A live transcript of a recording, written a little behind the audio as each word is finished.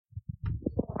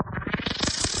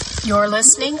You're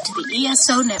listening to the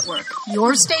ESO Network,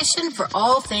 your station for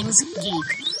all things geek.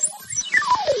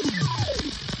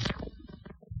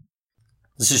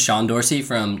 This is Sean Dorsey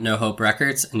from No Hope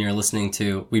Records, and you're listening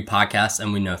to We Podcast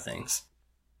and We Know Things.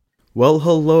 Well,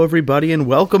 hello everybody, and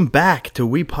welcome back to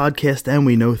We Podcast and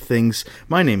We Know Things.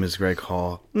 My name is Greg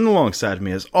Hall, and alongside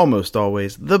me, as almost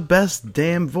always, the best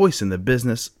damn voice in the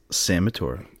business, Sam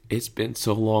Matura. It's been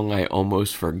so long I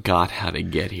almost forgot how to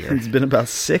get here. It's been about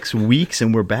 6 weeks,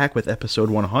 and we're back with episode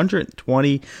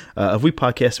 120 of We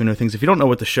Podcast and We Know Things. If you don't know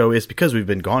what the show is, because we've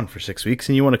been gone for 6 weeks,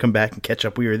 and you want to come back and catch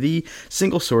up, we are the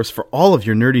single source for all of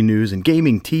your nerdy news in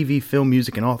gaming, TV, film,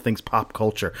 music, and all things pop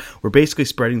culture. We're basically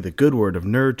spreading the good word of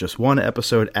nerd, just one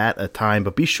episode at a time,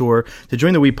 but be sure to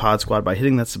join the We Pod Squad by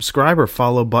hitting that subscribe or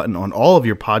follow button on all of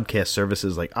your podcast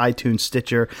services like iTunes,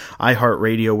 Stitcher,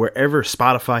 iHeartRadio, wherever,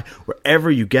 Spotify,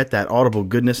 wherever you get that audible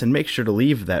goodness, and make sure to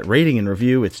leave that rating and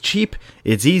review. It's cheap,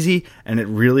 it's easy, and it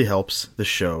really helps the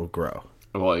show grow.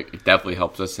 Well, it definitely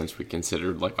helps us since we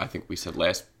considered, like I think we said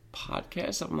last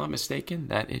podcast, if I'm not mistaken,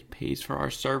 that it pays for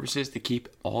our services to keep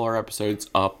all our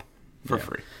episodes up for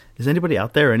free. Is anybody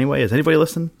out there anyway? Is anybody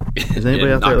listening? Is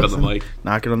anybody out there listening? Knock on the mic.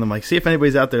 Knock it on the mic. See if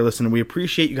anybody's out there listening. We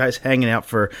appreciate you guys hanging out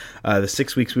for the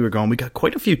 6 weeks we were gone. We got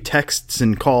quite a few texts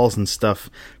and calls and stuff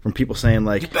from people saying,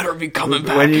 like, you better be coming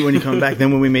back. When you come back.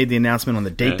 Then when we made the announcement on the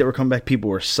date that we're coming back,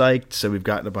 people were psyched. So we've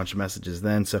gotten a bunch of messages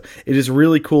then. So it is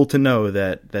really cool to know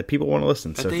that people want to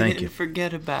listen. But so they thank didn't you.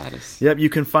 Forget about us. Yep, you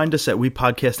can find us at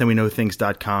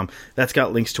WePodcastAndWeKnowThings.com. That's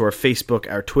got links to our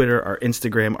Facebook, our Twitter, our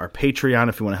Instagram, our Patreon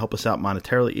if you want to help us out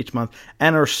monetarily each month,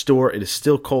 and our store. It is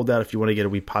still cold out if you want to get a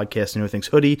We Podcast and Know Things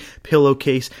hoodie,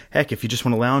 pillowcase. Heck, if you just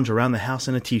want to lounge around the house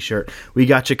in a t-shirt, we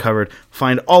got you covered.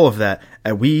 Find all of that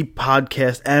at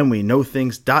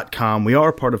WePodcastAndWeKnowThings.com. We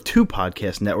are part of 2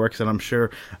 podcast networks, and I'm sure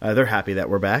they're happy that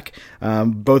we're back.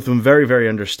 Both of them very, very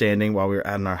understanding while we were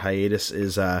out on our hiatus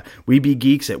is Weeby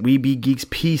Geeks at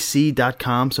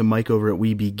WeebyGeeksPC.com, so Mike over at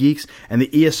Weeby Geeks, and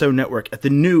the ESO Network at the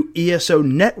new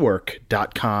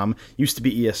ESONetwork.com. Used to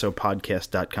be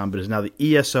ESOPodcast.com, but is now the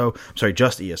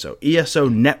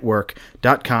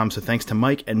ESONetwork.com. So thanks to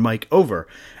Mike and Mike over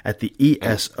at the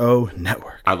ESO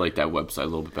Network. I like that website a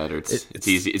little bit better. It's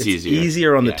easy. It's easier.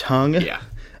 Easier on the tongue. Yeah.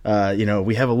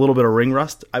 We have a little bit of ring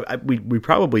rust. We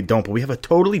probably don't, but we have a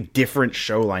totally different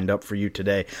show lined up for you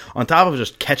today. On top of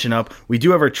just catching up, we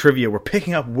do have our trivia. We're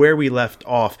picking up where we left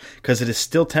off because it is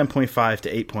still 10.5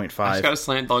 to 8.5. I just got to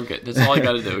slam dunk it. That's all I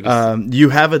got to do. You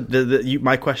have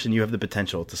my question. You have the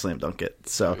potential to slam dunk it.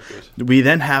 So we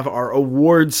then have our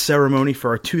awards ceremony for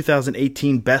our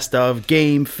 2018 best of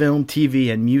game, film, TV,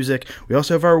 and music. We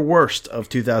also have our worst of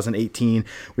 2018.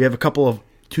 We have a couple of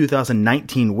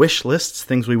 2019 wish lists,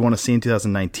 things we want to see in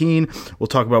 2019. We'll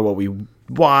talk about what we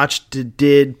watched,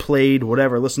 did, played,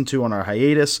 whatever, listened to on our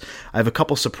hiatus. I have a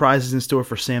couple surprises in store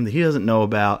for Sam that he doesn't know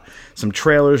about. Some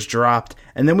trailers dropped.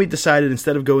 And then we decided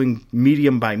instead of going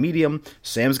medium by medium,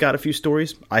 Sam's got a few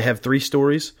stories. I have 3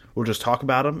 stories. We'll just talk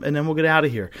about them, and then we'll get out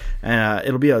of here.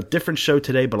 It'll be a different show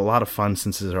today, but a lot of fun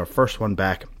since it's our first one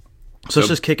back. So let's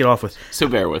just kick it off with... So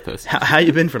bear with us. How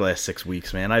you been for the last 6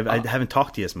 weeks, man? I haven't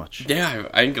talked to you as much. Yeah,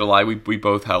 I ain't gonna lie. We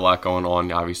both had a lot going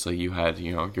on. Obviously, you had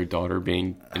your daughter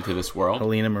being into this world.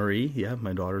 Helena Marie, yeah,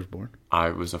 my daughter's born.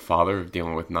 I was a father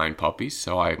dealing with 9 puppies,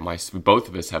 so both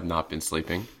of us have not been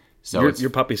sleeping. So your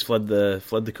puppies fled the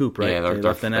coop, right? Yeah, they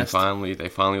left the nest. They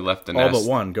finally left the nest. All but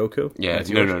one, Goku. Yeah,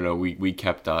 no. We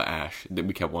kept Ash.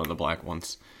 We kept one of the black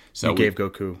ones. So you gave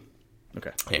Goku.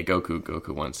 Okay. Yeah, Goku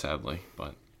won sadly,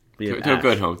 but. To a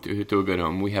good home. To a good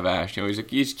home. We have Ash.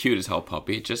 He's cute as hell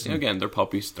puppy. It's just again, they're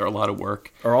puppies. They're a lot of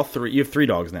work. Are all 3? You have 3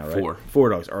 dogs now, right? 4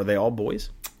 dogs. Are they all boys?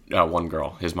 1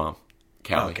 girl. His mom,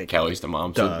 Callie. Okay. Callie's the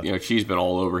mom. Duh. So she's been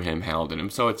all over him, hounding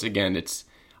him. So it's.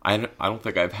 I don't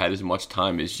think I've had as much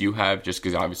time as you have, just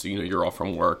because obviously you're off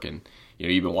from work and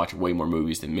you've been watching way more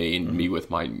movies than me, and me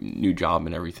with my new job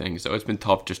and everything. So it's been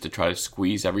tough just to try to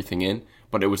squeeze everything in.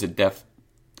 But it was a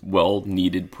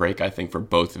well-needed break, I think, for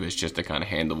both of us, just to kind of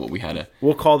handle what we had to...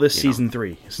 We'll call this Season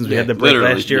 3. Since we had the break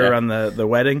last year on the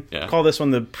wedding, call this one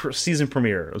the season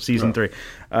premiere of Season 3.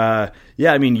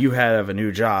 You have a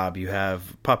new job, you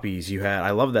have puppies, I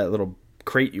love that little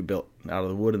crate you built out of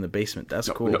the wood in the basement. That's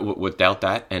cool. No, without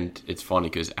that, and it's funny,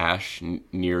 because Ash,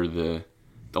 near the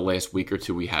last week or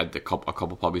 2, we had a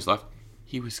couple puppies left,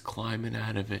 he was climbing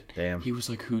out of it. Damn. He was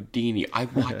like Houdini.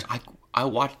 I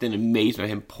watched in amazement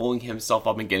him pulling himself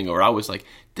up and getting over. I was like,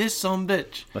 this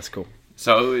sumbitch. That's cool.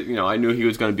 So, I knew he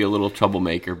was going to be a little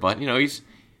troublemaker, but, it's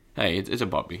a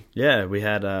puppy. Yeah, we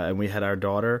had our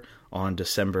daughter on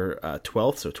December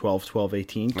 12th, so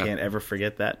 12/12/18. Can't ever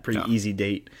forget that. Pretty easy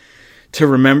date to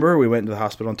remember, we went to the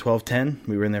hospital on 12/10.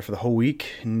 We were in there for the whole week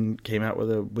and came out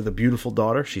with a beautiful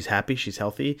daughter. She's happy. She's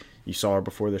healthy. You saw her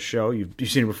before the show. You've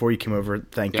seen her before. You came over,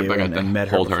 thank you, and met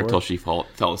her. Hold her until she fell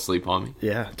asleep on me.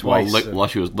 Yeah, twice. While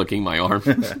she was licking my arm.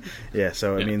 Yeah,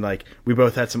 so I mean, like, we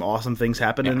both had some awesome things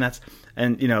happen,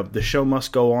 and the show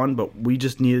must go on, but we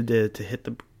just needed to hit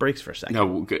the brakes for a second.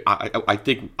 No, I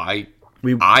think I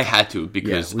had to,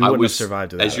 because we I wouldn't was have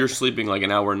survived without as you're sleeping like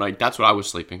an hour a night. That's what I was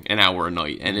sleeping, an hour a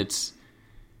night, and it's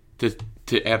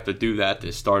to have to do that,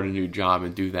 to start a new job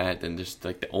and do that, and just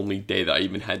like the only day that I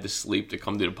even had to sleep to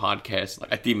come to the podcast,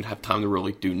 like I didn't even have time to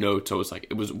really do notes. So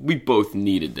we both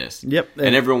needed this. Yep,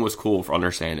 and everyone was cool for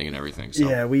understanding and everything. So.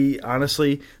 Yeah, we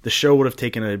honestly, the show would have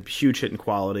taken a huge hit in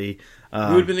quality. We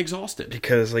would have been exhausted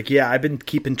because, I've been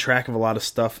keeping track of a lot of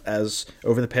stuff as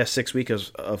over the past 6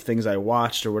 weeks of things I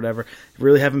watched or whatever.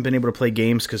 Really haven't been able to play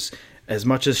games because as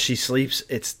much as she sleeps,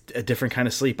 it's a different kind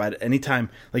of sleep. Anytime,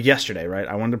 like yesterday, right?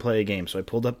 I wanted to play a game, so I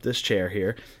pulled up this chair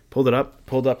here, pulled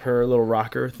up her little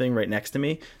rocker thing right next to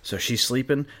me, so she's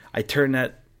sleeping. I turned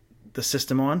the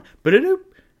system on,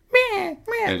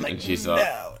 and she's up.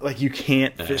 No, like you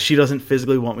can't. She doesn't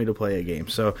physically want me to play a game,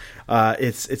 so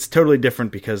it's totally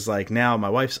different because now my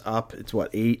wife's up. It's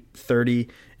 8:30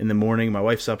 in the morning. My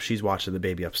wife's up. She's watching the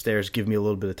baby upstairs. Give me a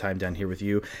little bit of time down here with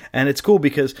you, and it's cool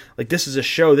because this is a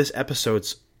show. This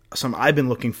episode's something I've been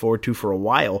looking forward to for a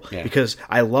while because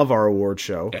I love our award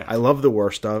show. I love the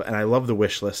worst of, and I love the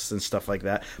wish lists and stuff like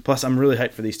that. Plus, I'm really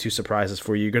hyped for these two surprises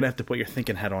for you. You're going to have to put your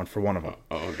thinking hat on for one of them.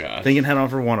 Oh, God. Thinking hat on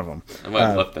for one of them. I might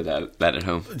have left that at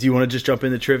home. Do you want to just jump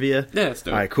into trivia? Yeah, let's do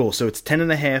it. All right, cool. So it's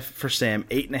 10.5 for Sam,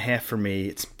 8.5 for me.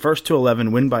 It's first to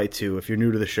 11, win by 2. If you're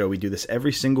new to the show, we do this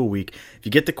every single week. If you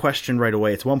get the question right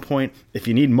away, it's 1 point. If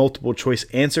you need multiple choice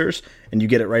answers and you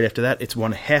get it right after that, it's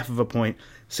 1/2 of a point.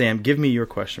 Sam, give me your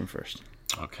question first.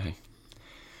 Okay.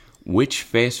 Which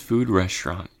fast food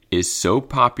restaurant is so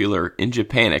popular in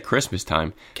Japan at Christmas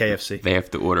time? KFC. They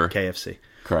have to order. KFC.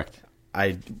 Correct.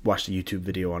 I watched a YouTube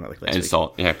video on it last week.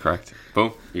 Salt. Yeah, correct.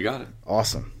 Boom. You got it.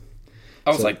 Awesome.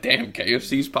 I was like, damn,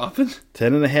 KFC's popping.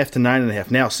 10.5 to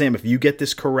 9.5. Now, Sam, if you get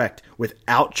this correct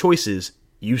without choices,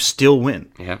 you still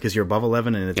win. Yeah. Because you're above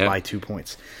 11 and it's by 2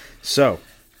 points. So,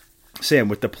 Sam,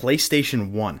 with the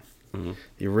PlayStation 1,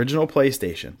 the original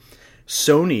PlayStation,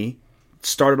 Sony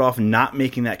started off not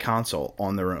making that console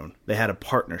on their own. They had a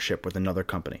partnership with another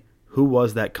company. Who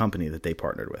was that company that they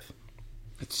partnered with?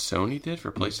 That Sony did for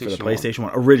PlayStation 1? For the PlayStation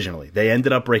 1. Originally. They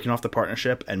ended up breaking off the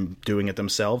partnership and doing it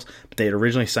themselves, but they had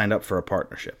originally signed up for a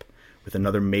partnership with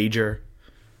another major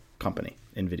company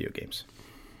in video games.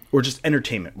 Or just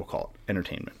entertainment, we'll call it.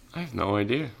 Entertainment. I have no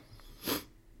idea.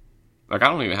 I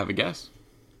don't even have a guess.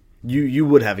 You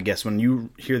would have a guess when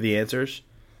you hear the answers.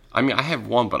 I mean, I have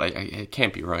one, but it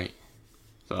can't be right.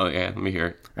 So, yeah, let me hear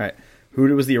it. All right.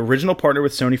 Who was the original partner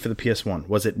with Sony for the PS1?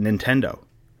 Was it Nintendo?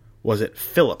 Was it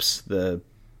Philips, the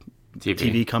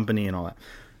TV company and all that?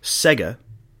 Sega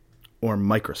or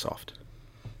Microsoft?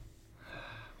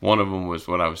 One of them was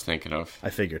what I was thinking of. I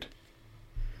figured.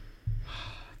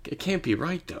 It can't be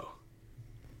right, though.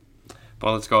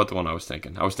 Well, let's go with the one I was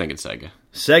thinking. I was thinking Sega.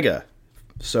 Sega.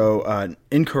 So,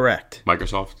 incorrect.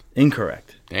 Microsoft?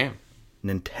 Incorrect. Damn.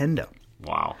 Nintendo.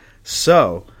 Wow.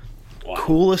 So,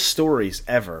 coolest stories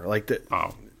ever.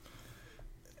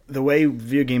 The way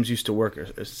video games used to work,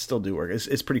 or still do work,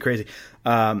 it's pretty crazy.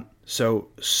 So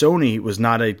Sony was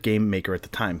not a game maker at the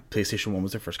time. PlayStation 1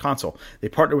 was their first console. They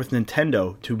partnered with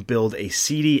Nintendo to build a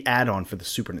CD add-on for the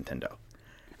Super Nintendo.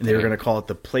 And they were going to call it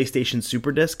the PlayStation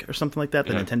Super Disc or something like that,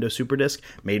 the Nintendo Super Disc,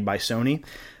 made by Sony.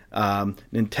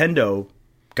 Nintendo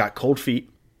got cold feet,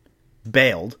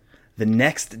 bailed. The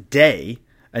next day,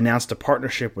 announced a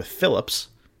partnership with Philips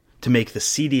to make the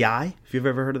CDI, if you've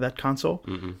ever heard of that console,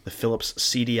 the Philips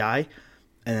CDI,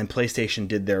 and then PlayStation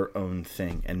did their own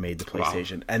thing and made the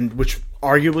PlayStation, and which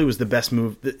arguably was the best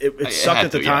move. It sucked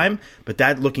at the time, but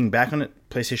that looking back on it,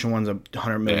 PlayStation 1's a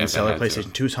 100 million seller,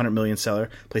 PlayStation 2's 100 million seller,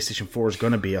 PlayStation 4 is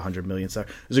going to be a 100 million seller.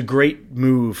 It was a great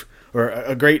move, or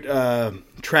a great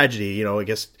tragedy. I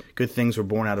guess good things were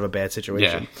born out of a bad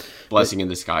situation. Yeah, blessing in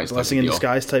disguise. Blessing in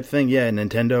disguise type thing. Yeah,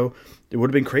 Nintendo. It would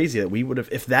have been crazy that we would have,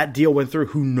 if that deal went through,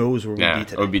 who knows where we'd be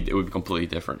today. It would be completely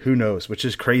different. Who knows, which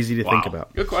is crazy to think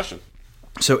about. Good question.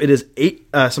 So it is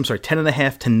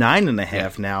 10.5 to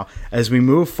 9.5 now as we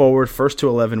move forward. First to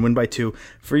 11, win by 2.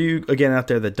 For you again out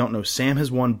there that don't know, Sam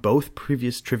has won both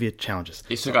previous trivia challenges.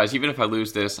 So guys, even if I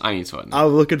lose this, I ain't sweating. I'm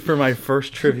looking for my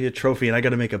first trivia trophy, and I got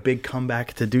to make a big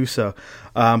comeback to do so.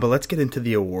 But let's get into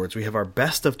the awards. We have our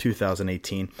best of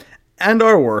 2018. And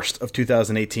our worst of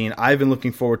 2018. I've been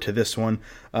looking forward to this one.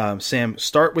 Sam,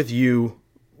 start with you.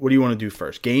 what do you want to do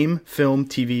first? Game, film,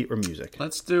 TV, or music?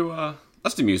 Let's do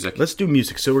music. Let's do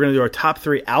music. So we're going to do our top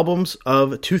 3 albums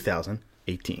of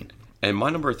 2018. And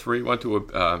my number 3 went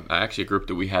to actually a group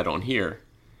that we had on here,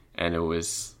 and it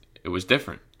was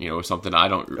different. You know, it was something I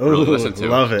don't really listen to.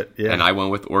 Love it. Yeah. And I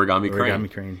went with Origami Crane.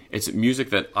 Origami Crane. It's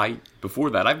music that before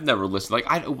that I've never listened.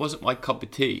 Like it wasn't my cup of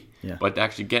tea. Yeah. But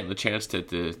actually getting the chance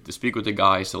to speak with the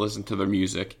guys, to listen to their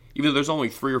music, even though there's only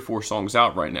 3 or 4 songs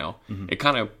out right now, it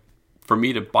kind of, for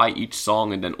me to buy each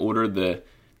song and then order the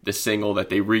single that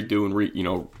they redo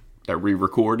and that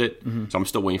re-record it. So I'm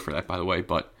still waiting for that, by the way.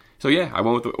 But so yeah, I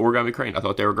went with Origami Crane. I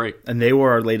thought they were great. And they were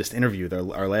our latest interview,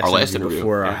 our last interview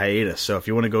before our hiatus. So if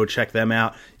you want to go check them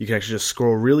out, you can actually just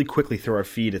scroll really quickly through our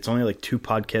feed. It's only like 2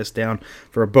 podcasts down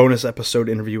for a bonus episode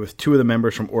interview with 2 of the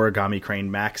members from Origami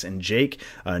Crane, Max and Jake.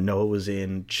 Noah was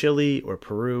in Chile or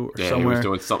Peru or somewhere. He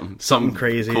was doing something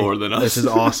crazy. Cooler than us. This is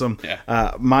awesome.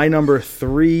 Yeah. My number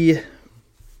 3...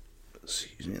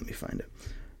 Excuse me, let me find it.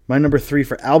 My number 3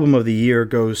 for album of the year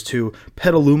goes to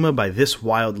Petaluma by This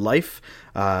Wild Life.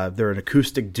 They're an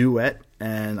acoustic duet,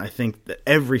 and I think that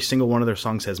every single one of their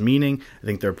songs has meaning. I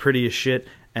think they're pretty as shit,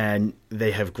 and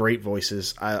they have great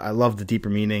voices. I love the deeper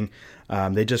meaning.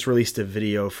 They just released a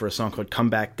video for a song called Come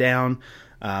Back Down,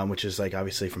 which is like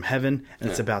obviously from heaven, and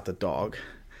it's about the dog.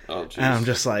 Oh, geez. And I'm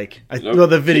just like,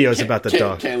 the video's about the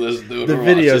dog. Can't listen to it. The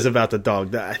video's about the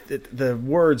dog. The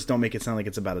words don't make it sound like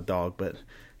it's about a dog, but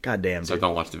goddamn, so dude.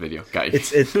 Don't watch the video. Got you.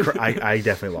 I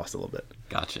definitely lost a little bit.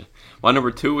 Gotcha. My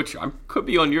number 2, which could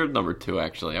be on your number 2,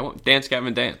 actually. I went Dance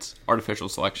Gavin Dance, Artificial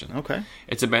Selection. Okay.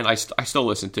 It's a band I still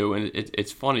listen to, and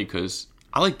it's funny because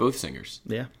I like both singers.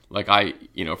 Yeah. Like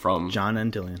from John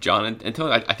and Tillian. John and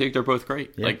Tillian, I think they're both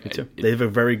great. Yeah, like me too. They have a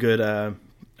very good,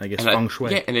 feng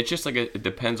shui. Yeah, and it's just like it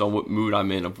depends on what mood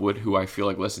I'm in, of who I feel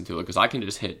like listening to. Because I can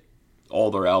just hit all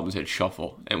their albums, hit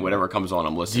shuffle, and whatever comes on,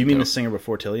 I'm listening to. Do you mean the singer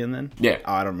before Tillian then? Yeah.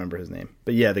 Oh, I don't remember his name.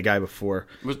 But yeah, the guy before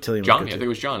Tillian. Johnny. I think it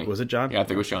was Johnny. Was it John? Yeah, I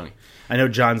think it was Johnny. I know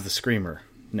John's the screamer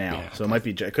now, Yeah, so it might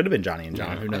be. It could have been Johnny and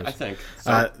John. Yeah, Who knows? I think.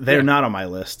 They're not on my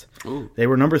list. Ooh. They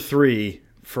were number 3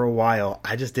 for a while.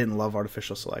 I just didn't love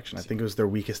Artificial Selection. I think it was their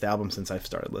weakest album since I've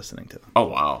started listening to them. Oh,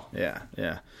 wow. Yeah.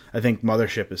 I think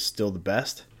Mothership is still the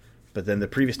best, but then the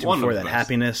previous 2 One before of that, the best.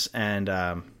 Happiness and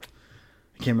I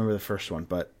can't remember the first one,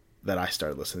 but that I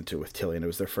started listening to with Tillian. It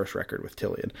was their first record with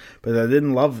Tillian, but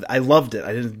I loved it.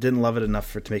 I didn't love it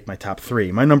enough to make my top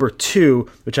 3. My number 2,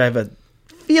 which I have a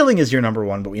feeling is your number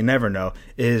 1, but we never know,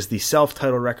 is the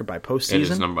self-titled record by Postseason.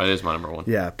 It is my number 1.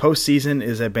 Yeah, Postseason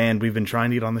is a band we've been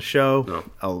trying to get on the show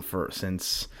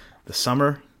since the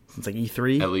summer, since like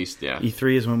E3. At least, yeah.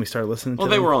 E3 is when we started listening to them.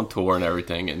 Well, they were on tour and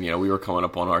everything, and we were coming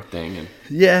up on our thing. And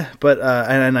yeah, but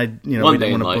and I One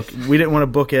day in life. we didn't want to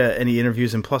book any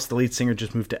interviews, and plus the lead singer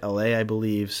just moved to LA, I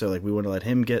believe, so like we want to let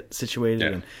him get situated.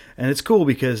 Yeah. And it's cool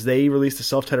because they released a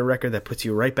self-titled record that puts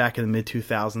you right back in the mid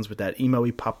 2000s with that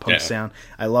emo-y pop punk sound.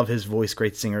 I love his voice,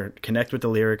 great singer. Connect with the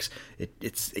lyrics.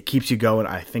 It keeps you going.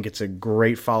 I think it's a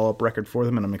great follow-up record for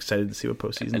them, and I'm excited to see what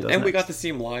Postseason does. And we next. got to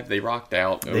see them live. They rocked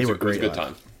out. They were great. It was a good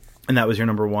time. And that was your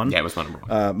number 1? Yeah, it was my number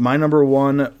 1. My number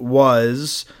 1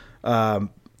 was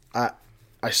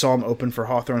I saw them open for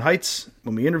Hawthorne Heights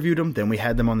when we interviewed them. Then we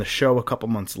had them on the show a couple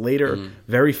months later.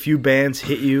 Very few bands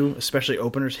hit you, especially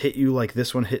openers, hit you like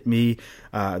this one hit me.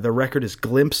 The record is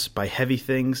Glimpse by Heavy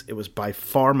Things. It was by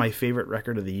far my favorite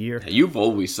record of the year. You've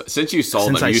always, since you saw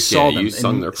Since them, I saw them, you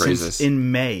sung their praises.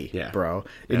 In May, bro.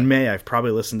 In May, I've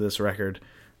probably listened to this record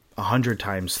 100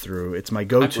 times through. It's my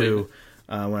go-to.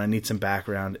 When I need some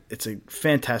background. It's a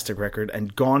fantastic record,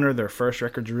 and Goner, their first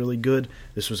record's really good.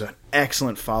 This was an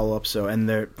excellent follow-up. So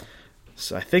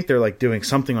I think they're like doing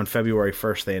something on February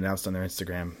 1st. They announced on their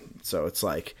Instagram. So it's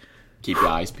like keep your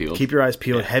eyes peeled. Keep your eyes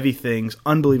peeled. Yeah. Heavy Things,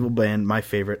 unbelievable band, my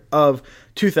favorite of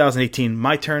 2018.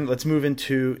 My turn. Let's move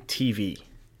into TV.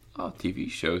 Oh, TV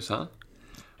shows, huh?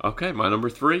 Okay, my number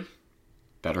 3,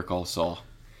 Better Call Saul.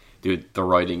 Dude, the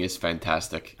writing is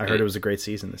fantastic. I heard it was a great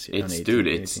season this year.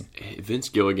 It's Vince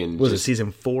Gilligan. Was it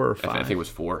season 4 or 5? I think it was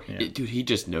 4. Yeah. Dude, he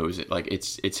just knows it. Like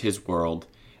it's his world.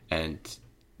 And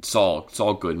Saul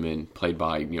Goodman, played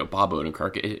by Bob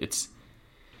Odenkirk.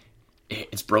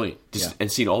 It's brilliant.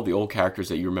 And seeing all the old characters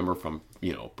that you remember from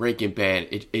Breaking Bad,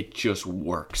 it just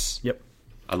works. Yep,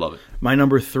 I love it. My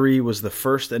number 3 was the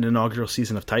first and inaugural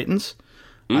season of Titans.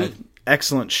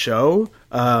 Excellent show.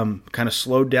 Kind of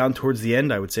slowed down towards the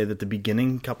end. I would say that the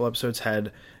beginning couple episodes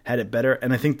had it better.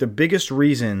 And I think the biggest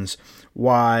reasons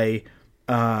why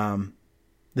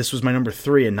this was my number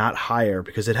 3 and not higher,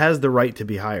 because it has the right to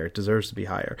be higher, it deserves to be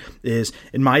higher, is,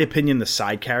 in my opinion, the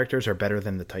side characters are better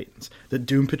than the Titans. The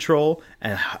Doom Patrol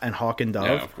and Hawk and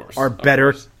Dove are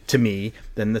better to me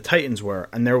than the Titans were.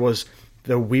 And there was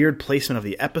The weird placement of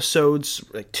the episodes,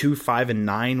 like 2, 5, and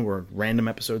 9 were random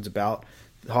episodes about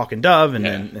Hawk and Dove, and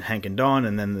then Hank and Dawn,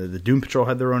 and then the Doom Patrol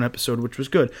had their own episode, which was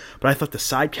good. But I thought the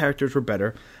side characters were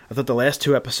better. I thought the last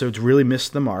 2 episodes really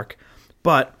missed the mark,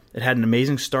 but it had an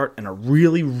amazing start and a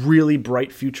really, really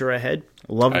bright future ahead.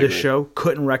 Love this show.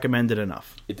 Couldn't recommend it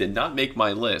enough. It did not make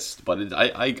my list, but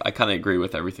I kind of agree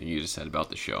with everything you just said about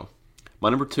the show. My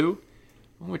number 2,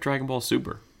 I went with Dragon Ball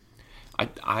Super.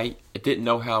 I didn't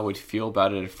know how I would feel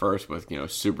about it at first with,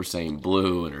 Super Saiyan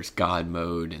Blue and there's God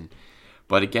mode,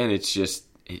 but again, it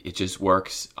just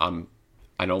works.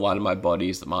 I know a lot of my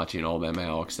buddies, the Machi and all them,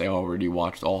 Alex, they already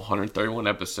watched all 131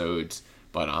 episodes,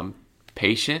 but I'm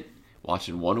patient,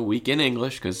 watching one a week in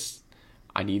English because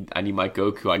I need my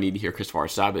Goku. I need to hear Christopher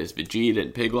Saba's Vegeta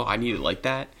and Piccolo. I need it like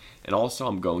that. And also,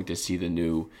 I'm going to see the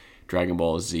new Dragon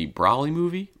Ball Z Broly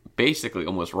movie, basically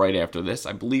almost right after this.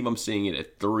 I believe I'm seeing it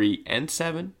at 3 and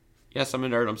 7. Yes, I'm a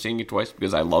nerd. I'm seeing it twice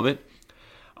because I love it.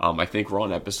 I think we're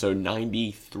on episode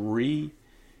 93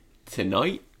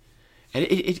 tonight. And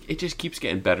it just keeps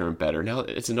getting better and better. Now,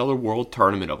 it's another world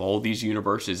tournament of all these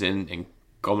universes and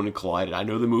going to collide. I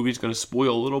know the movie's going to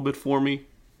spoil a little bit for me,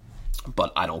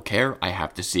 but I don't care. I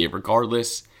have to see it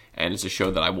regardless. And it's a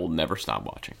show that I will never stop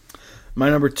watching. My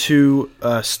number 2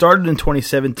 started in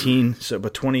 2017,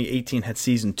 but 2018 had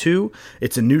season 2.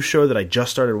 It's a new show that I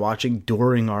just started watching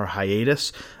during our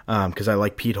hiatus because I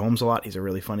like Pete Holmes a lot. He's a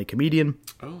really funny comedian.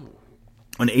 Oh.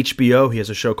 On HBO, he has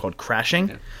a show called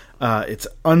Crashing. Yeah. It's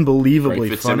unbelievably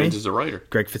Greg funny. Fitzsimmons is a writer.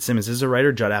 Greg Fitzsimmons is a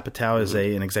writer. Judd Apatow is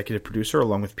an executive producer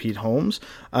along with Pete Holmes.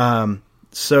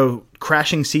 So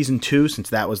Crashing season 2, since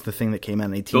that was the thing that came out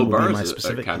in 18, Bill will be my Burr's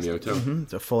specific a cameo too.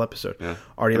 It's a full episode. Yeah.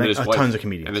 Already And like his wife. tons of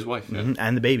comedians And his wife, yeah.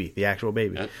 and the baby, the actual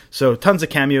baby. Yeah. So tons of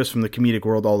cameos from the comedic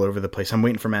world all over the place. I'm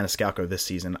waiting for Maniscalco this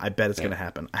season. I bet it's going to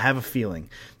happen. I have a feeling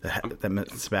that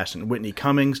Sebastian Whitney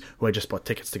Cummings, who I just bought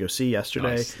tickets to go see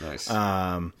yesterday. Nice.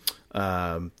 I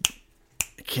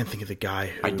can't think of the guy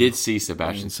who... I did see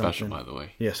Sebastian's special, by the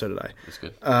way. Yeah, so did I. It's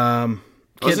good.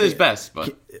 It wasn't his best,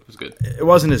 but it was good. It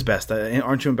wasn't his best.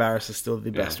 Aren't You Embarrassed is still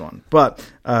the best one. But,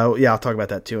 I'll talk about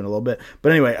that too in a little bit.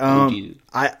 But anyway,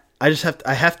 I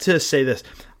have to say this.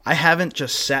 I haven't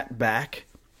just sat back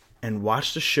and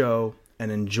watched a show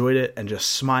and enjoyed it and just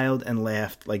smiled and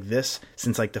laughed like this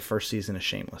since like the first season of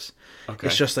Shameless. Okay.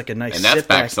 It's just like a nice and that's sit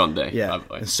back. back Sunday. Yeah,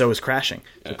 and so is Crashing.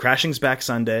 Yeah. So Crashing's back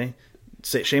Sunday.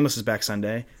 Shameless is back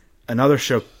Sunday. Another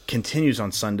show continues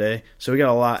on Sunday, so we got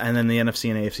a lot, and then the NFC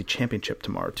and AFC Championship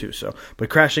tomorrow too. So, but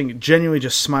Crashing genuinely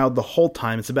just smiled the whole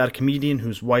time. It's about a comedian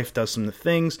whose wife does some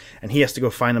things, and he has to go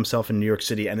find himself in New York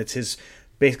City, and it's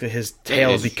basically his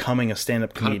tale of becoming a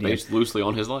stand-up comedian. Kind of based loosely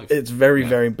on his life. It's very,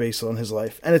 very based on his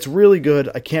life, and it's really good.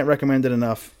 I can't recommend it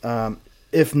enough.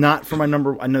 If not for my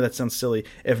number, I know that sounds silly.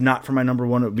 If not for my number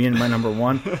 1, it would be in my number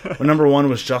 1. My number 1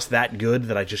 was just that good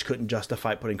that I just couldn't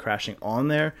justify putting Crashing on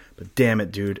there. But damn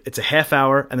it, dude. It's a half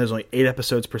hour, and there's only 8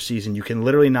 episodes per season. You can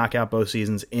literally knock out both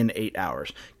seasons in 8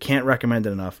 hours. Can't recommend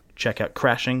it enough. Check out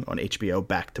Crashing on HBO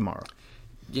back tomorrow.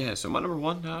 Yeah, so my number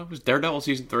 1 was Daredevil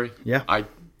Season 3. Yeah.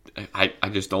 I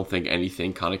just don't think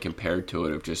anything kind of compared to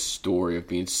it of just story of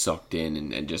being sucked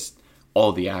in and just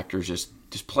all the actors just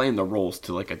playing the roles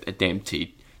to like a damn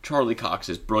T. Charlie Cox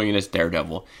is brilliant as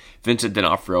Daredevil. Vincent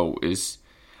D'Onofrio is,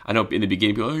 I know in the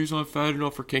beginning people, he's not fat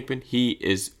enough for Kingpin. He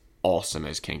is awesome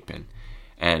as Kingpin.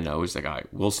 And who's the guy?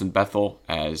 Wilson Bethel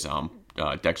as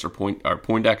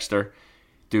Poindexter.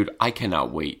 Dude, I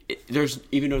cannot wait.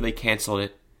 Even though they canceled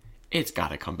it, it's got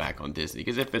to come back on Disney.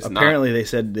 Because if it's apparently they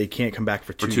said they can't come back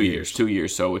for 2 years. 2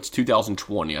 years. So it's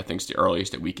 2020. I think it's the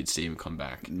earliest that we could see him come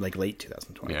back. Like late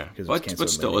 2020. Yeah, but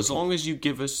still, as long as you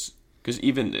give us, because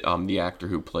even the actor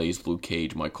who plays Luke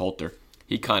Cage, Mike Coulter,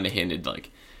 he kind of hinted like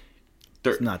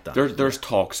it's not done. There's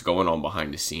talks going on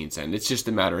behind the scenes, and it's just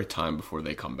a matter of time before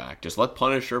they come back. Just let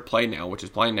Punisher play now, which is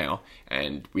playing now,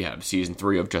 and we have season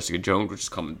 3 of Jessica Jones, which is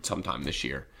coming sometime this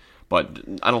year. But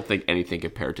I don't think anything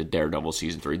compared to Daredevil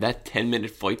Season 3. That 10-minute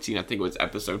fight scene, I think it was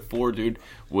episode 4, dude,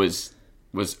 was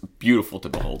beautiful to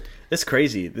behold. It's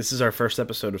crazy. This is our first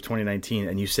episode of 2019,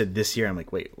 and you said this year. I'm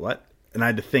like, wait, what? And I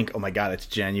had to think, oh my God, it's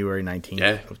January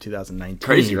 19th of 2019.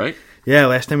 Crazy, right? Yeah,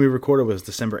 last time we recorded was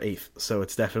December 8th, so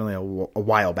it's definitely a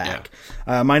while back.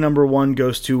 Yeah. My number 1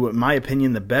 goes to, in my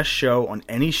opinion, the best show on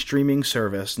any streaming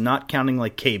service, not counting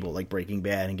like cable, like Breaking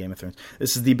Bad and Game of Thrones.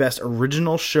 This is the best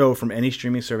original show from any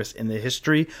streaming service in the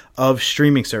history of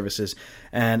streaming services.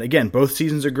 And again, both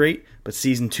seasons are great, but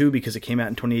season 2, because it came out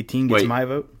in 2018, gets my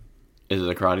vote. Is it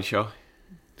a karate show?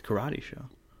 The Karate Show.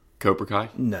 Cobra Kai?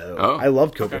 No, Oh, I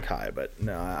loved Cobra okay. Kai, but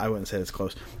no, I wouldn't say it's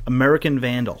close. American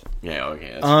Vandal, Yeah,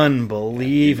 okay.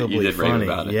 unbelievably You did rave funny.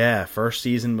 about it. Yeah, first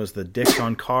season was the dicks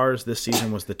on cars. This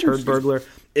season was the turd burglar.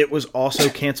 It was also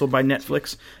canceled by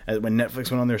Netflix when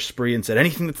Netflix went on their spree and said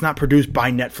anything that's not produced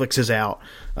by Netflix is out.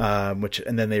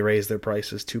 And then they raised their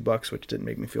prices $2, which didn't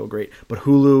make me feel great. But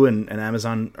Hulu and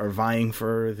Amazon are vying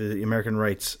for the American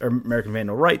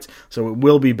Vandal rights, so it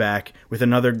will be back with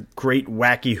another great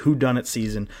wacky whodunit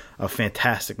season of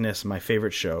fantasticness. My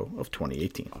favorite show of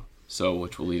 2018. So,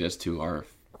 which will lead us to our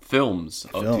films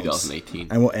of 2018.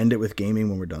 And we'll end it with gaming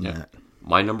when we're done that.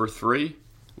 My number 3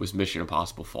 was Mission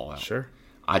Impossible Fallout. Sure.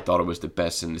 I thought it was the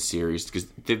best in the series because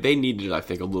they needed, I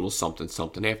think, a little something.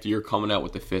 After you're coming out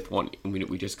with the 5th one,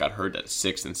 we just got heard that the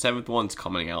 6th and 7th one's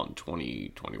coming out in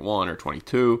 2021 or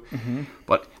 22. Mm-hmm.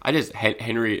 But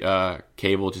Henry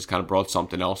Cavill just kind of brought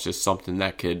something else, just something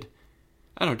that could,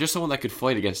 I don't know, just someone that could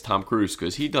fight against Tom Cruise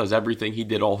because he does everything. He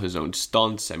did all his own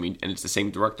stunts. I mean, and it's the same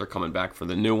director coming back for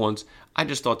the new ones. I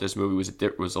just thought this movie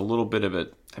was a little bit of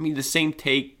the same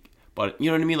take, but you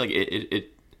know what I mean? Like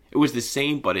it was the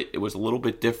same, but it was a little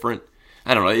bit different.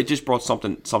 I don't know. It just brought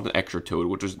something extra to it,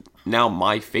 which was now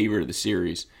my favorite of the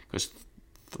series because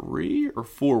 3 or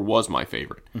 4 was my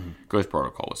favorite. Mm-hmm. Ghost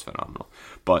Protocol was phenomenal.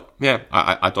 But yeah,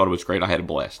 I thought it was great. I had a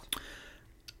blast.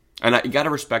 And you got to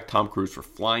respect Tom Cruise for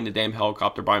flying the damn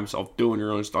helicopter by himself, doing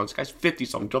your own stunts. This guy's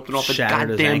 50-something, jumping off a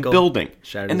goddamn building.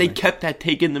 And they kept that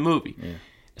take in the movie. Yeah.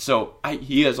 So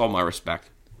he has all my respect.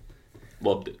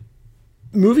 Loved it.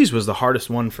 Movies was the hardest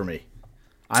one for me.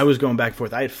 I was going back and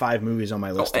forth. I had 5 movies on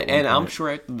my list. And I'm sure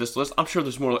after this list,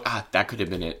 there's more like, that could have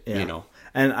been it, you know.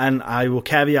 And I will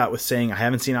caveat with saying I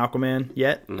haven't seen Aquaman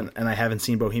yet, and I haven't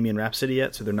seen Bohemian Rhapsody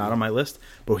yet, so they're not on my list.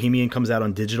 Bohemian comes out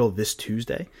on digital this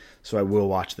Tuesday, so I will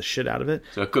watch the shit out of it.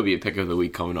 So it could be a pick of the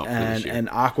week coming up for this year. And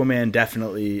Aquaman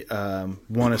definitely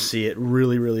want to see it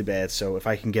really, really bad. So if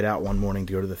I can get out one morning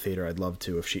to go to the theater, I'd love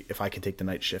to. If I can take the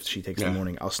night shift, she takes the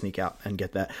morning, I'll sneak out and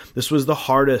get that. This was the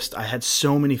hardest. I had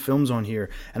so many films on here,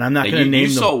 and I'm not going to name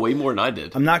them. You saw way more than I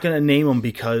did. I'm not going to name them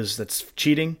because that's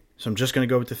cheating. So I'm just going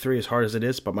to go with the 3 as hard as it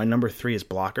is. But my number 3 is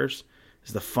Blockers.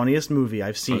 It's the funniest movie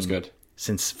I've seen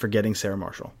since Forgetting Sarah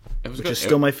Marshall. Which is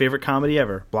still my favorite comedy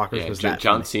ever. Blockers was that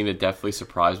John funny. Cena definitely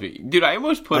surprised me. Dude, I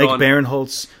almost put on... Baron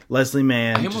Holtz, Leslie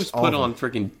Mann. I almost put on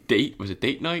freaking Date... Was it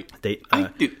Date Night? Date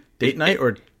Night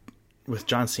or with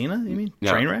John Cena, you mean?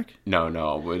 No, Trainwreck?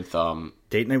 No. With...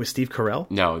 Date Night with Steve Carell?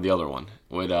 No, the other one.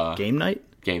 With Game Night?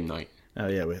 Game Night. Oh,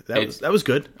 yeah. That was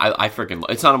good. I freaking...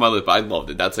 It's not on my list, but I loved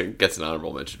it. Gets an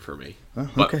honorable mention for me.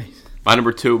 Okay. My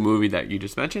number 2 movie that you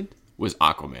just mentioned was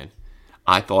Aquaman.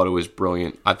 I thought it was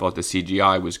brilliant. I thought the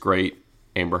CGI was great.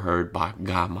 Amber Heard, by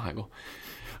God, Michael.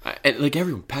 And like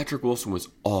everyone, Patrick Wilson was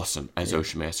awesome as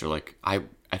Ocean Master. Like,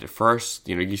 at first,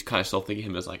 you kind of still thinking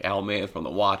him as like Owlman from The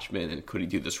Watchmen, and could he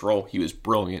do this role? He was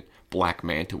brilliant. Black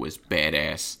Manta was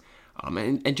badass.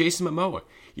 And Jason Momoa.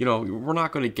 We're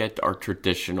not going to get our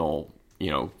traditional...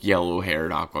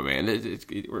 yellow-haired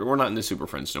Aquaman. We're not in the Super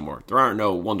Friends no more. There aren't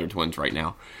no Wonder Twins right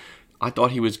now. I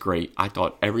thought he was great. I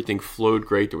thought everything flowed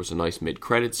great. There was a nice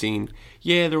mid-credit scene.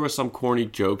 Yeah, there were some corny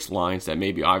jokes, lines that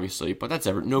maybe obviously, but that's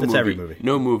every movie.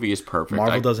 No movie is perfect.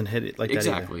 Marvel doesn't hit it like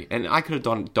exactly. that either. And I could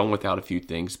have done without a few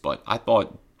things, but I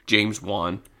thought James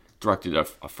Wan directed a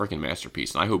freaking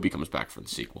masterpiece, and I hope he comes back for the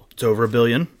sequel. It's over $1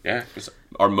 billion. Yeah, it's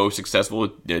our most successful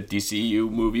DCU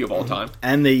movie of all time.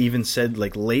 And they even said,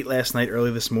 like, late last night,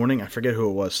 early this morning, I forget who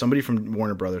it was, somebody from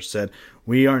Warner Brothers said,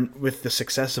 with the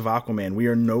success of Aquaman, we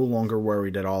are no longer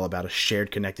worried at all about a shared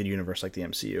connected universe like the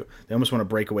MCU. They almost want to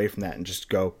break away from that and just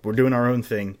go, we're doing our own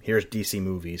thing, here's DC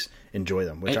movies, enjoy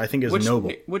them, which I think is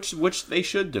noble. Which they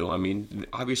should do. I mean,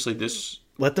 obviously this...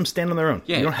 Let them stand on their own.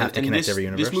 Yeah, you don't have to connect every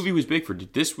universe. This movie was big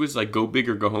this was like go big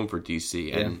or go home for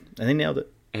DC. And they nailed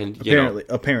it. And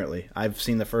apparently, I've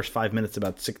seen the first 5 minutes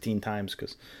about 16 times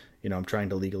because I'm trying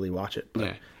to legally watch it.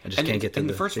 But I just can't get to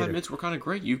the first theater. 5 minutes were kind of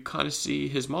great. You kind of see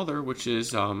his mother, which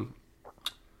is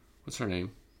what's her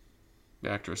name? The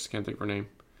actress, can't think of her name.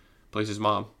 Plays his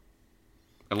mom,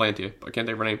 Atlantia. I can't think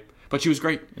of her name. But she was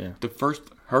great. Yeah.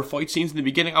 Her fight scenes in the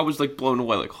beginning, I was like blown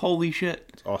away. Like, holy shit.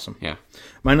 It's awesome. Yeah.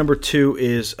 My number 2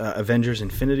 is Avengers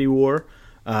Infinity War.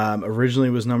 Originally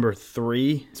was number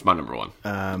 3. It's my number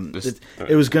 1.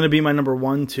 It was going to be my number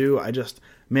 1 too. I've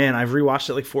rewatched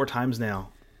it like 4 times now.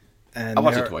 And I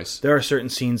watched it twice. There are certain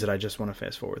scenes that I just want to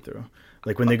fast forward through.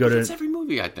 Like when they go to... It's every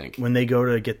movie, I think. When they go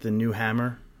to get the new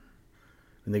hammer.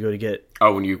 When they go to get...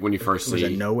 Oh, when you first see... Was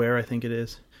it Nowhere, I think it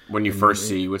is? When you first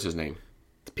see... What's his name?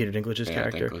 Peter Dinklage's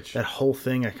character. Dinklage. That whole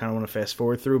thing I kind of want to fast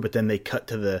forward through, but then they cut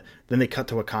to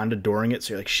Wakanda during it,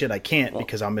 so you're like, shit, I can't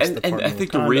because I'll miss the part. And I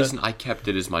think Wakanda. the reason I kept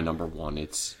it as my number one,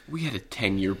 we had a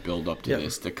 10-year build up to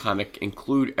this to kind of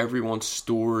include everyone's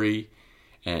story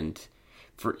and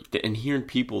hearing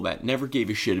people that never gave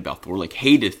a shit about Thor, like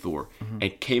hated Thor,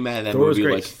 and came out of that movie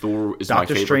like Thor is my favorite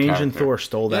Doctor Strange character. and Thor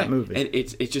stole that movie. And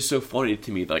it's just so funny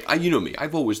to me. Like, you know me,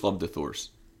 I've always loved the Thors.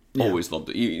 Always loved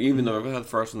it. Even though I had the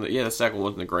first one, the second one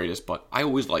wasn't the greatest, but I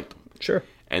always liked them. Sure.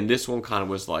 And this one kind of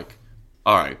was like,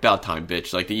 all right, about time,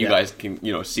 bitch. Like, that you guys can,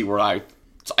 see where I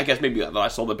guess maybe that I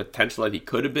saw the potential that he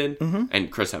could have been, and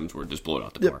Chris Hemsworth just blew it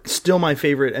out the park. Still my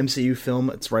favorite MCU film.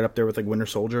 It's right up there with like Winter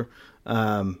Soldier.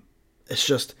 It's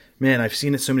just, man, I've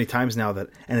seen it so many times now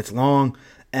and it's long,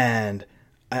 and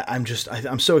I'm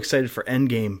so excited for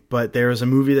Endgame. But there was a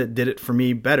movie that did it for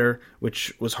me better,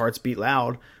 which was Hearts Beat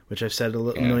Loud, which I've said a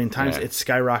million times. Yeah. It's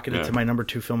skyrocketed to my number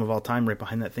 2 film of all time, right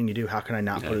behind That Thing You Do. How can I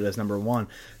not put it as number 1?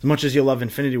 As much as you love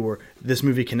Infinity War, this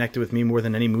movie connected with me more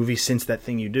than any movie since That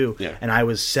Thing You Do. Yeah. And I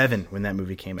was 7 when that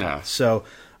movie came out. Yeah. So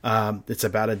it's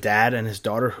about a dad and his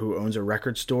daughter who owns a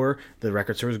record store. The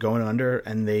record store is going under,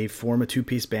 and they form a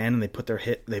 2-piece band, and they put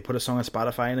a song on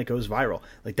Spotify, and it goes viral.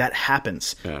 Like, that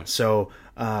happens. Yeah. So,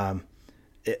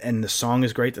 and the song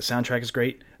is great. The soundtrack is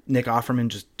great. Nick Offerman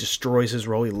just destroys his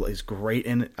role. He's great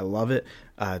in it. I love it.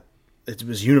 It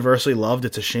was universally loved.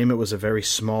 It's a shame it was a very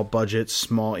small budget,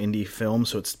 small indie film,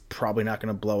 so it's probably not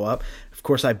going to blow up. Of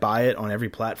course, I buy it on every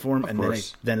platform, and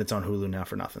then it's on Hulu now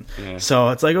for nothing. Yeah. So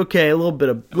it's like, okay, a little bit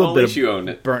of you own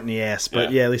it. Burnt in the ass,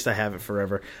 but at least I have it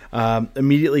forever.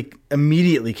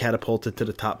 Immediately catapulted to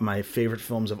the top of my favorite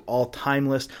films of all time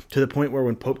list, to the point where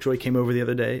when Pope Joy came over the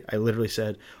other day, I literally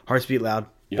said, "Hearts Beat Loud."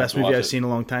 Best movie I've seen in a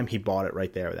long time. He bought it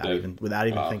right there without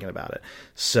even thinking about it.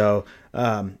 So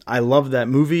I love that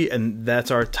movie, and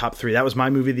that's our top 3. That was my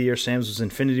movie of the year. Sam's was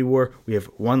Infinity War. We have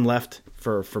one left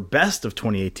for best of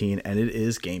 2018, and it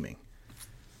is gaming.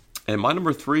 And my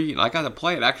number 3, and I got to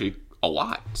play it actually a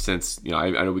lot since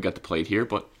I know we got to play it here,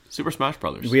 but Super Smash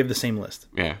Brothers. We have the same list.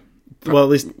 Yeah. Well, at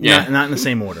least not in the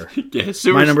same order.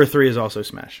 My number 3 is also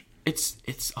Smash. It's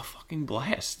a fucking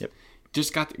blast. Yep.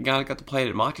 Just got to play it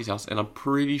at Machi's house, and I'm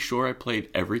pretty sure I played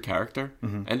every character.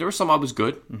 Mm-hmm. And there were some I was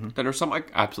good, then there were some I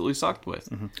absolutely sucked with.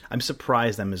 Mm-hmm. I'm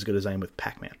surprised I'm as good as I am with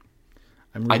Pac-Man.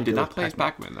 I did not play as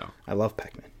Pac-Man, though. I love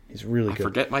Pac-Man. He's really good. I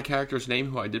forget my character's name,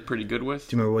 who I did pretty good with.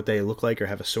 Do you remember what they look like or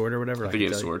have a sword or whatever? I think he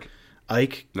had a sword.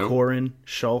 Ike, nope. Corrin,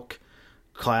 Shulk,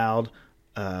 Cloud,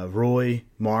 Roy,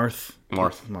 Marth.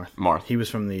 Marth. He was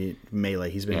from the Melee.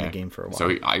 He's been in the game for a while.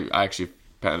 So I actually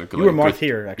found a good... You were Marth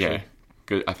here, actually. Yeah.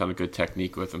 Good. I found a good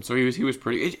technique with him, so he was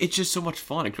pretty. It's just so much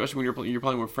fun, especially when you're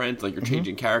playing with friends, like you're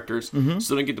changing characters. Mm-hmm.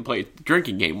 Still didn't get to play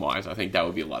drinking game wise. I think that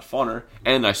would be a lot funner,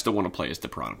 and I still want to play as the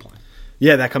Piranha Plant.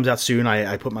 Yeah, that comes out soon.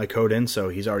 I put my code in, so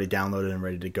he's already downloaded and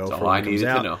ready to go. That's all I needed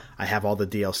to know. I have all the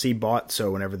DLC bought,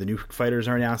 so whenever the new fighters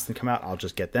are announced and come out, I'll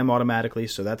just get them automatically.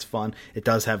 So that's fun. It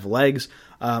does have legs.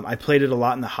 I played it a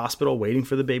lot in the hospital, waiting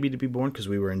for the baby to be born because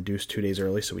we were induced 2 days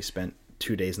early, so we spent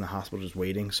 2 days in the hospital just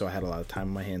waiting, so I had a lot of time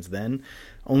on my hands then.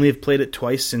 Only have played it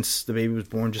twice since the baby was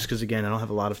born, just because, again, I don't have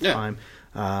a lot of time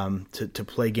to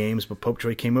play games. But Pope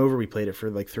Joy came over. We played it for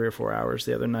like 3 or 4 hours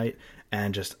the other night,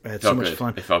 and just had so much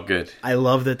fun. It felt good. I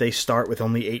love that they start with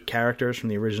only 8 characters from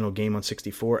the original game on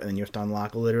 64, and then you have to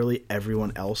unlock literally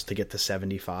everyone else to get to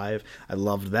 75. I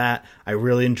loved that. I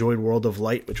really enjoyed World of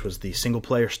Light, which was the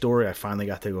single-player story. I finally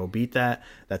got to go beat that.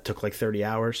 That took like 30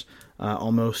 hours.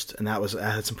 Almost, and that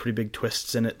had some pretty big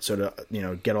twists in it. So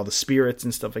to get all the spirits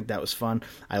and stuff like that was fun.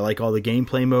 I like all the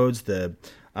gameplay modes,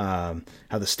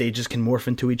 how the stages can morph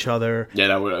into each other. Yeah,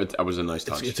 that was a nice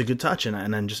touch. It's a good touch,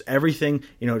 and then just everything.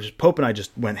 Just Pope and I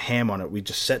just went ham on it. We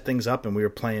just set things up, and we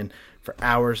were playing for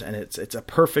hours, and it's a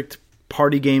perfect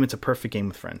party game. It's a perfect game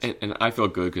with friends. And I feel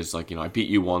good because I beat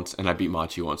you once and I beat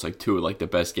Machi once, like 2 of the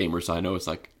best gamers I know. It's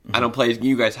like I don't play.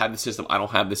 You guys have the system. I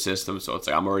don't have the system, so it's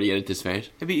like I'm already at a disadvantage.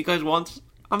 I beat you guys once.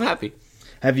 I'm happy.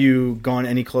 Have you gone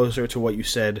any closer to what you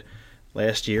said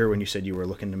last year when you said you were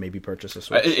looking to maybe purchase a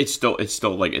Switch? It's still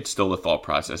the thought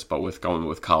process, but with going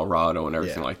with Colorado and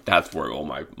everything that's where all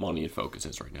my money and focus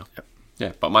is right now. Yep.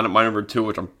 Yeah, but my number 2,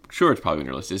 which I'm sure it's probably on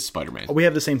your list, is Spider-Man. Oh, we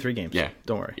have the same 3 games. Yeah.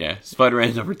 Don't worry. Yeah,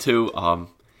 Spider-Man number 2.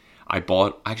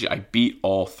 I beat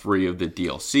all 3 of the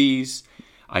DLCs.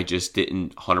 I just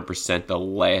didn't 100% the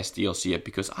last DLC yet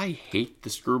because I hate the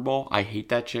screwball. I hate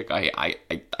that chick. I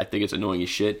think it's annoying as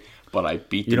shit. But I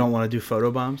beat. You don't want to do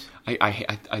photo bombs?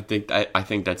 I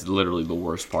think that's literally the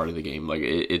worst part of the game. Like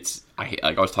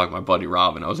I was talking to my buddy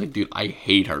Rob, and I was like, dude, I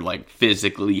hate her. Like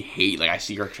physically hate. Like I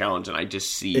see her challenge, and I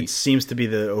just see. It seems to be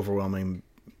the overwhelming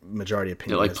majority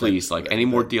opinion. Like, is please, that, like, any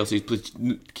more DLCs, please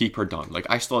keep her done. Like,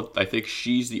 I think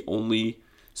she's the only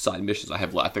side missions I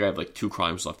have left. I think I have like 2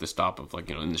 crimes left to stop of, like,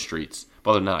 in the streets.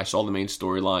 But other than that, I saw the main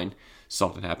storyline.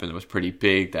 Something happened that was pretty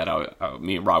big that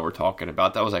me and Rob were talking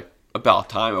about. That was like about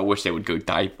time. I wish they would go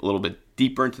dive a little bit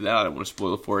deeper into that. I don't want to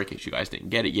spoil it for you in case you guys didn't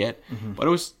get it yet.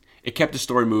 But it kept the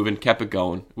story moving, kept it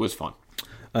going. It was fun.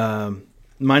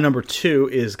 My number 2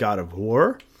 is God of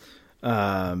War.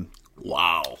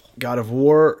 Wow. God of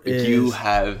War is... You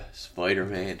have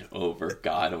Spider-Man over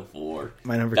God of War.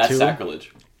 My number 2 That's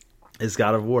sacrilege. is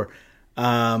God of War.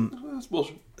 That's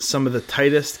bullshit. Some of the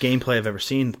tightest gameplay I've ever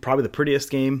seen. Probably the prettiest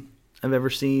game I've ever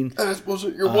seen. That's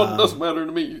bullshit. Your one doesn't matter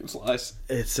to me. It's lies.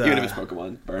 It's even if it's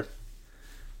Pokemon. Burn.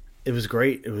 It was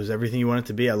great. It was everything you want it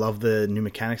to be. I love the new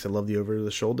mechanics. I love the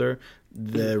over-the-shoulder.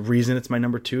 The reason it's my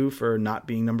number 2 for not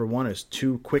being number 1 is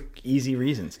 2 quick, easy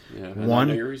reasons. Yeah,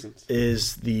 one reasons.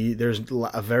 is there's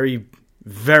a very,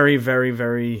 very, very,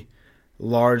 very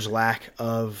large lack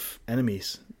of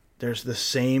enemies. There's the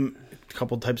same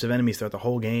couple types of enemies throughout the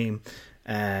whole game,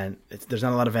 and there's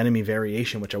not a lot of enemy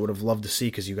variation, which I would have loved to see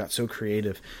because you got so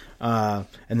creative. And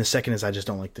the second is I just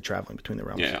don't like the traveling between the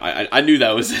realms. Yeah, I knew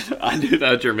that was I knew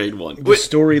that was your main one. The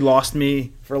story lost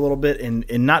me for a little bit, and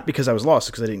not because I was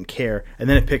lost, because I didn't care. And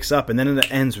then it picks up, and then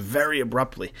it ends very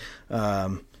abruptly.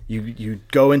 You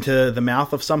go into the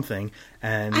mouth of something,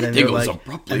 and then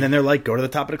they're like, go to the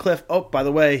top of the cliff. Oh, by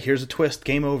the way, here's a twist.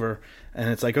 Game over. And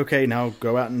it's like, okay, now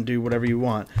go out and do whatever you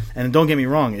want. And don't get me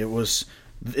wrong,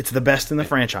 it's the best in the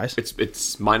franchise.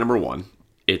 It's my number 1.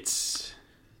 It's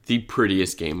the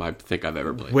prettiest game I think I've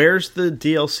ever played. Where's the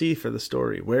DLC for the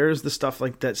story? Where's the stuff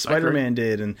like that Spider-Man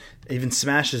did and even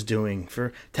Smash is doing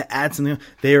to add something?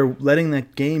 They are letting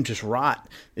that game just rot.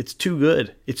 It's too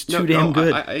good. It's too damn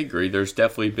good. I agree. There's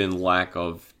definitely been lack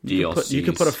of DLC. You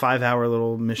could put a 5-hour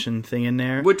little mission thing in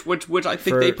there, which I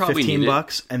think they probably need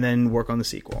 $15 and then work on the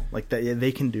sequel. Like that, yeah,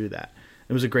 they can do that.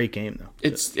 It was a great game, though.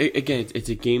 It's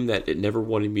a game that it never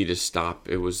wanted me to stop.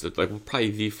 It was like probably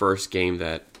the first game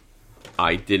that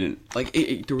I didn't like.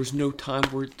 There was no time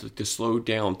for it to slow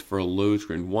down for a load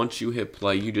screen. Once you hit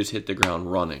play, you just hit the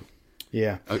ground running.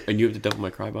 Yeah. And you have the Devil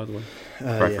May Cry, by the way. I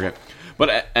yeah. forget. But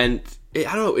I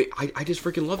don't know. I just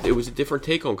freaking loved it. It was a different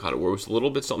take on God of War. It was a little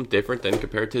bit something different than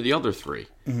compared to the other 3.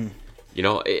 Mm-hmm. You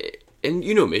know, and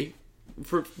you know me.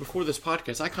 Before this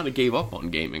podcast, I kind of gave up on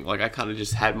gaming. Like I kind of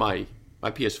just had my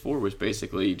PS4 was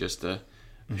basically just a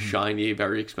shiny,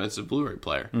 very expensive Blu-ray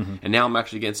player. Mm-hmm. And now I'm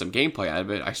actually getting some gameplay out of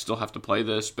it. I still have to play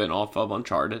the spin-off of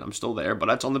Uncharted. I'm still there, but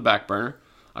that's on the back burner.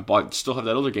 Still have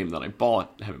that other game that I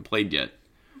bought, haven't played yet.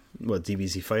 What,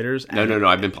 DBZ Fighters? No.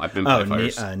 I've been playing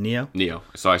Fighters. Neo.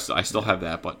 So I still have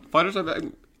that, but Fighters,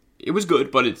 it was good,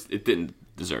 but it didn't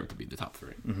deserve to be the top 3.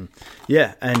 Mm-hmm.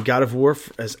 Yeah, and God of War,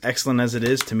 as excellent as it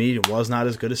is, to me, it was not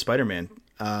as good as Spider-Man.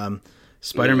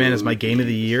 Spider-Man is my game of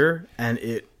the year, and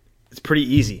it's pretty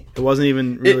easy. It wasn't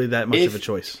even really that much of a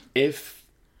choice. If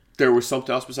there was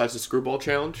something else besides the Screwball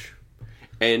Challenge,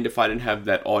 and if I didn't have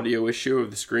that audio issue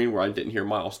of the screen where I didn't hear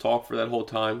Miles talk for that whole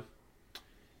time,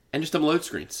 and just some load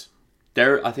screens,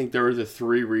 I think there are the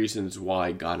 3 reasons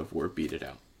why God of War beat it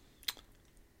out.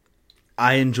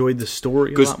 I enjoyed the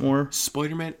story a lot more.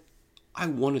 Spider-Man, I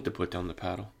wanted to put down the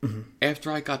paddle. Mm-hmm.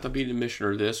 After I got to beat a mission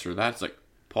or this or that, it's like,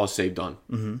 pause, save, done.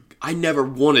 Mm-hmm. I never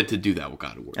wanted to do that with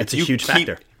God of War. That's a huge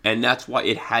factor. And that's why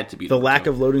it had to be. The lack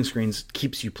of loading screens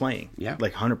keeps you playing. Yeah.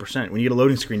 Like 100%. When you get a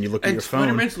loading screen, you look at your phone.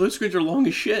 Spider-Man's loading screens are long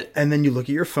as shit. And then you look at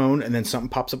your phone, and then something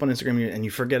pops up on Instagram, and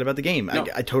you forget about the game. No.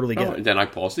 I totally get it. And then I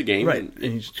pause the game. Right.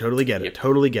 And you totally get it. Yep.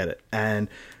 Totally get it. And,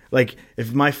 like,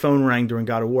 if my phone rang during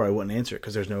God of War, I wouldn't answer it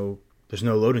because there's no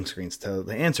loading screens to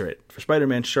answer it. For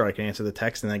Spider-Man, sure, I can answer the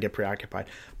text and then I get preoccupied.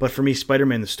 But for me,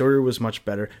 Spider-Man, the story was much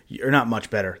better. Or not much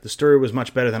better. The story was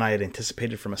much better than I had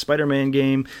anticipated from a Spider-Man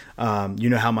game. You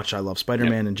know how much I love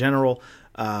Spider-Man in general.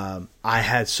 I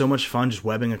had so much fun just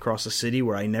webbing across the city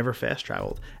where I never fast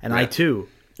traveled. And I, too...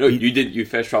 No, you did. You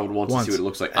fast traveled once to see what it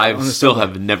looks like. I still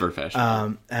have never fast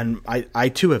traveled. And I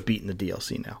too have beaten the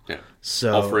DLC now. Yeah.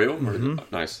 So all 3 of them?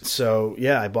 Mm-hmm. Nice. So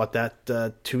yeah, I bought that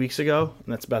 2 weeks ago,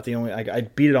 and that's about the only. I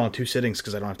beat it all in 2 sittings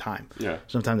because I don't have time. Yeah.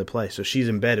 There's no time to play. So she's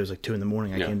in bed. It was like 2 a.m.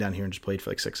 I came down here and just played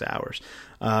for like 6 hours.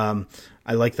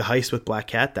 I like the heist with Black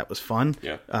Cat. That was fun.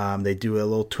 Yeah. They do a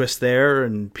little twist there,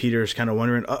 and Peter's kind of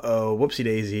wondering, whoopsie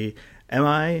daisy. Am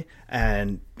I?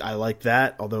 and I liked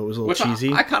that, although it was a little Which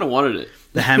cheesy. I kind of wanted it.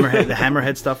 The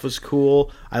Hammerhead stuff was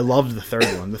cool. I loved the third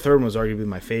one. The third one was arguably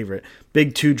my favorite.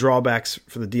 Big two drawbacks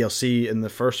for the DLC. In the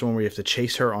first one, where you have to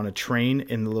chase her on a train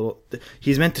in the little.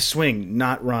 He's meant to swing,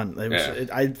 not run.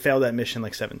 I failed that mission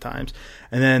like 7 times.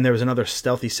 And then there was another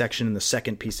stealthy section in the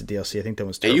second piece of DLC. I think that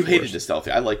was. Hey, you hated the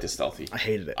stealthy. I like the stealthy. I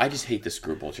hated it. I just hate the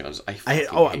screwball challenge.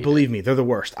 Believe me, they're the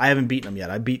worst. I haven't beaten them yet.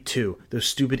 I beat 2. Those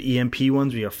stupid EMP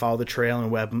ones where you follow the trail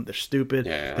and web them. They're stupid.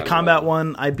 Yeah, the combat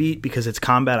one I beat because it's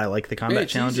combat. I like the combat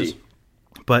challenges. Easy.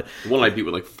 But the one I beat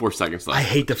with like 4 seconds left. I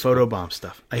hate the photobomb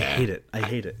stuff. I hate it.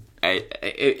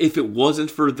 If it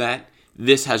wasn't for that,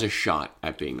 this has a shot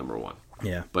at being number 1.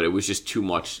 Yeah. But it was just too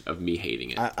much of me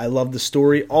hating it. I love the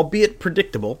story, albeit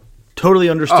predictable. Totally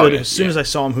understood as soon as I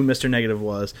saw him who Mr. Negative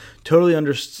was. Totally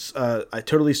I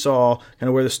totally saw kind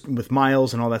of where this with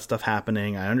Miles and all that stuff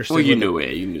happening. I understood. Well, you knew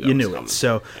it. You knew it.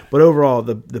 So, but overall,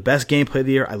 the best gameplay of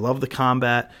the year. I love the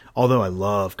combat. Although I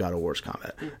love God of War's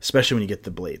combat, especially when you get the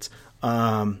blades.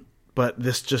 But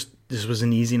this was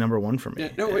an easy number 1 for me.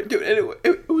 Yeah, no, dude,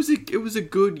 it was a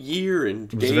good year in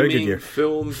gaming, a very good year.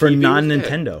 Film, for TV,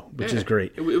 non-Nintendo, which is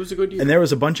great. It was a good year, and there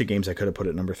was a bunch of games I could have put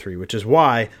at number 3, which is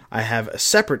why I have a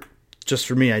separate. Just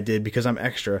for me, I did because I'm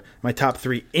extra. My top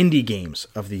 3 indie games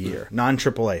of the year,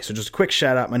 non-AAA. So just a quick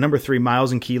shout out. My number 3,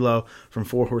 Miles and Kilo from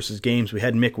 4 Horses Games. We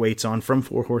had Mick Waits on from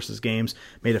 4 Horses Games.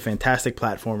 Made a fantastic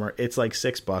platformer. It's like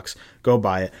 $6. Go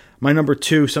buy it. My number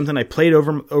 2, something I played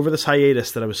over this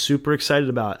hiatus that I was super excited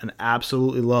about and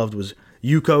absolutely loved was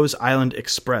Yuko's Island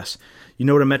Express. You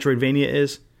know what a Metroidvania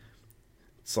is?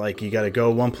 It's like you got to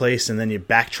go one place and then you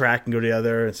backtrack and go to the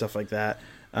other and stuff like that.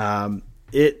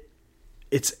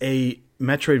 It's a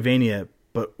Metroidvania,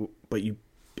 but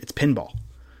it's pinball.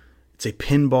 It's a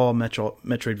pinball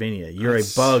Metroidvania. You're a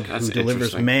bug who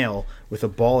delivers mail with a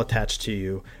ball attached to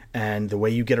you, and the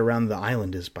way you get around the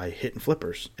island is by hitting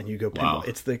flippers, and you go pinball. Wow.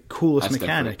 It's the coolest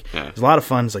mechanic. Yeah. It's a lot of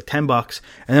fun. It's like $10.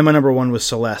 And then my number 1 was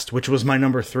Celeste, which was my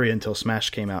number 3 until Smash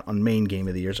came out on main game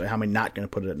of the year. So how am I not going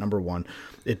to put it at number 1?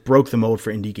 It broke the mold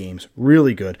for indie games.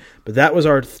 Really good. But that was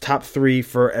our top 3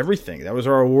 for everything. That was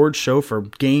our awards show for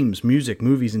games, music,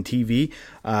 movies, and TV.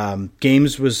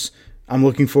 Games was... I'm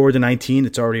looking forward to 19.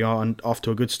 It's already off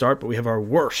to a good start, but we have our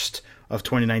worst of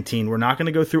 2019. We're not going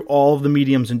to go through all of the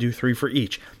mediums and do 3 for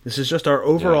each. This is just our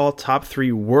overall top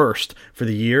 3 worst for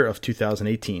the year of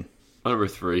 2018. Number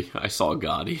 3, I saw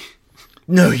Gotti.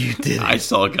 No, you didn't. I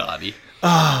saw Gotti.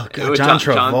 Oh, God, John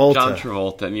Travolta. John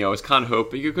Travolta, and I was kind of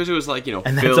hoping, because it was like, and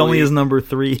Philly. That's only his number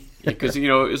 3. Because, it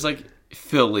was like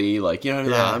Philly, like,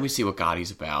 let me see what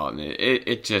Gotti's about. And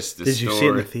it just, Did you see it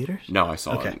in the theaters? No, I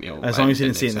saw it. Okay. As long as you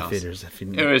didn't see it in the theaters.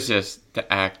 It was just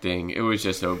the acting. It was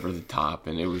just over the top,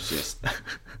 and it was just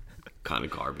kind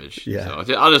of garbage. Yeah.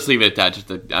 So I'll just leave it at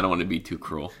that. I don't want to be too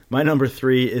cruel. My number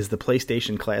 3 is the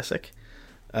PlayStation Classic.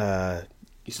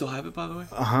 You still have it, by the way?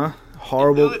 Uh-huh.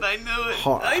 Horrible. I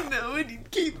know it. You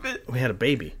keep it. We had a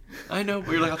baby. I know,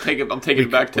 but you're like, I'm taking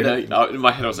it back today. In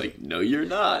my head, I was like, no, you're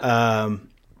not.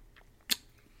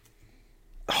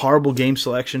 Horrible game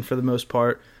selection for the most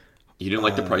part. You didn't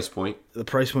like the price point? The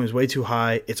price point was way too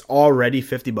high. It's already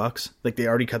 $50. Like, they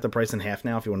already cut the price in half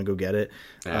now if you want to go get it.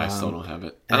 Yeah, I still don't have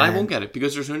it. And I won't get it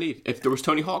because there's no need. If there was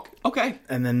Tony Hawk, okay.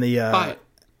 And then buy it.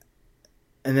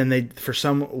 And then they, for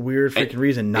some weird freaking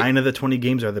reason, 9 of the 20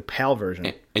 games are the PAL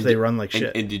version. So they run like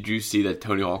shit. And did you see that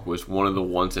Tony Hawk was one of the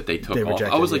ones that they took off? Rejected,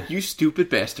 I was like, you stupid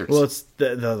bastards. Well, it's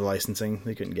the licensing.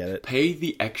 They couldn't get it. Pay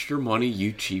the extra money,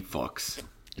 you cheap fucks.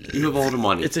 You have all the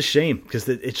money. It's a shame because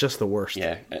it's just the worst.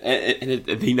 Yeah, and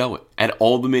they know it. And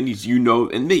all the minis,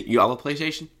 and me, you have a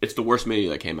PlayStation, it's the worst mini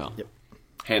that came out. Yep.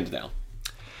 Hands down.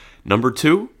 Number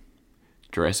 2,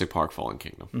 Jurassic Park Fallen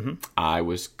Kingdom. Mm-hmm. I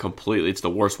was it's the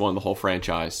worst one of the whole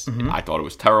franchise. Mm-hmm. I thought it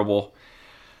was terrible.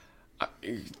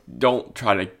 Don't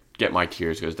try to get my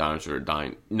tears because dinosaurs are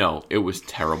dying. No, it was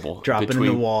terrible. Dropping in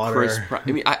the water. Chris Pratt,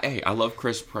 I love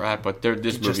Chris Pratt, but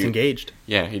this movie... just engaged.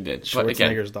 Yeah, he did.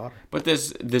 Schwarzenegger's daughter. But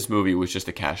this movie was just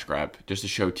a cash grab, just to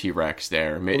show T-Rex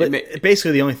there.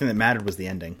 Basically, the only thing that mattered was the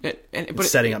ending. But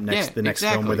setting up the next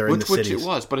film where they're in the cities. Which it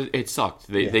was, but it sucked.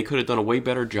 They could have done a way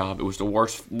better job. It was the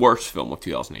worst film of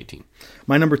 2018.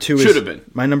 My number 2 should have been.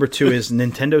 My number 2 is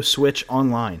Nintendo Switch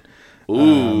Online.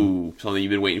 Ooh, something you've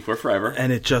been waiting for forever.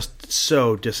 And it's just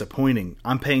so disappointing.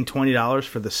 I'm paying $20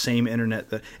 for the same internet.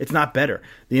 It's not better.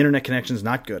 The internet connection is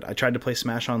not good. I tried to play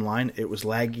Smash Online. It was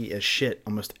laggy as shit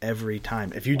almost every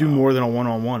time. If you do more than a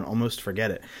one-on-one, almost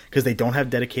forget it. Because they don't have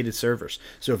dedicated servers.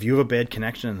 So if you have a bad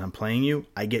connection and I'm playing you,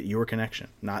 I get your connection,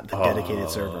 not the dedicated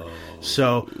server.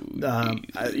 So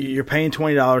you're paying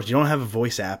 $20. You don't have a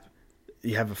voice app.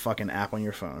 you have a fucking app on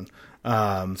your phone.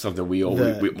 Something we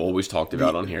always talked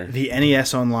about on here. The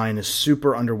NES Online is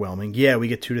super underwhelming. Yeah, we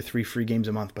get 2 to 3 free games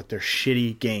a month, but they're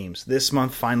shitty games. This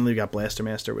month, finally, we got Blaster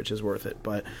Master, which is worth it.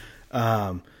 But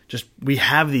we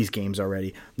have these games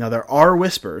already. Now, there are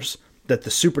whispers that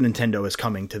the Super Nintendo is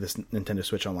coming to this Nintendo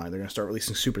Switch Online. They're going to start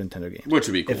releasing Super Nintendo games. Which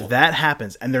would be cool. If that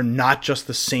happens, and they're not just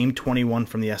the same 21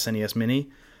 from the SNES Mini,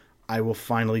 I will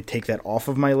finally take that off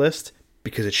of my list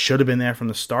because it should have been there from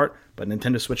the start. But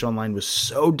Nintendo Switch Online was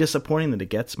so disappointing that it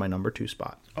gets my number 2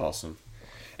 spot. Awesome.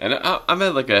 And I'm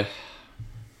at like a...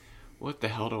 What the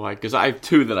hell do I... Because I have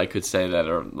 2 that I could say that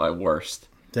are my worst.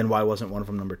 Then why wasn't one of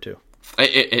them number 2?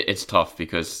 It's tough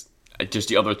because just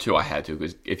the other 2 I had to.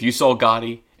 Because if you saw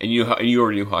Gotti, and you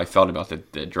already knew how I felt about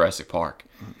the Jurassic Park.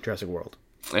 Jurassic World.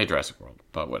 Jurassic World.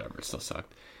 But whatever, it still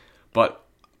sucked. But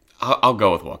I'll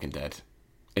go with Walking Dead.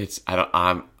 It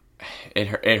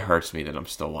hurts me that I'm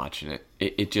still watching it.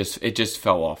 It just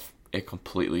fell off. It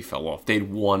completely fell off. They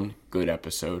had one good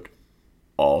episode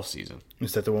all season.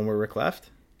 Is that the one where Rick left?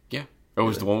 Yeah. It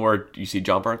was the one where you see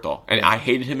John Bernthal. And I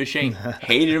hated him as Shane.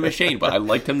 But I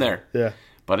liked him there. Yeah.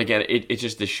 But again, it's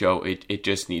just the show. It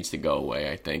just needs to go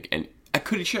away, I think. And I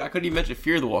couldn't even mention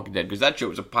Fear the Walking Dead because that show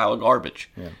was a pile of garbage.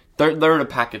 Yeah. They're in a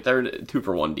packet. They're in a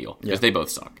 2-for-1 deal because they both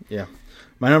suck. Yeah.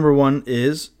 My number 1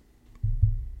 is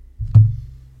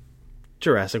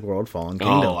Jurassic World Fallen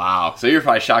Kingdom. Oh, wow. So you're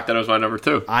probably shocked that it was my number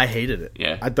 2. I hated it.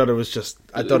 Yeah. I thought it was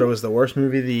the worst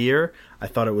movie of the year. I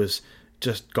thought it was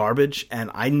just garbage,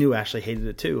 and I knew Ashley hated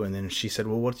it too. And then she said,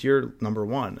 well, what's your number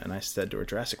 1? And I said to her,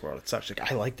 Jurassic World. It sucks. She's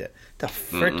like, I liked it. The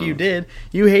frick you did?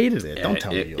 You hated it. Don't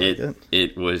tell me you liked it.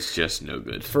 It was just no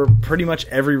good. For pretty much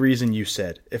every reason you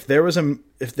said. If there was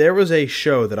a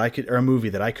show that I could, or a movie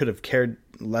that I could have cared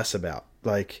less about,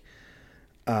 like,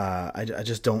 I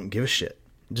just don't give a shit.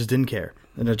 I just didn't care.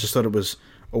 And I just thought it was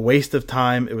a waste of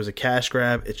time. It was a cash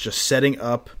grab. It's just setting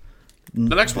up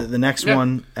the next one. The next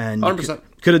one, and 100%.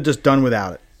 Could have just done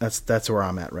without it. That's where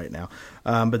I'm at right now.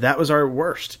 But that was our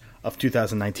worst of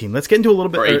 2019. Let's get into a little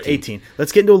bit... Or 18.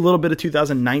 Let's get into a little bit of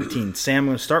 2019. Sam, I'm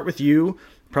going to start with you,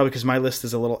 probably because my list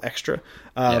is a little extra.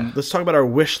 Let's talk about our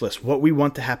wish list, what we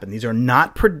want to happen. These are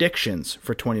not predictions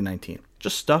for 2019.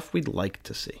 Just stuff we'd like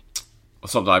to see.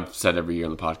 Something I've said every year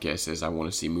on the podcast is I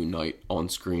want to see Moon Knight on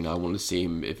screen. I want to see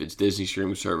him if it's Disney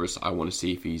streaming service. I want to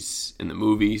see if he's in the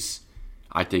movies.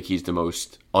 I think he's the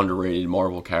most underrated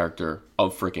Marvel character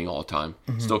of freaking all time.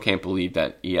 Mm-hmm. Still can't believe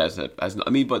that he has that.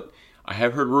 But I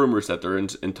have heard rumors that they're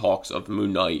in talks of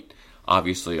Moon Knight.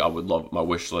 Obviously, I would love my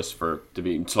wish list to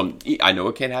be some. I know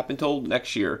it can't happen till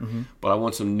next year, but I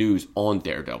want some news on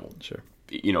Daredevil. Sure.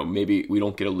 Maybe we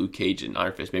don't get a Luke Cage and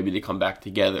Iron Fist. Maybe they come back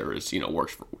together as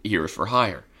works for Heroes for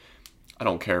Hire. I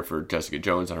don't care for Jessica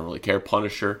Jones. I don't really care.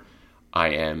 Punisher. I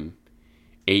am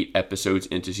 8 episodes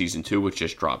into season 2, which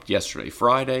just dropped yesterday,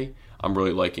 Friday. I'm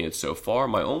really liking it so far.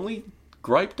 My only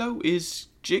gripe, though, is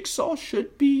Jigsaw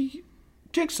should be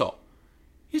Jigsaw.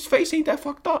 His face ain't that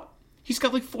fucked up. He's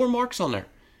got like 4 marks on there.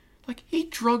 Like, he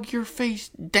drug your face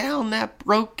down that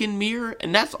broken mirror,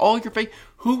 and that's all your face.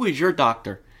 Who is your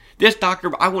doctor? This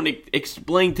doctor, I want to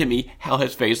explain to me how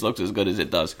his face looks as good as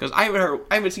it does, because I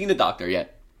haven't seen the doctor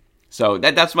yet. So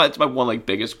that's my one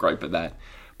biggest gripe of that.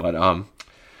 But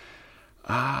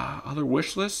other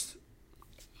wish lists,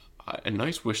 a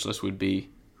nice wish list would be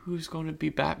who's going to be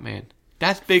Batman.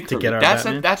 That's big for me. That's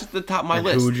at the top of my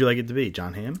list. Who would you like it to be?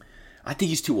 John Hamm? I think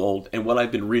he's too old, and what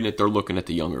I've been reading, they're looking at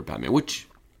the younger Batman, which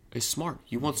is smart.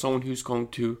 You want someone who's going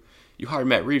to. You hire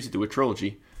Matt Reeves to do a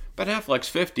trilogy. Ben Affleck's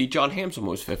 50. John Hamm's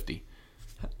almost 50.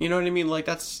 You know what I mean? Like,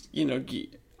 that's,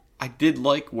 I did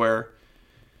like where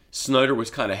Snyder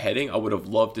was kind of heading. I would have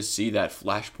loved to see that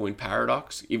Flashpoint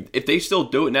paradox. If they still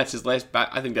do it and that's his last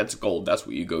I think that's gold. That's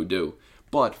what you go do.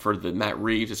 But for the Matt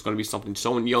Reeves, it's going to be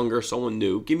someone younger, someone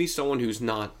new. Give me someone who's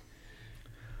not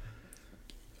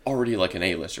already like an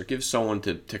A-lister. Give someone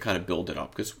to kind of build it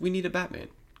up, because we need a Batman.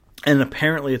 And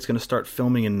apparently it's going to start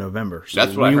filming in November. So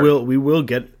that's what I heard. We will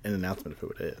get an announcement of who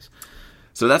it is.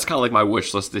 So that's kind of like my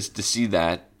wish list, is to see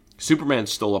that.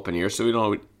 Superman's still up in here, so we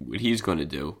don't know what he's going to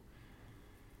do.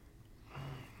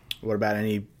 What about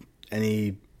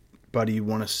anybody you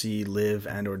want to see live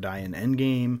and or die in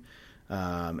Endgame?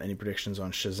 Any predictions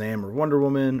on Shazam or Wonder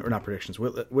Woman? Or not predictions,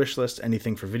 wish list.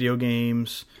 Anything for video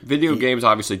games? Video games,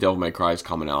 obviously Devil May Cry is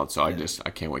coming out, so I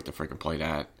can't wait to freaking play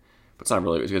that. But it's not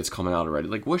really, it's coming out already.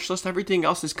 Like, wish list, everything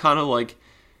else is kind of like,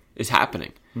 is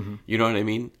happening. Mm-hmm. You know what I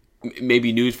mean?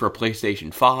 Maybe news for a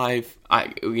PlayStation 5.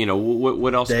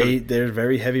 What else? There's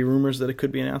very heavy rumors that it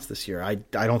could be announced this year. I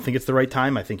don't think it's the right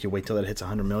time. I think you wait till it hits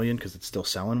 100 million because it's still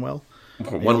selling well.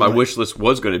 One of my wish lists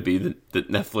was going to be that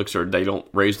Netflix they don't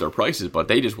raise their prices, but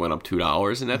they just went up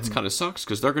 $2, and that's kind of sucks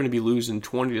because they're going to be losing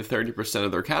 20 to 30%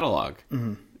 of their catalog.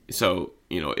 So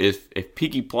if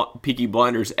Peaky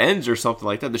Blinders ends or something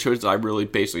like that, the shows that I'm really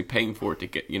basically paying for it to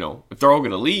get. If they're all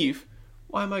going to leave,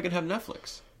 why am I going to have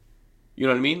Netflix? You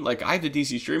know what I mean? Like I have the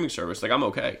DC streaming service, like I'm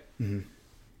okay.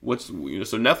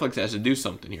 So Netflix has to do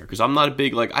something here because I'm not a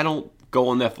big I don't go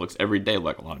on Netflix every day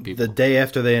like a lot of people. The day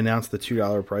after they announced the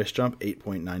 $2 price jump,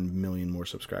 8.9 million more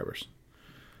subscribers.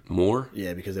 More?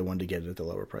 Yeah, because they wanted to get it at the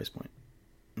lower price point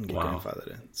and get Wow.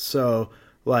 grandfathered in. So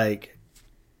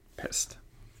Pissed.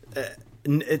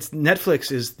 it's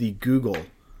Netflix is the Google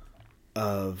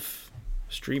of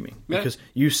streaming because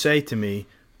you say to me,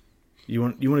 you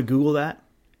want to Google that.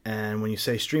 And when you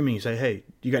say streaming, you say, hey,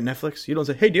 you got Netflix? You don't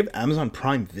say, hey, do you have Amazon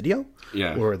Prime Video?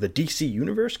 Yeah. Or the DC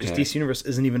Universe? Because DC Universe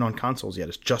isn't even on consoles yet.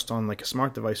 It's just on a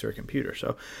smart device or a computer.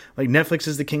 So Netflix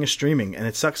is the king of streaming. And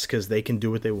it sucks because they can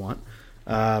do what they want.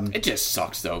 It just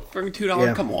sucks, though. For $2,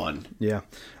 Yeah. come on. Yeah.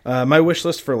 My wish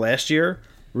list for last year,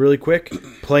 really quick.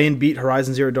 Play and beat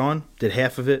Horizon Zero Dawn. Did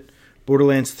half of it.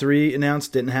 Borderlands 3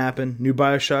 announced. Didn't happen. New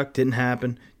Bioshock. Didn't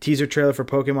happen. Teaser trailer for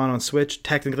Pokemon on Switch.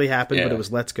 Technically happened, but it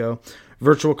was Let's Go.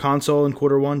 Virtual Console in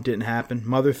Q1 didn't happen.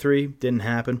 Mother 3 didn't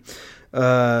happen.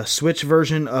 Switch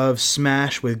version of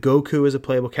Smash with Goku as a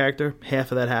playable character.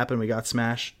 Half of that happened. We got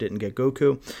Smash. Didn't get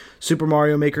Goku. Super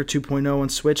Mario Maker 2.0 on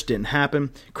Switch. Didn't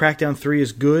happen. Crackdown 3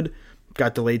 is good.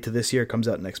 Got delayed to this year. Comes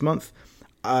out next month.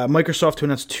 Microsoft to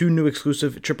announce 2 new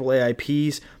exclusive AAA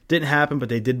IPs. Didn't happen, but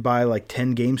they did buy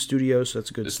 10 game studios, so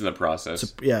that's a good. It's in the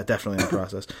process. Yeah, definitely in the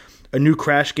process. A new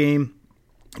Crash game.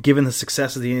 Given the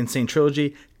success of the Insane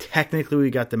Trilogy, technically we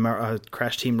got the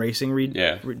Crash Team Racing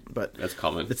but that's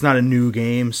coming. It's not a new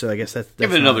game, so I guess that's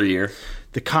Give it another year.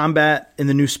 The combat in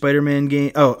the new Spider-Man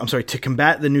game. Oh, I'm sorry. To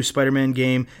combat the new Spider-Man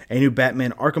game, a new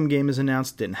Batman Arkham game is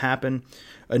announced. Didn't happen.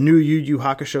 A new Yu Yu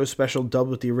Hakusho special dubbed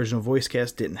with the original voice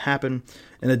cast. Didn't happen.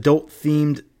 An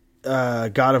adult-themed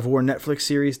God of War Netflix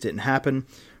series. Didn't happen.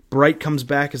 Bright comes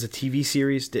back as a TV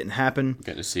series. Didn't happen.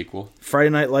 Getting a sequel. Friday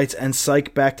Night Lights and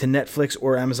Psych back to Netflix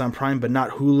or Amazon Prime, but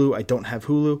not Hulu. I don't have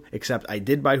Hulu, except I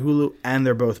did buy Hulu, and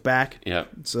they're both back. Yep.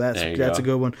 So that's a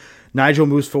good one. Nigel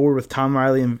moves forward with Tom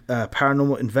Riley and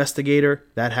Paranormal Investigator.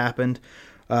 That happened.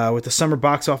 With the summer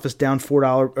box office down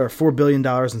 $4 billion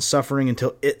and suffering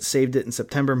until It saved it in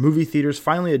September, movie theaters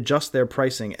finally adjust their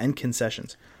pricing and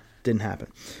concessions. Didn't happen.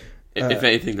 If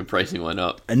anything, the pricing went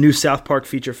up. A new South Park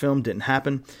feature film didn't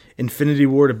happen. Infinity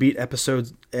War to beat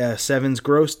Episode 7's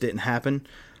gross didn't happen.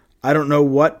 I don't know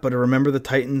what, but a Remember the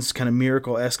Titans kind of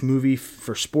Miracle-esque movie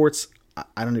for sports.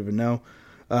 I don't even know.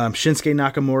 Shinsuke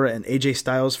Nakamura and AJ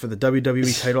Styles for the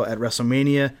WWE title at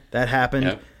WrestleMania. That happened.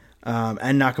 Yep.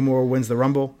 And Nakamura wins the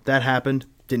Rumble. That happened.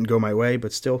 Didn't go my way,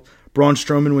 but still. Braun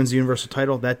Strowman wins the Universal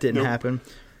title. That didn't happen.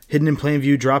 Hidden in Plain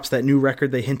View drops that new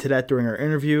record they hinted at during our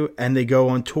interview, and they go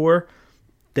on tour.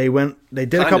 They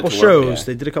did a couple shows. Yeah.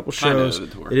 They did a couple shows.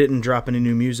 They didn't drop any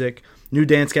new music. New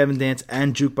Dance Gavin Dance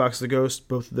and Jukebox the Ghost.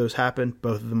 Both of those happened.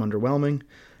 Both of them underwhelming.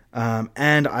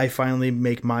 And I finally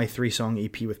make my 3-song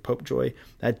EP with Pope Joy.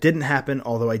 That didn't happen,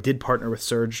 although I did partner with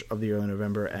Surge of the Early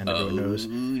November and Everyone Knows.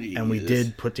 And we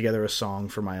did put together a song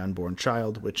for my unborn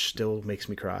child, which still makes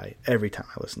me cry every time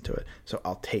I listen to it. So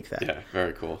I'll take that. Yeah,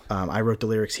 very cool. I wrote the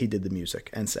lyrics, he did the music,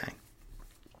 and sang.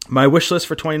 My wish list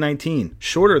for 2019,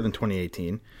 shorter than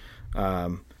 2018,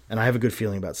 and I have a good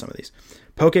feeling about some of these.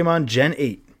 Pokemon Gen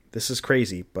 8. This is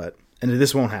crazy, and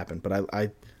this won't happen,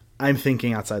 but I'm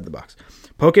thinking outside the box.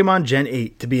 Pokemon Gen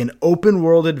 8 to be an open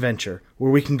world adventure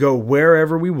where we can go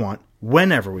wherever we want,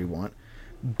 whenever we want,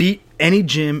 beat any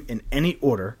gym in any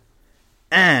order,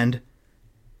 and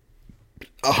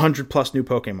 100+ new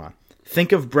Pokemon.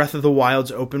 Think of Breath of the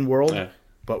Wild's open world,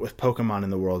 but with Pokemon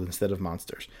in the world instead of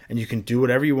monsters. And you can do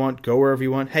whatever you want, go wherever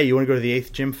you want. Hey, you want to go to the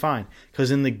 8th gym? Fine. Because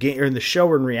in the game or in the show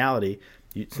or in reality,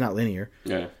 it's not linear.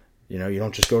 Yeah. You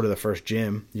don't just go to the first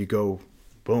gym. You go,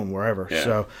 boom, wherever. Yeah.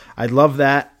 So I'd love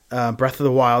that. Breath of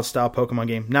the Wild style Pokemon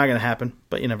game. Not going to happen,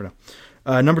 but you never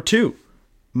know. Number 2,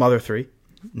 Mother 3.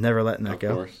 Never letting that go.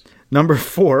 Of course. Number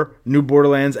 4, new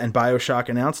Borderlands and Bioshock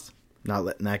announced. Not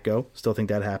letting that go. Still think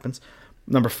that happens.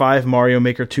 Number 5, Mario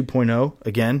Maker 2.0.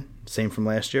 Again, same from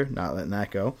last year. Not letting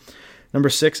that go. Number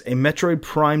 6, a Metroid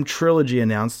Prime trilogy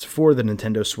announced for the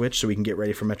Nintendo Switch, so we can get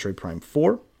ready for Metroid Prime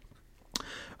 4.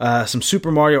 Some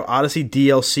Super Mario Odyssey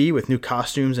DLC with new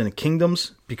costumes and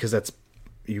kingdoms, because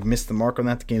you missed the mark on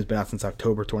that. The game's been out since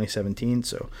October 2017,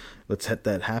 so let's let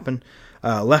that happen.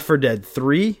 Left 4 Dead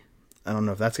 3. I don't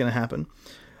know if that's going to happen.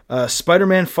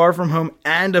 Spider-Man Far From Home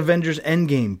and Avengers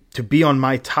Endgame to be on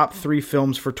my top 3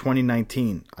 films for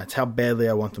 2019. That's how badly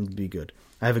I want them to be good.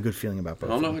 I have a good feeling about both.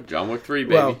 I don't know. John Wick 3,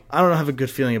 baby. Well, I don't have a good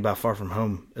feeling about Far From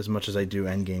Home as much as I do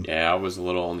Endgame. Yeah, I was a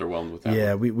little underwhelmed with that.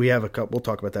 Yeah, we have a couple. We'll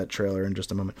talk about that trailer in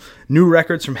just a moment. New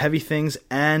records from Heavy Things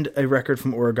and a record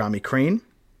from Origami Crane.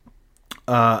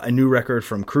 A new record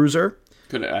from Cruiser.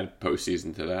 Could add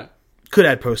postseason to that. Could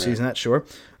add postseason, that's sure.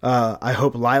 I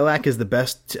hope Lilac is the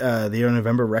best The Early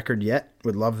November record yet.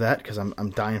 Would love that because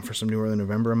I'm dying for some New Early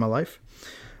November in my life.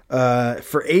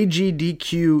 For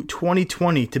AGDQ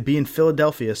 2020 to be in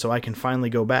Philadelphia so I can finally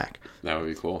go back. That would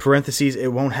be cool. Parentheses,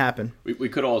 it won't happen. We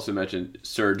could also mention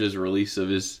Surge's release of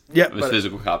his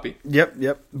physical copy.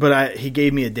 Yep. But he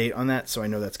gave me a date on that, so I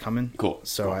know that's coming. Cool.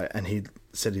 So cool. And he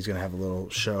said he's going to have a little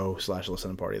show /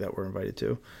 listening party that we're invited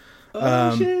to.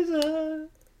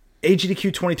 AGDQ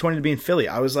 2020 to be in Philly.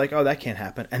 I was like, oh, that can't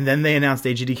happen. And then they announced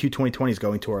AGDQ 2020 is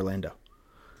going to Orlando.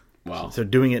 Wow. So they're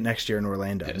doing it next year in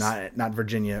Orlando, yes. not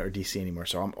Virginia or DC anymore.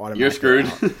 So I'm automatically You're screwed.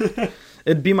 out.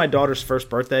 It'd be my daughter's first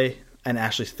birthday and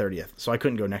Ashley's 30th. So I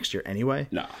couldn't go next year anyway.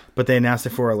 No. But they announced it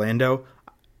for Orlando.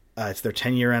 It's their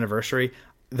 10-year anniversary.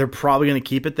 They're probably going to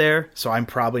keep it there. So I'm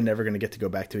probably never going to get to go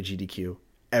back to a GDQ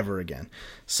ever again.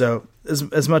 So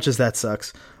as much as that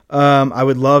sucks, I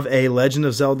would love a Legend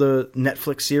of Zelda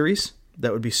Netflix series.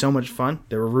 That would be so much fun.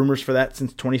 There were rumors for that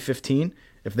since 2015.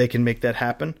 If they can make that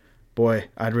happen, boy,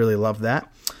 I'd really love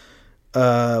that.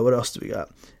 What else do we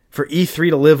got? For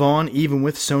E3 to live on, even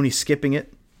with Sony skipping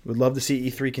it. Would love to see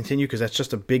E3 continue because that's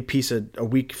just a big piece of a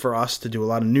week for us to do a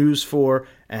lot of news for,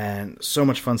 and so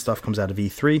much fun stuff comes out of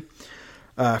E3.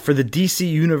 For the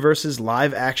DC Universe's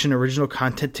live-action original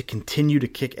content to continue to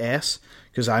kick ass,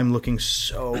 because I'm looking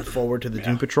so forward to the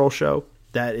Doom Patrol show.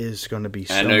 That is going to be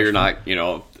so much fun. I know you're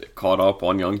not, caught up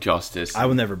on Young Justice. I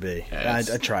will never be. Yes.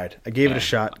 I tried. I gave it a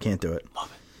shot. Can't do it.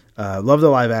 Love it. Love the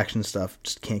live-action stuff.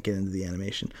 Just can't get into the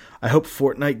animation. I hope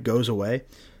Fortnite goes away.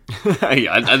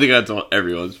 Yeah, I think that's on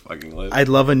everyone's fucking list. I'd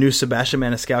love a new Sebastian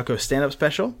Maniscalco stand-up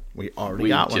special. We already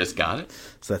got one. We just got it.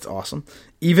 So that's awesome.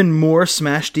 Even more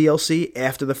Smash DLC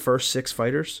after the first 6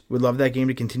 fighters. Would love that game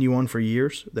to continue on for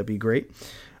years. That'd be great.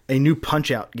 A new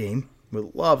Punch-Out game.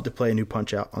 Would love to play a new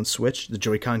Punch-Out on Switch. The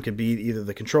Joy-Con could be either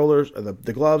the controllers or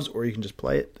the gloves, or you can just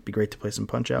play it. It'd be great to play some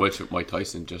Punch-Out. Which Mike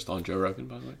Tyson just on Joe Rogan,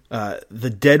 by the way. The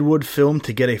Deadwood film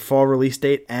to get a fall release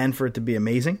date and for it to be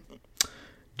amazing.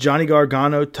 Johnny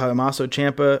Gargano, Tommaso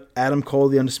Ciampa, Adam Cole,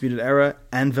 The Undisputed Era,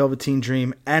 and Velveteen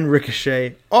Dream, and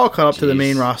Ricochet all caught up to the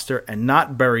main roster and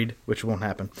not buried, which won't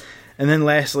happen. And then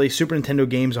lastly, Super Nintendo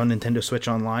games on Nintendo Switch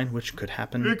Online, which could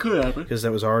happen. It could happen. Because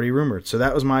that was already rumored. So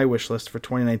that was my wish list for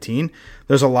 2019.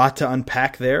 There's a lot to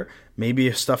unpack there. Maybe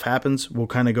if stuff happens, we'll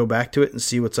kind of go back to it and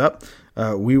see what's up.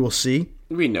 We will see.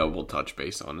 We know we'll touch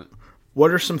base on it.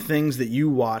 What are some things that you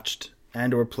watched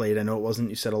and or played? I know it wasn't,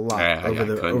 you said a lot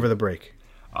over the break.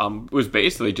 It was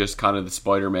basically just kind of the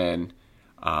Spider-Man.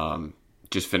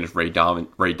 Just finished Ray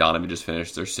Donovan just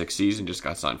finished their 6th season, just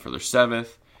got signed for their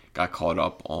 7th. Got caught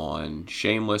up on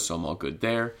Shameless, so I'm all good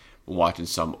there. We're watching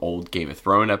some old Game of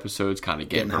Thrones episodes, kind of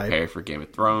getting prepared for Game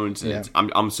of Thrones. And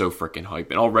I'm so freaking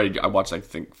hyped. And already I watched, I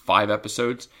think, 5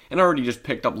 episodes, and I already just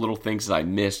picked up little things that I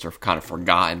missed or kind of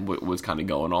forgotten what was kind of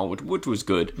going on, which was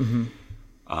good.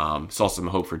 Mm-hmm. Saw some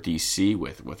hope for DC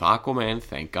with Aquaman.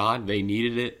 Thank God they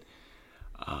needed it.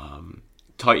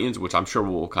 Titans, which I'm sure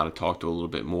we'll kind of talk to a little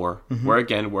bit more. Mm-hmm. Where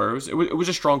it was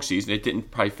a strong season. It didn't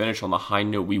probably finish on the high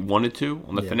note we wanted to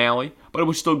on the finale, but it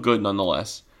was still good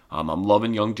nonetheless. I'm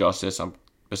loving Young Justice.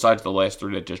 Besides the last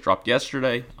 3 that just dropped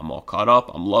yesterday, I'm all caught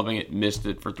up. I'm loving it. Missed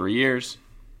it for 3 years.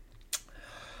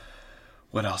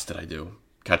 What else did I do?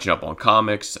 Catching up on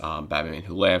comics. Batman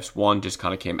Who Laughs 1 just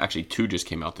kind of came. Actually, 2 just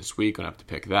came out this week. Gonna have to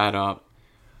pick that up.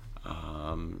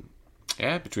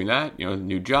 Between that,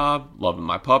 new job, loving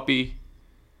my puppy.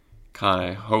 Kind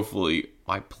of, hopefully,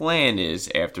 my plan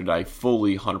is after I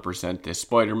fully 100% this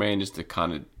Spider-Man is to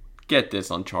kind of get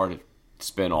this Uncharted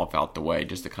spin-off out the way,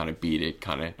 just to kind of beat it.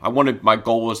 My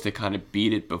goal was to kind of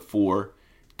beat it before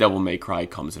Devil May Cry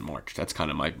comes in March. That's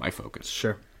kind of my focus.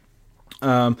 Sure.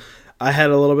 I had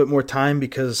a little bit more time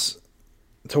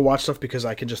to watch stuff because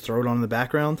I could just throw it on in the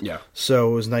background. Yeah.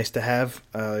 So it was nice to have.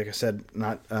 Like I said,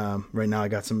 not right now. I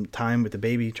got some time with the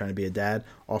baby, trying to be a dad,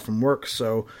 off from work.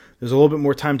 So there's a little bit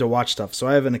more time to watch stuff. So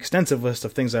I have an extensive list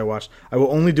of things I watched. I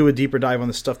will only do a deeper dive on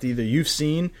the stuff that either you've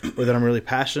seen or that I'm really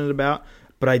passionate about.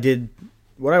 But I did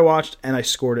what I watched and I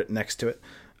scored it next to it.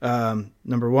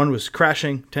 Number 1 was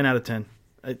Crashing, 10 out of 10.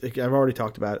 I've already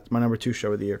talked about it. It's my number 2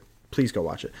 show of the year. Please go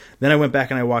watch it. Then I went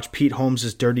back and I watched Pete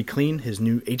Holmes' Dirty Clean, his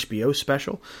new HBO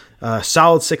special.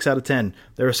 Solid 6 out of 10.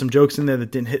 There were some jokes in there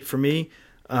that didn't hit for me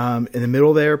in the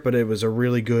middle there, but it was a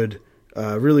really good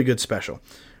special.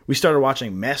 We started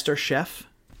watching Master Chef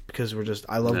because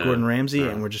I love Gordon Ramsay,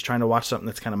 and we're just trying to watch something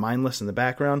that's kind of mindless in the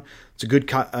background. It's a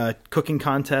good cooking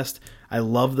contest. I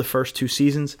love the first 2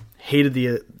 seasons. Hated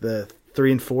the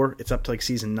 3 and 4. It's up to like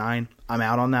season 9. I'm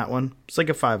out on that one. It's like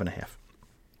a 5.5.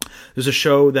 There's a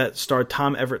show that starred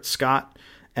Tom Everett Scott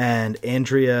and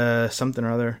Andrea something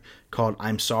or other called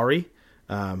I'm Sorry.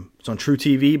 It's on True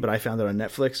TV, but I found it on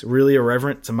Netflix. Really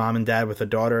irreverent. It's a mom and dad with a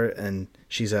daughter, and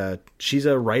she's a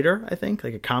writer, I think,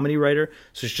 like a comedy writer.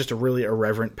 So she's just a really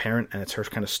irreverent parent, and it's her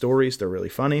kind of stories. They're really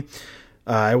funny.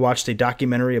 I watched a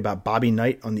documentary about Bobby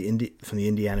Knight from the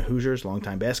Indiana Hoosiers,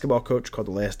 longtime basketball coach, called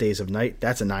The Last Days of Knight.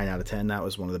 That's a 9 out of 10. That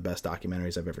was one of the best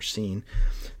documentaries I've ever seen.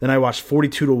 Then I watched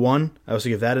 42 to 1. I also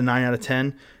give that a 9 out of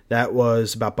 10. That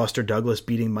was about Buster Douglas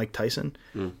beating Mike Tyson.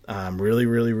 Really,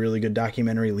 really, really good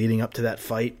documentary leading up to that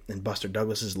fight and Buster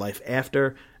Douglas's life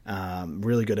after.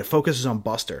 Really good. It focuses on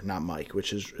Buster, not Mike,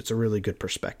 it's a really good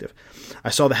perspective.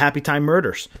 I saw The Happy Time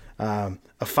Murders. A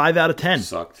 5 out of 10.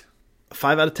 Sucked.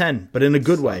 5 out of 10, but in a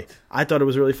good way. I thought it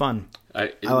was really fun.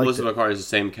 Melissa McCarthy is the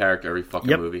same character every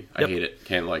fucking movie. I hate it.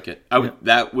 Can't like it.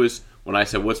 That was when I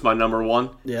said, "What's my number one?"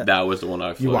 Yeah. That was the one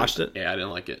I. You watched it? Yeah, I didn't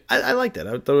like it. I liked it.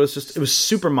 I thought it was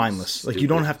super mindless. Like you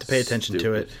don't have to pay attention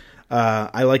to it.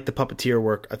 I liked the puppeteer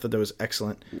work. I thought that was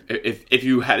excellent. If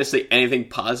you had to say anything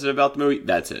positive about the movie,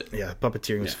 that's it. Yeah,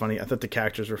 puppeteering was funny. I thought the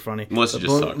characters were funny. Melissa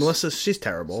just sucks. Melissa, she's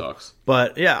terrible. Sucks.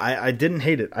 But yeah, I didn't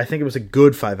hate it. I think it was a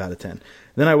good 5 out of 10.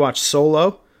 Then I watched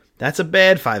Solo. That's a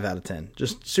bad 5 out of 10.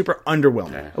 Just super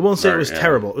underwhelming. Yeah, I won't say it was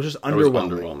terrible. It was just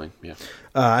underwhelming. Yeah.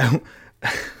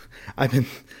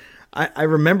 I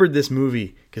remembered this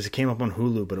movie because it came up on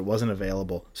Hulu, but it wasn't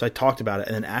available. So I talked about it,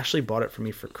 and then Ashley bought it for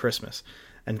me for Christmas.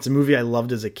 And it's a movie I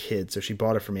loved as a kid, so she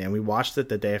bought it for me, and we watched it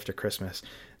the day after Christmas.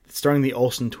 It's starring the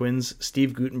Olsen twins,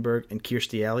 Steve Guttenberg and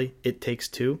Kirstie Alley. It Takes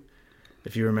Two,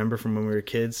 if you remember from when we were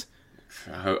kids.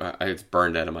 It's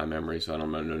burned out of my memory, so I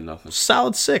don't know nothing.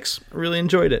 Solid 6. I really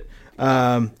enjoyed it.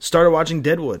 Started watching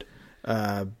Deadwood.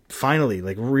 Finally,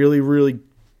 like really, really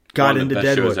got into Deadwood. One of the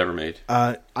best shows ever made.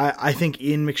 I think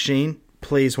Ian McShane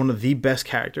plays one of the best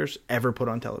characters ever put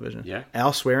on television. Yeah.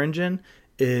 Al Swearingen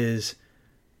is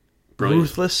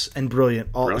ruthless and brilliant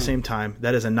all at the same time.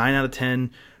 That is a 9 out of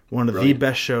 10. One of the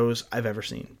best shows I've ever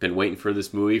seen. Been waiting for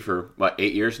this movie for,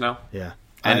 8 years now? Yeah.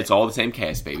 And it's all the same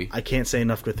cast, baby. I can't say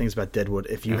enough good things about Deadwood.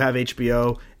 If you have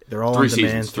HBO, they're all on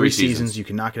demand. 3 seasons. You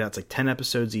can knock it out. It's like 10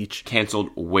 episodes each.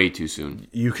 Canceled way too soon.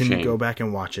 You can go back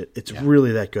and watch it. It's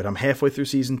really that good. I'm halfway through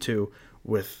season 2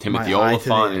 with Timothy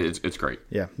Olyphant. It's great.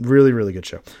 Yeah, really, really good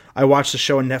show. I watched a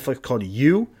show on Netflix called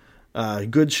You.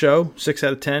 Good show, 6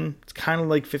 out of 10. It's kind of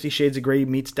like 50 Shades of Grey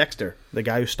meets Dexter, the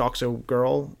guy who stalks a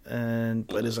girl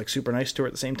but is like super nice to her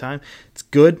at the same time. It's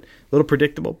good, a little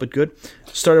predictable, but good.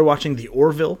 Started watching The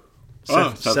Orville,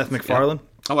 Seth MacFarlane. Yeah.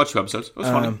 I watched 2 episodes. It was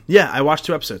funny. Yeah, I watched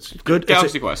 2 episodes. Good.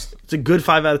 Galaxy Quest. It's a good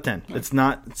 5 out of 10.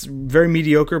 Yeah. It's very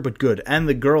mediocre, but good. And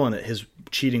the girl in it, his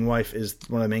cheating wife, is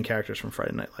one of the main characters from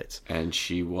Friday Night Lights. And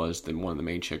she was one of the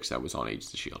main chicks that was on Agents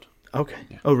of S.H.I.E.L.D. Okay.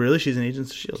 Yeah. Oh, really? She's an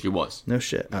Agents of S.H.I.E.L.D.? She was. No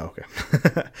shit. Oh,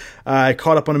 okay. I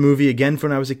caught up on a movie again from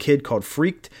when I was a kid called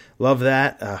Freaked. Love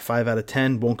that. 5 out of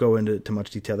 10. Won't go into too much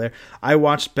detail there. I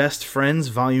watched Best Friends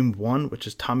Volume 1, which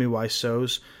is Tommy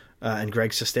Wiseau's and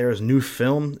Greg Sestero's new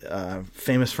film,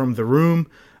 famous from The Room,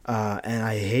 and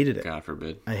I hated it. God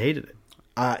forbid. I hated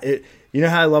it. You know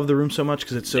how I love The Room so much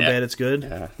because it's so bad it's good?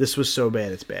 Yeah. This was so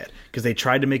bad it's bad. Because they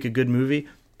tried to make a good movie.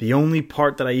 The only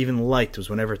part that I even liked was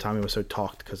whenever Tommy Wiseau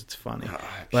talked because it's funny.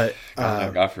 But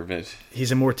God forbid.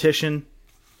 He's a mortician,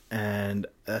 and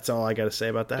that's all I got to say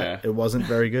about that. Yeah. It wasn't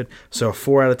very good. So a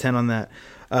 4 out of 10 on that.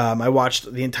 I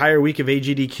watched the entire week of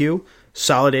AGDQ.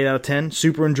 Solid 8 out of 10.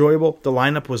 Super enjoyable. The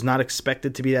lineup was not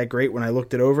expected to be that great when I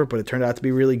looked it over, but it turned out to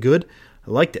be really good.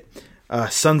 I liked it.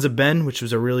 Sons of Ben, which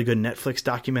was a really good Netflix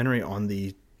documentary on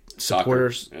the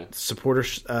supporters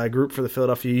group for the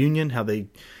Philadelphia Union, how they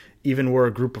even were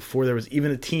a group before there was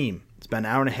even a team. It's about an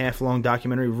hour and a half long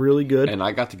documentary, really good. And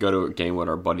I got to go to a game with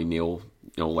our buddy Neil,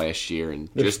 last year, and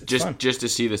just to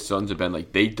see the Sons of Ben,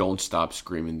 like, they don't stop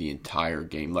screaming the entire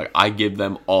game. Like, I give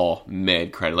them all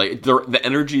mad credit. Like, the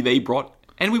energy they brought,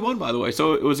 and we won, by the way,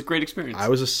 so it was a great experience. I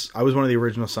was one of the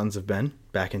original Sons of Ben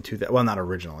back in 2000. Well, not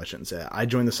original, I shouldn't say that. I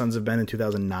joined the Sons of Ben in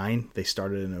 2009. They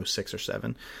started in 06 or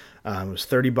 07. It was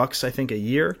 $30, I think, a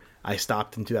year. I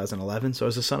stopped in 2011, so I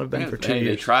was a Son of Ben for 2 years.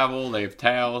 They travel, they have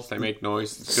towels, they make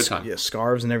noise. It's a good time. Yeah,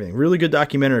 scarves and everything. Really good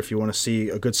documentary if you want to see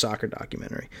a good soccer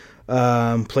documentary.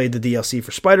 Played the DLC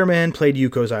for Spider-Man, played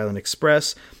Yuko's Island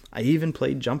Express. I even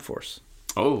played Jump Force.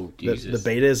 Oh, Jesus. The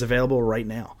beta is available right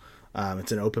now.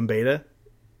 It's an open beta.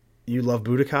 You love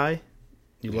Budokai,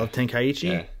 you love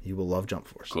Tenkaichi, you will love Jump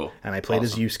Force. Cool. And I played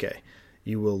as Yusuke.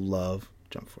 You will love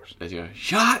Jump Force. There's your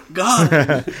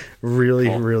shotgun.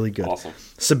 Really good. Awesome.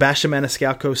 Sebastian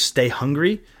Maniscalco, Stay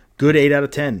Hungry. Good 8 out of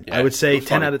 10. Yeah, I would say so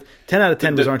 10 funny. out of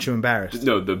 10 was Aren't You Embarrassed?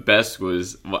 No, the best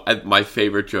was my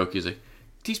favorite joke. He's like,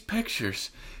 these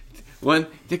pictures when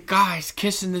the guy's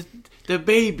kissing the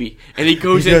baby, and he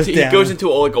goes into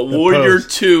like a Warrior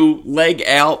pose. 2 leg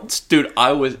out. Dude,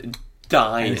 I was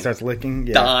dying. And he starts licking.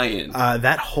 Yeah. Dying.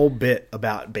 That whole bit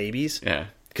about babies. Yeah.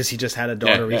 Because he just had a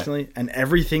daughter recently, and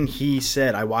everything he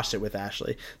said, I watched it with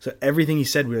Ashley. So everything he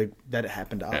said, we were like, that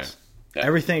happened to us. Yeah.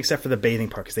 Everything except for the bathing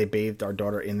part, because they bathed our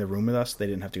daughter in the room with us. They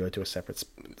didn't have to go to a separate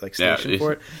station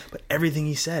for it. But everything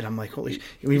he said, I'm like, holy shit.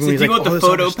 Do you want the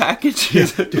photo package?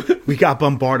 Dude, we got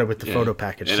bombarded with the photo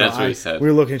package. And so that's what he said. We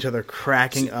were looking at each other,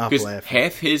 cracking up, laughing.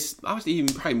 Half his, I was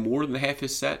even probably more than half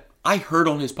his set, I heard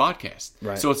on his podcast.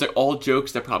 Right. So it's like all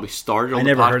jokes that probably started on I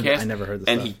never the heard- podcast. I never heard the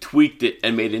and stuff. he tweaked it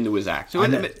and made it into his act. So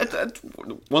that's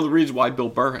one of the reasons why Bill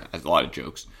Burr has a lot of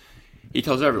jokes. He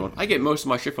tells everyone, I get most of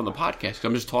my shit from the podcast because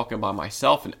I'm just talking by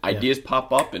myself and ideas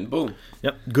pop up and boom.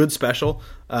 Yep, good special.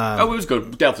 It was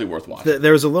good. Definitely worth watching.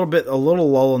 There was a little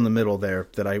lull in the middle there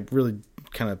that I really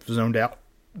kind of zoned out,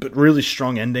 but really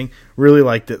strong ending. Really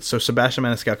liked it. So Sebastian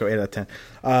Maniscalco, 8 out of 10.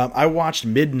 I watched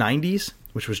Mid-90s,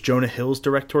 which was Jonah Hill's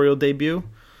directorial debut.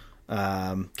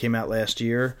 Came out last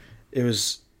year. It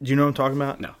was. Do you know what I'm talking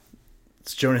about? No.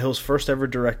 It's Jonah Hill's first ever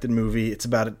directed movie. It's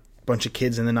about a bunch of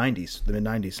kids in the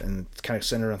mid-90s, and it's kind of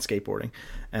centered on skateboarding,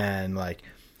 and like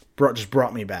just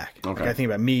brought me back. Okay. Like, I think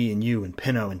about me and you and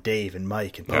Pino and Dave and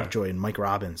Mike and Yeah. Popejoy and Mike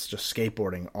Robbins just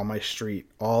skateboarding on my street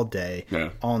all day, Yeah.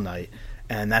 all night,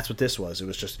 and that's what this was. It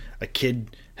was just a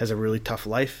kid has a really tough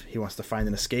life. He wants to find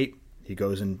an escape. He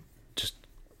goes and just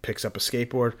picks up a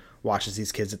skateboard, watches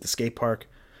these kids at the skate park.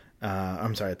 At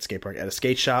a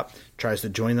skate shop, tries to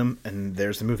join them, and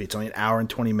there's the movie. It's only an hour and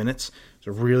 20 minutes. It's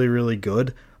really, really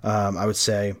good. I would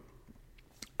say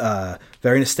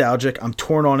very nostalgic. I'm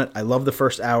torn on it. I love the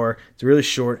first hour. It's really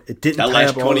short. It didn't That tie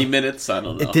last up 20 minutes, I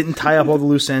don't know. It didn't tie up all the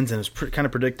loose ends, and it was kind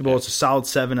of predictable. It's a solid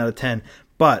 7 out of 10.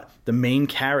 But the main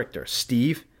character,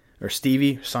 Steve, or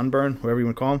Stevie, Sunburn, whoever you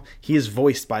want to call him, he is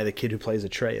voiced by the kid who plays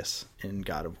Atreus in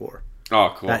God of War.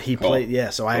 Oh, cool. That he cool. played, yeah.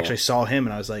 So I actually saw him,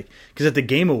 and I was like, because at the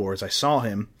Game Awards, I saw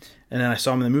him, and then I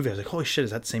saw him in the movie. I was like, holy shit,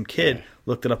 is that the same kid? Yeah.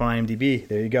 Looked it up on IMDb.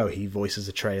 There you go. He voices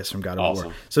Atreus from God of Awesome.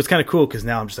 War. So it's kind of cool because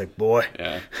now I'm just like, boy,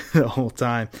 Yeah. the whole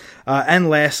time. And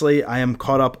lastly, I am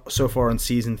caught up so far on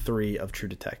season 3 of True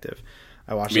Detective.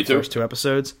 I watched Me the too. first 2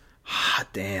 episodes. Hot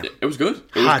damn. It was good.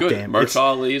 It was Hot good. damn. Mahershala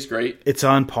Ali is great. It's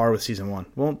on par with season 1.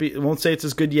 Won't say it's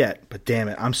as good yet, but damn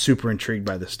it, I'm super intrigued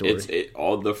by this story.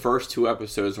 All the first 2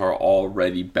 episodes are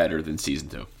already better than season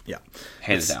 2. Yeah.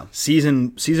 Hands down.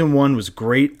 Season 1 was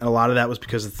great. And a lot of that was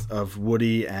because of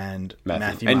Woody and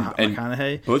Matthew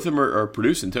McConaughey. Both of them are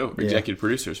producing too. Executive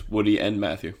producers, Woody and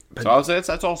Matthew. So I would say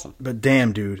that's awesome. But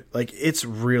damn, dude, like it's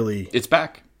really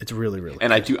back. It's really, really.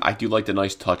 And I do like the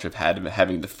nice touch of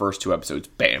having the first 2 episodes.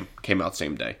 Bam, came out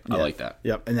same day. I like that.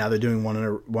 Yep. And now they're doing one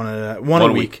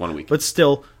a week. 1 week. But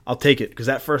still, I'll take it because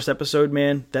that first episode,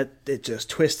 man, it just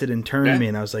twisted and turned me,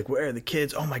 and I was like, "Where are the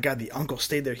kids? Oh my god, the uncle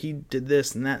stayed there. He did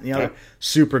this and that and the other. Yeah.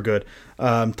 Super good.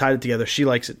 Tied it together. She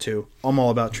likes it too. I'm all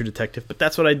about True Detective, but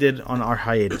that's what I did on our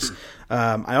hiatus.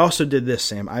 I also did this,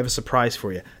 Sam. I have a surprise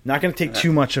for you. Not going to take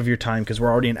too much of your time because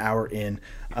we're already an hour in,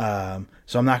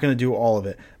 so I'm not going to do all of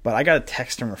it. But I got a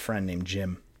text from a friend named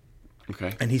Jim.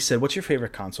 Okay. And he said, "What's your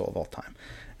favorite console of all time?"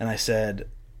 And I said,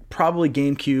 "Probably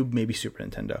GameCube, maybe Super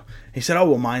Nintendo." He said, "Oh,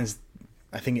 well, mine's,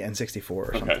 I think, N64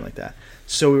 or something like that."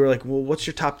 So we were like, "Well, what's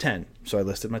your top 10?" So I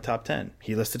listed my top 10.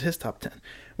 He listed his top 10.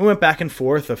 We went back and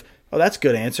forth of, "Oh, that's a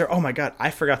good answer. Oh my god,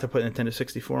 I forgot to put Nintendo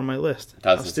 64 on my list. That's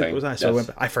How the stupid thing. was I?" So Yes.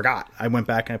 I forgot. I went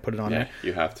back and I put it on Yeah, there.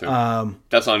 you have to.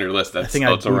 That's on your list. That's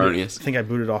erroneous. I think I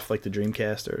booted off like the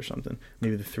Dreamcast or something.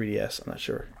 Maybe the 3DS. I'm not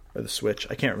sure. Or the Switch.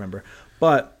 I can't remember.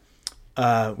 But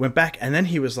went back, and then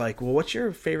he was like, "Well, what's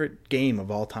your favorite game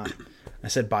of all time?" I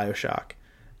said BioShock.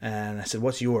 And I said,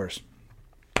 "What's yours?"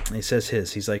 And he says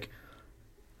his. He's like,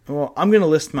 "Well, I'm going to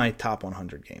list my top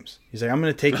 100 games." He's like, "I'm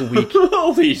going to take a week."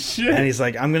 Holy shit! And he's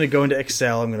like, "I'm going to go into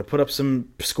Excel. I'm going to put up some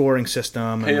scoring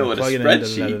system. Hey, I'm with going a to plug it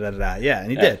in. spreadsheet. Yeah,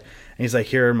 and he did. And he's like,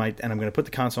 "Here are my," and I'm going to put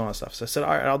the console and stuff. So I said,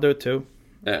 "All right, I'll do it too."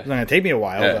 Yeah. It's not going to take me a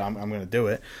while, Yeah. but I'm going to do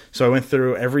it. So I went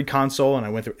through every console and I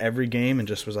went through every game and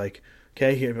just was like,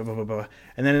 okay, here, blah, blah, blah, blah.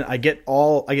 And then I get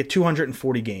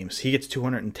 240 games. He gets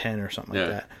 210 or something like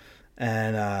that.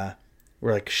 And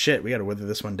we're like, shit, we got to wither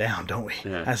this one down, don't we?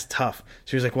 Yeah. That's tough.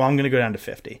 So he was like, well, I'm going to go down to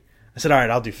 50. I said, all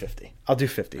right, I'll do 50.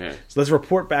 Yeah. So let's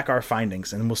report back our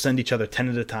findings, and we'll send each other 10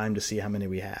 at a time to see how many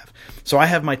we have. So I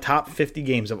have my top 50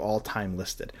 games of all time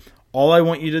listed. All I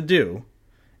want you to do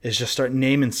is just start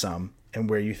naming some and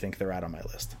where you think they're at on my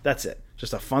list. That's it.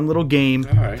 Just a fun little game.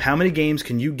 All right. How many games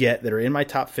can you get that are in my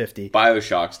top 50?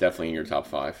 BioShock's definitely in your top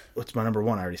 5. What's my number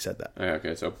 1? I already said that.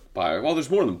 Okay, so well, there's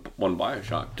more than one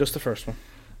BioShock. Just the first one.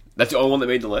 That's the only one that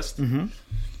made the list? Mm-hmm.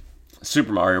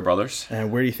 Super Mario Brothers.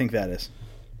 And where do you think that is?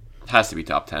 Has to be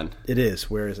top 10. It is.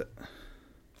 Where is it?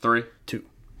 3. 2.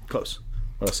 Close.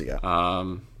 What else you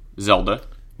got? Zelda.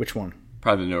 Which one?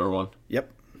 Probably the newer one.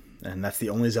 Yep. And that's the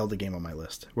only Zelda game on my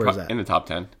list. Where is that? In the top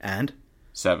 10. And?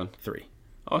 7. 3.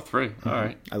 Oh, 3. All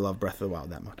right. I love Breath of the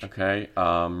Wild that much. Okay.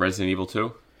 Resident Evil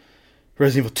 2.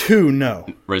 Resident Evil 2, no.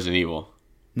 Resident Evil.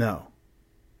 No.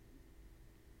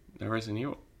 The Resident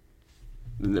Evil.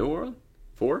 The newer one?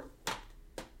 4?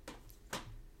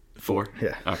 4.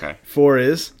 Yeah. Okay. 4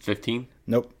 is? 15.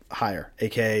 Nope. Higher.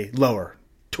 AKA lower.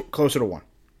 Closer to 1.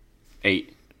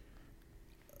 8.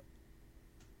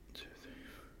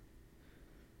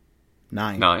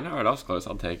 9. 9. All right, I was close.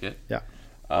 I'll take it. Yeah.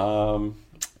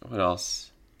 What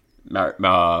else?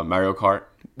 Mario Kart.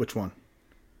 Which one?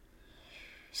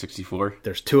 64.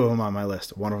 There's 2 of them on my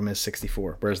list. One of them is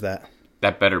 64. Where's that?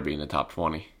 That better be in the top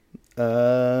 20.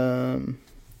 No,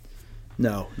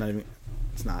 not even.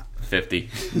 It's not. 50.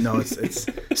 No, it's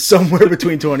somewhere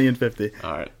between 20 and 50.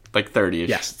 All right. Like 30-ish.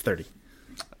 Yes, it's 30.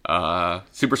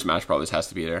 Super Smash Brothers has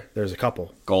to be there. There's a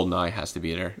couple. GoldenEye has to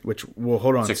be there. Which, well,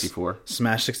 hold on. 64.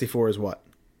 Smash 64 is what?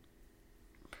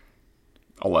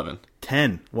 11.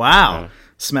 10. Wow. Yeah.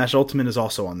 Smash Ultimate is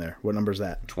also on there. What number is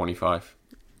that? 25.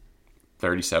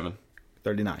 37.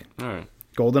 39. All right.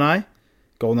 GoldenEye?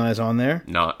 GoldenEye's on there?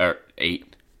 No,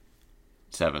 8.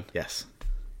 7. Yes.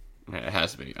 Yeah, it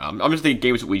has to be. I'm just thinking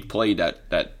games that we played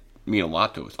that mean a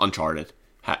lot to us. Uncharted.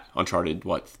 Uncharted,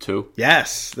 what, 2?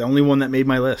 Yes. The only one that made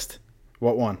my list.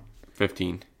 What one?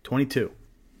 15. 22.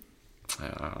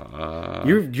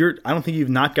 You're. I don't think you've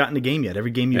not gotten a game yet.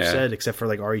 Every game you've Yeah. said, except for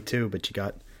like RE2, but you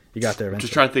got there eventually.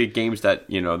 Just trying to think of games that,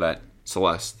 that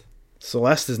Celeste.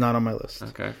 Celeste is not on my list.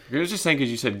 Okay. I was just saying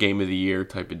because you said game of the year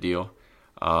type of deal.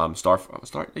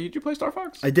 Did you play Star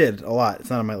Fox? I did a lot. It's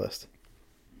not on my list.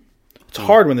 It's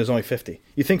hard when there's only 50.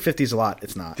 You think 50 is a lot.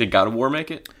 It's not. Did God of War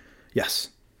make it? Yes.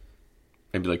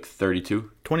 Maybe like 32?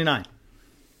 29.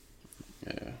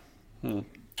 Yeah.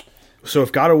 So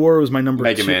if God of War was my number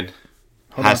Mega 2... Man.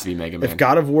 Has to be Mega Man. If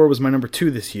God of War was my number 2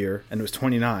 this year, and it was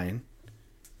 29,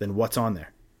 then what's on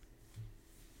there?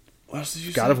 What else did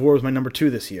you God say? of War was my number 2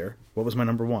 this year. What was my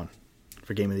number 1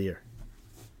 for Game of the Year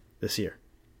this year?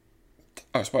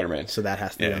 Oh, Spider-Man. So that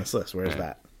has to be on this list. Where's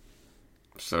that?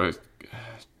 So,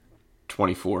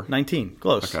 24. 19.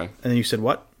 Close. Okay. And then you said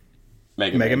what?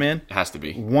 Mega Man? It has to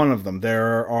be. One of them.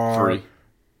 There are 3.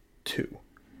 2.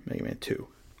 Mega Man 2.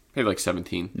 Maybe like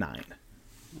 17. 9.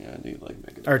 Yeah, I need like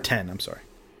Mega Man. Or 10, I'm sorry.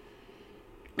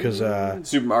 Because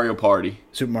Super Mario Party.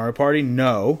 Super Mario Party,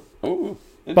 no. Oh,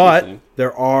 But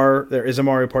there is a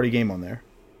Mario Party game on there.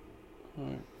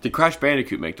 Did Crash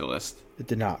Bandicoot make the list? It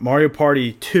did not. Mario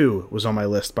Party 2 was on my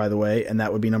list, by the way, and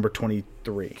that would be number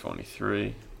 23.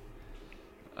 23.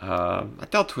 I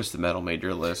thought Twisted Metal made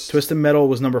your list. Twisted Metal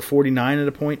was number 49 at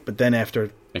a point, but then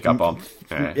after... It got bumped.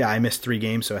 Yeah, I missed 3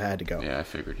 games, so it had to go. Yeah, I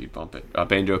figured you'd bump it.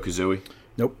 Banjo-Kazooie.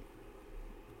 Nope.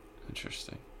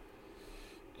 Interesting.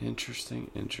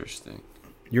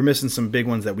 You're missing some big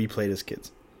ones that we played as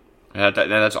kids.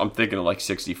 That's I'm thinking of like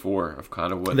 64 of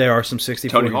kind of what. There are some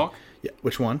 64. Tony Hawk? Yeah.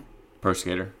 Which one? Pro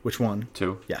Skater. Which one?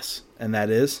 2. Yes. And that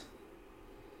is?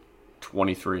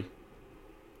 23.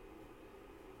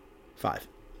 5.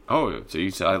 Oh, so you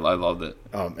said I loved it.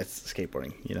 It's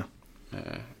skateboarding, you know.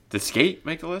 Did Skate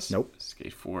make the list? Nope.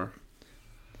 Skate 4.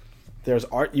 There's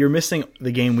art. You're missing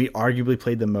the game we arguably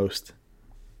played the most.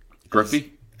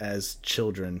 Griffey? As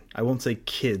children. I won't say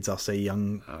kids, I'll say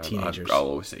young teenagers. I'll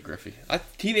always say Griffey.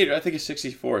 Teenager, I think it's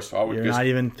 64, so I would You're just... not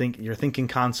even you're thinking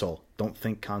console. Don't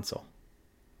think console.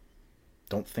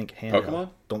 Don't think handheld. Pokemon?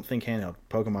 Don't think handheld.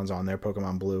 Pokemon's on there.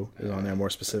 Pokemon Blue is on there more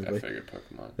specifically. I figured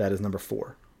Pokemon. That is number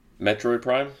 4. Metroid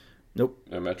Prime? Nope.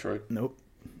 No, Metroid? Nope.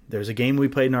 There's a game we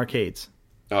played in arcades,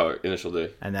 Oh, Initial D.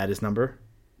 and that is number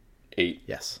 8.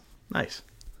 Yes. Nice.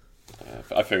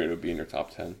 I figured it would be in your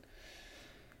top 10.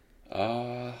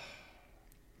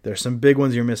 There's some big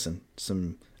ones you're missing.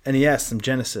 Some NES, some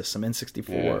Genesis, some N64.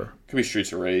 Yeah. Could be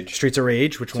Streets of Rage. Streets of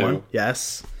Rage, which 2. one?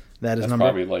 Yes. That is That's number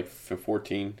probably like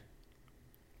 14.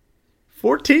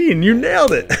 14. You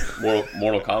nailed it.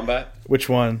 Mortal Kombat? Which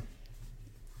one?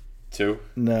 2.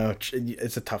 No,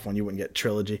 it's a tough one. You wouldn't get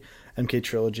Trilogy. MK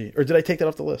Trilogy. Or did I take that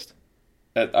off the list?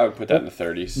 I would put that in the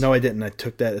 30s. No, I didn't. I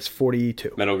took that as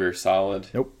 42. Metal Gear Solid.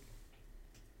 Nope.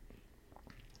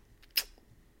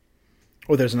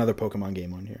 Oh, there's another Pokemon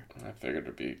game on here. I figured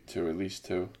it'd be 2, at least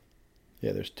 2.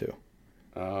 Yeah, there's 2.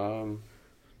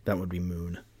 That would be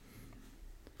Moon.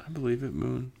 I believe it,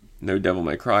 Moon. No Devil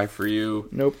May Cry for you.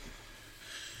 Nope.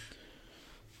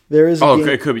 There is.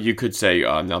 It could be. You could say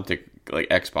not the like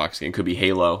Xbox game. It could be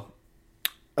Halo.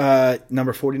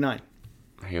 Number 49.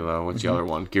 Halo. What's the other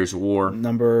one? Gears of War.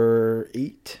 Number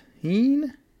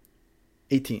 18.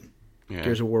 18. Yeah.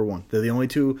 Gears of War 1. They're the only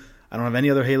two. I don't have any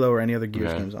other Halo or any other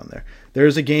Gears games on there.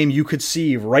 There's a game you could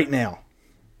see right now.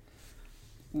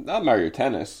 Not Mario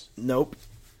Tennis. Nope.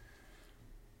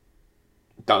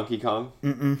 Donkey Kong.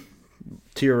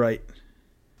 To your right.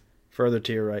 Further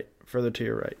to your right. Further to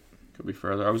your right. Could be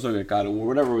further. I was looking at God of War.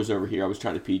 Whatever was over here, I was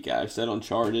trying to peek at. I said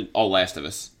Uncharted. Oh, Last of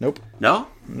Us. Nope. No?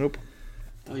 Nope.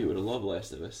 Oh, you would have loved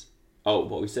Last of Us. Oh,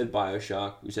 well, we said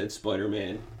Bioshock. We said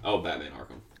Spider-Man. Oh, Batman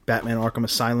Arkham. Batman Arkham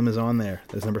Asylum is on there.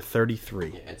 That's number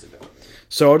 33. Yeah, it's about.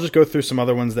 So I'll just go through some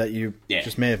other ones that you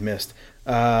just may have missed.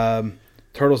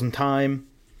 Turtles in Time.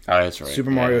 Oh, that's right. Super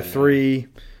Mario 3.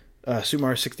 Super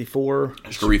Mario 64.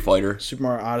 Street Fighter. Super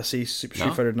Mario Odyssey. Street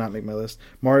Fighter did not make my list.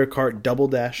 Mario Kart Double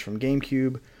Dash from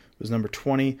GameCube was number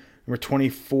 20. Number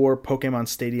 24, Pokemon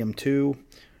Stadium 2.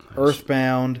 Nice.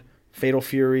 Earthbound. Fatal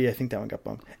Fury. I think that one got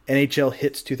bumped. NHL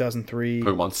Hits 2003.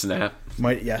 Pokemon Snap.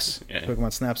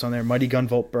 Pokemon Snap's on there. Mighty Gun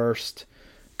Volt Burst.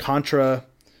 Contra.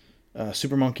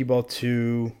 Super Monkey Ball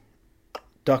 2.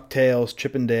 DuckTales.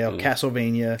 Chip and Dale.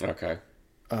 Castlevania. Okay.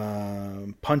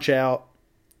 Punch Out.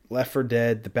 Left 4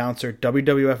 Dead, The Bouncer,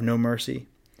 WWF No Mercy,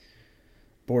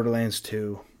 Borderlands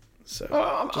 2. So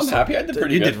I'm happy. I did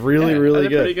pretty good. You did really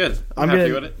good. Pretty good. I'm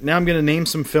happy with it. Now I'm going to name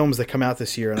some films that come out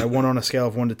this year, and I want on a scale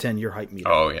of 1 to 10 your hype meter.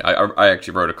 Oh, yeah. I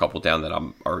actually wrote a couple down that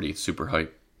I'm already super hyped.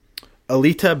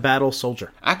 Alita Battle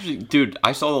Soldier. Actually, dude,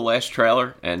 I saw the last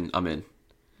trailer, and I'm in.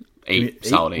 8.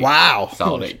 Solid 8. Wow.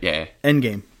 Solid 8, yeah.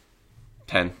 Endgame.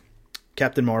 10.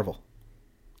 Captain Marvel.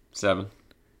 7.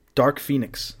 Dark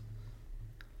Phoenix.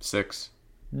 6.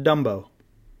 Dumbo.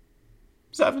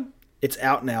 7. It's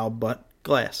out now, but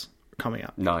Glass coming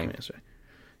out. 9.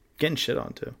 Getting shit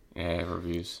on too. Yeah,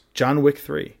 reviews. John Wick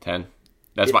 3. 10.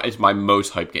 It's my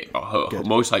most hyped game.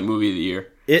 Most hyped movie of the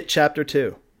year. It Chapter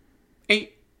 2.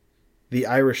 8. The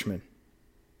Irishman.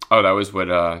 Oh, that was with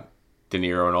De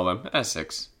Niro and all them.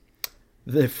 6.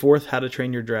 The fourth How to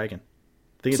Train Your Dragon.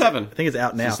 7. I think it's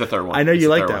out now. It's the third one. I know you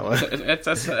like that one. That's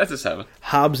a 7.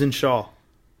 Hobbs and Shaw.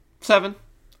 7.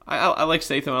 I like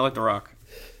Statham. I like The Rock.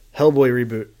 Hellboy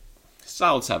reboot.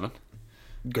 Solid 7.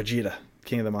 Gogeta,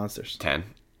 King of the Monsters. 10.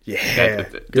 Yeah,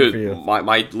 Dude, good for you.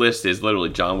 My list is literally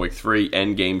John Wick 3,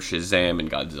 Endgame, Shazam,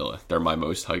 and Godzilla. They're my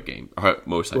most hyped game.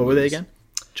 What were they again?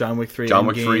 John Wick 3, John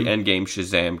Wick 3, Endgame,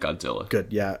 Shazam, Godzilla.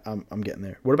 Good, yeah, I'm getting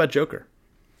there. What about Joker?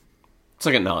 It's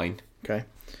like a 9. Okay.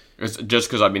 It's just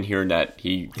because I've been hearing that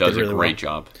he does a great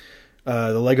job.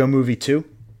 The Lego Movie 2.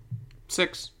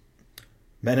 6.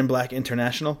 Men in Black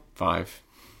International. 5.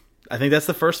 I think that's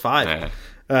the first 5.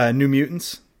 New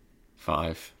Mutants.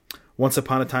 5. Once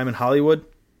Upon a Time in Hollywood.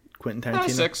 Quentin Tarantino.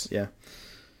 6. Yeah.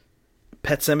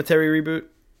 Pet Sematary reboot.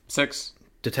 6.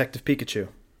 Detective Pikachu.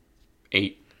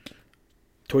 8.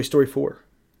 Toy Story 4.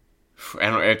 I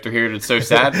don't know, after hearing it's so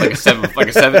sad, like a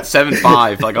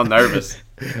 7.5. Like I'm nervous.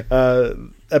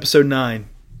 Episode 9.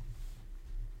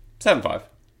 7.5.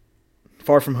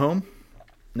 Far From Home.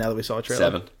 Now that we saw a trailer.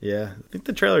 7. Yeah, I think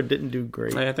the trailer didn't do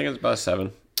great. I think it's about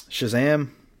 7. Shazam.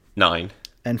 9.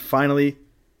 And finally,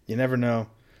 you never know,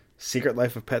 Secret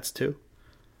Life of Pets 2.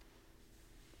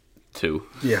 2.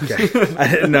 Yeah, okay. I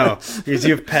didn't know. Because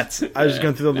you have pets. I was just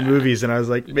going through all the movies, and I was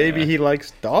like, maybe he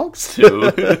likes dogs?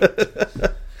 2.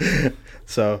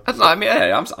 So. I mean,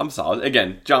 hey, I'm solid.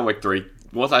 Again, John Wick 3.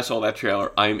 Once I saw that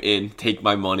trailer, I'm in. Take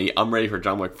my money. I'm ready for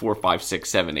John Wick 4, 5, 6,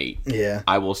 7, 8. Yeah.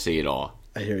 I will see it all.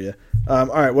 I hear you. All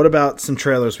right, what about some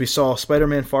trailers? We saw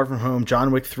Spider-Man Far From Home,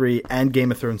 John Wick 3, and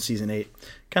Game of Thrones Season 8.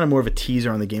 Kind of more of a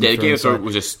teaser on the Game of Thrones. Yeah, Game of Thrones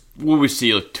was just, what we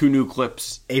see, like 2 new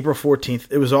clips. April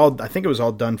 14th. I think it was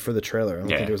all done for the trailer. I don't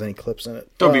think there was any clips in it.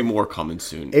 There'll be more coming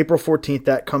soon. April 14th,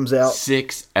 that comes out.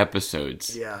 6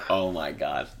 episodes. Yeah. Oh my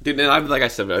god. Dude, and like I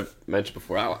said, I've mentioned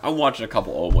before, I'm watching a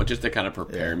couple old ones just to kind of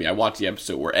prepare me. I watched the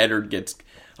episode where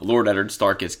Lord Eddard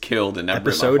Stark gets killed, and that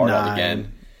ripped my heart out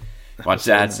again. Watch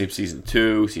that. Season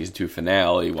 2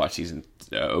 finale. Watch season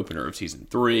opener of season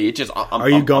 3. It just Are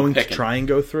you going to try and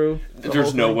go through?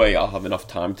 There's no way I'll have enough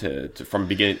time to from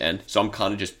beginning to end. So I'm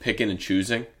kind of just picking and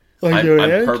choosing.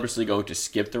 I'm purposely going to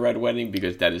skip the Red Wedding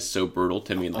because that is so brutal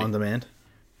to me. Like, on demand.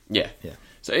 Yeah.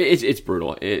 So it's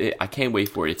brutal. I can't wait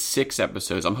for it. It's 6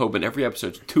 episodes. I'm hoping every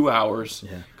episode's 2 hours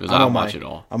because I'll watch it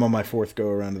all. I'm on my 4th go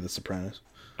around to The Sopranos.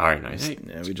 All right, nice.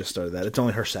 Yeah, we just started that. It's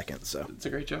only her 2nd, so it's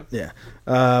a great job. Yeah.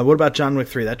 What about John Wick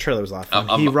 3? That trailer was a lot of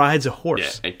fun. He rides a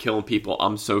horse. Yeah, and killing people.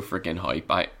 I'm so freaking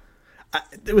hype.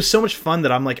 it was so much fun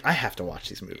that I'm like, I have to watch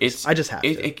these movies. I just have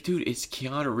to. Dude, it's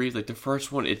Keanu Reeves. Like, the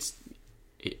first one,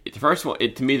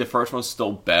 to me, the first one's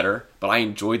still better, but I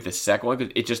enjoyed the second one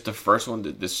because it's just the first one,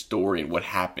 the story and what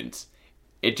happens.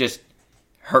 It just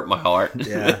hurt my heart.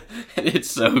 Yeah. And it's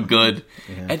so good.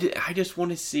 Yeah. And I just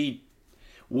want to see,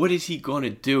 what is he going to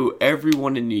do?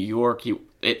 Everyone in New York,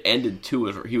 it ended too.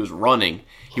 He was running.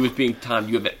 He was being timed.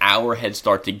 You have an hour head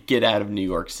start to get out of New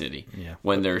York City. Yeah.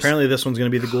 When there's Apparently this one's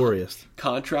going to be the goriest.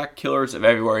 contract killers of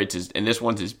everywhere. And this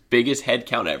one's his biggest head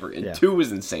count ever. And Yeah. 2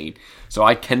 is insane. So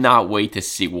I cannot wait to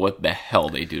see what the hell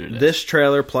they do to this. This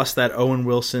trailer plus that Owen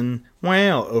Wilson,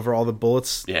 wow, over all the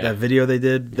bullets, that video they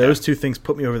did, those two things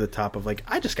put me over the top of like,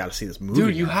 I just got to see this movie.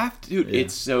 Dude, you have to. Dude,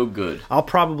 it's so good. I'll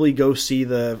probably go see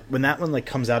when that one like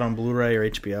comes out on Blu-ray or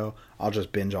HBO. I'll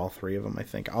just binge all 3 of them. I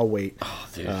think I'll wait. Oh,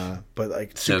 dude. But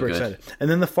like So super good. excited.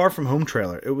 And then the Far From Home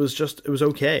trailer. It was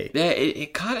okay. Yeah,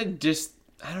 it kind of just,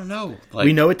 I don't know. Like,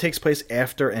 We know it takes place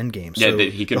after Endgame. So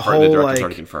he confirmed. The director's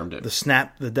already confirmed it.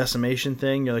 The decimation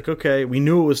thing. You're like, okay, we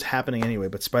knew it was happening anyway.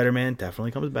 But Spider-Man definitely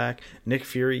comes back. Nick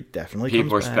Fury definitely People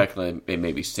comes are back. speculating it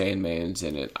maybe Sandman's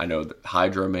in it. I know that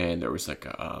Hydro Man. There was like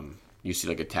a you see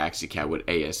like a taxi cab with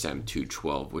ASM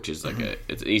 212, which is like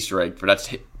it's an Easter egg for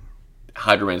that's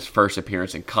Hydro Man's first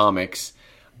appearance in comics.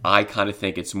 I kind of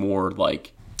think it's more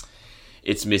like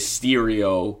it's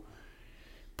Mysterio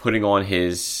putting on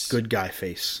his good guy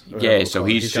face. Yeah, so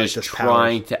he's got just this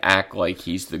trying powers. to act like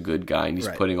he's the good guy, and he's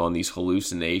Right. putting on these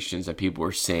hallucinations that people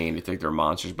are saying they think they're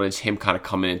monsters, but it's him kind of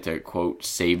coming in to, quote,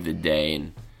 save the day,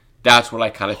 and that's what I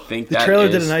kind of think The that trailer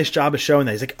is. did a nice job of showing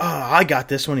that. He's like, oh, I got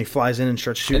this when he flies in and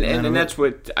starts shooting. And that's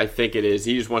what I think it is.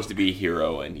 He just wants to be a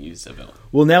hero, and he's a villain.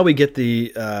 Well, now we get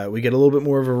we get a little bit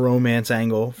more of a romance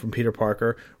angle from Peter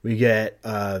Parker. We get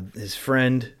his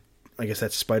friend, I guess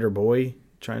that's Spider Boy,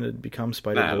 trying to become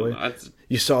Spider Boy.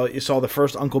 You saw the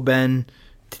first Uncle Ben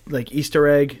like Easter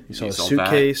egg. You saw the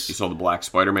suitcase. You saw the black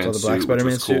Spider-Man suit, which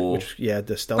was cool.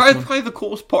 The stealth one. Probably the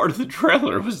coolest part of the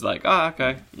trailer was like,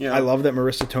 okay. Yeah. I love that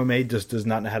Marissa Tomei does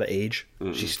not know how to age.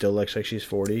 She still looks like she's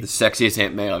 40. The sexiest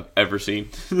Aunt May I've ever seen.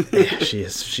 Yeah, she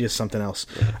is something else.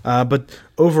 But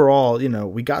overall,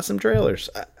 we got some trailers.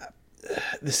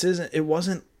 It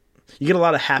wasn't. You get a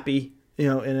lot of happy, in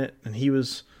it, and he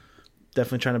was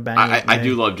definitely trying to bang. I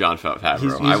do love Jon Favreau.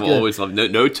 He's I will good. always love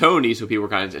no Tony. So people were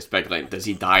kind of speculating, does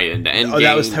he die in the Endgame? Oh,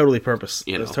 that was totally purpose.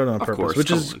 That was totally on of purpose. course, Which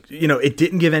is, it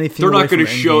didn't give anything. They're away not going to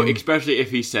from show, Endgame. especially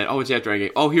if he said, "Oh, it's after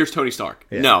Endgame." Oh, here's Tony Stark.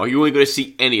 Yeah. No, you ain't going to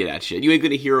see any of that shit. You ain't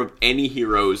going to hear of any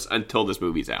heroes until this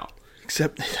movie's out.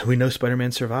 Except we know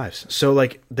Spider-Man survives, so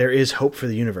like there is hope for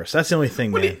the universe. That's the only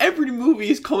thing. But Man. every movie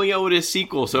is coming out with a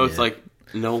sequel, so it's like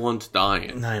no one's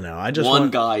dying. I know. I just one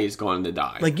want, guy is going to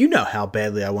die. Like how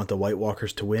badly I want the White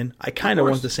Walkers to win. I kind of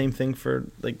want the same thing for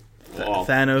like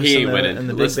Thanos he ain't winning. and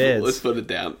the big bads. Let's put it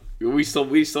down. We still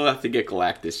have to get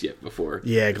Galactus yet before.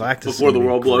 Yeah, Galactus. Before the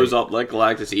world blows up, let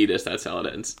Galactus eat us. That's how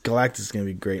it ends. Galactus is going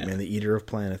to be great, man. The eater of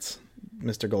planets.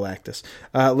 Mr. Galactus.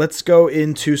 Let's go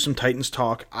into some Titans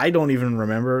talk. I don't even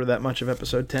remember that much of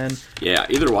episode 10. Yeah,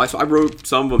 either way. So I wrote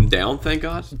some of them down, thank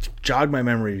God. Jog my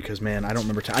memory because, man, I don't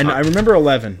remember 10. I remember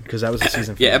 11 because that was the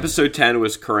season 4. Yeah, episode 10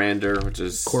 was Coriander, which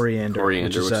is Coriander,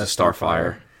 which is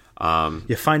Starfire.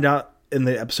 You find out in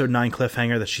the episode 9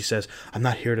 cliffhanger that she says, I'm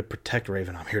not here to protect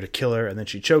Raven, I'm here to kill her, and then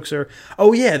she chokes her.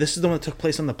 Oh yeah, this is the one that took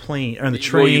place on the plane or on the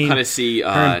train. Well, you kind of see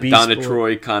Donna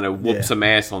Troy kind of whoop some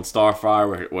ass on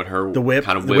Starfire with her whip,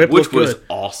 kind of the whip, which was good.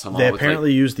 awesome. They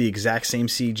apparently used the exact same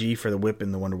CG for the whip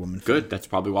in the Wonder Woman film. Good. That's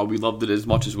probably why we loved it as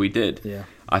much as we did. Yeah.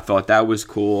 I thought that was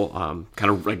cool.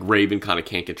 Kind of like Raven kind of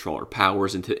can't control her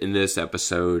powers in this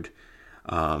episode.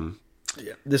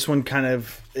 This one kind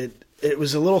of it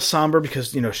was a little somber because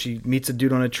she meets a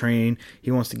dude on a train. He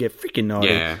wants to get freaking naughty.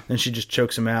 Yeah. Then she just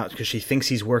chokes him out because she thinks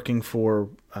he's working for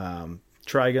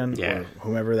Trigun or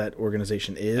whoever that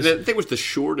organization is. And I think it was the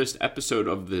shortest episode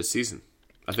of the season.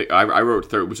 I think I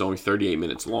wrote it was only 38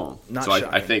 minutes long.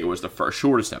 I think it was the first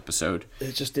shortest episode.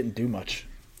 It just didn't do much.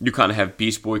 You kind of have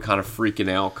Beast Boy kind of freaking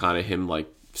out, kind of him like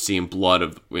seeing blood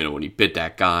of when he bit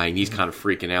that guy, and he's kind of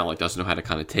freaking out, like doesn't know how to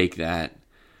kind of take that.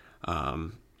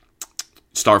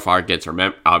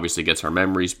 Starfire obviously gets her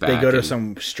memories back. They go to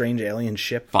some strange alien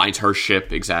ship. Finds her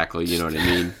ship, exactly, you know what I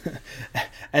mean?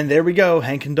 And there we go.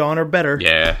 Hank and Dawn are better.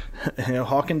 Yeah.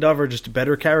 Hawk and Dove are just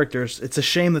better characters. It's a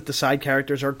shame that the side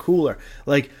characters are cooler.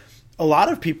 Like, a lot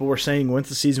of people were saying once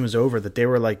the season was over that they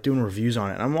were like doing reviews on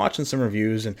it. And I'm watching some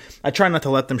reviews, and I try not to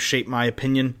let them shape my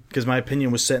opinion because my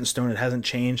opinion was set in stone. It hasn't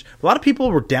changed. A lot of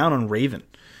people were down on Raven.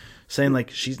 saying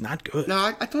like she's not good.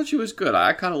 No, I thought she was good.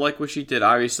 I kind of like what she did.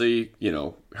 Obviously,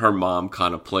 her mom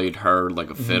kind of played her like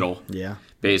a fiddle. Yeah.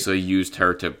 Basically used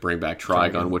her to bring back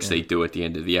Trigon, which they do at the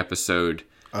end of the episode.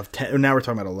 Of 10, now we're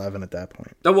talking about 11 at that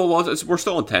point. No, we're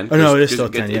still in 10. Oh no, it is still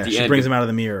 10. Yeah, she brings him out of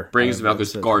the mirror. Brings him out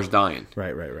because Gar's dying.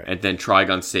 Right. And then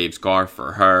Trigon saves Gar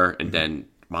for her, and then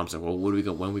Mom's like, "Well,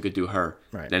 when we could do her?"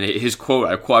 Right. Then his quote,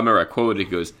 I remember I quoted. He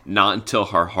goes, "Not until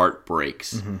her heart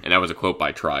breaks," and that was a quote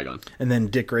by Trigon. And then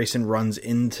Dick Grayson runs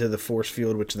into the force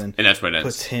field, which then and that's what it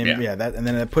puts him. Yeah, and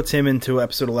then it puts him into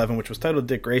episode 11, which was titled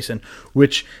Dick Grayson,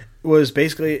 which was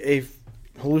basically a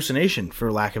hallucination,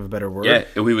 for lack of a better word. Yeah,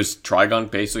 Trigon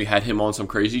basically had him on some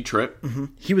crazy trip. Mm-hmm.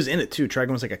 He was in it too.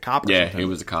 Trigon was like a cop. Or something. He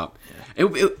was a cop.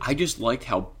 I just liked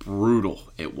how brutal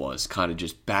it was. Kind of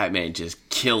just Batman just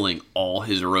killing all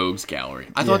his rogues gallery.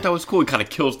 I thought that was cool. He kind of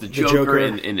kills the Joker.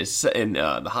 in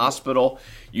the hospital.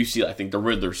 You see, I think the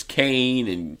Riddler's cane,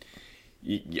 and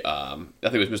I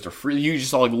think it was Mr. Freeze. You just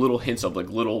saw like little hints of like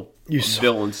little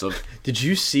villains of. Did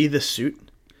you see the suit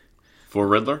for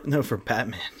Riddler? No, for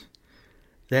Batman.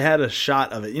 They had a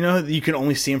shot of it. You can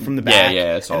only see him from the back.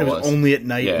 Yeah, that's all and it was only at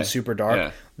night and super dark.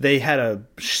 Yeah. They had a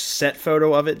set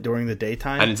photo of it during the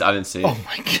daytime. I didn't see it. Oh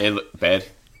my god, it looked bad.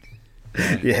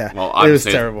 Yeah, well, it was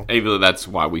terrible. Maybe that's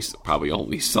why we probably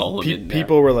only saw him.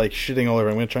 People were like shitting all over.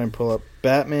 I'm going to try and pull up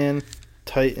Batman,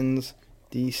 Titans,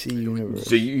 DC Universe.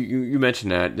 So you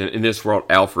mentioned that in this world,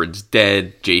 Alfred's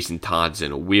dead. Jason Todd's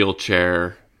in a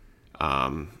wheelchair.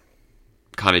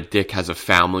 Kind of Dick has a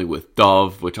family with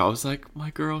Dove, which I was like,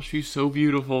 my girl, she's so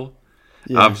beautiful.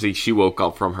 Yeah. Obviously, she woke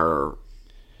up from her,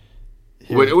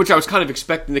 which I was kind of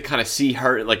expecting to kind of see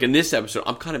her. Like in this episode,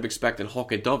 I'm kind of expecting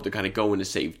Hawk and Dove to kind of go in to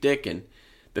save Dick, and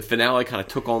the finale kind of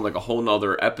took on like a whole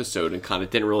nother episode and kind of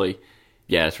didn't really.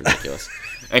 Yeah, it's ridiculous,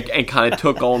 and kind of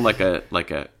took on like a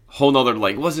whole nother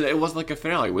it wasn't like a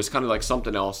finale. It was kind of like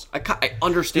something else. I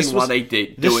understand why they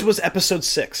did. This was episode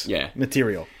 6.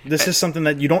 Material. This is something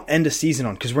that you don't end a season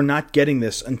on because we're not getting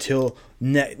this until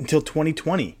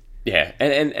 2020. Yeah,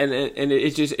 and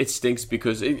it stinks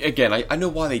because again I know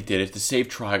why they did it, to save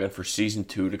Trigon for season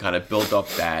 2, to kind of build up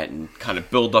that and kind of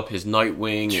build up his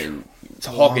Nightwing, and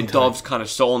Hawk and Dove's kind of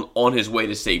still on his way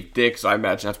to save Dick. So I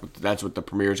imagine that's what the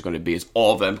premiere is going to be, is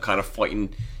all of them kind of fighting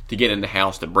to get in the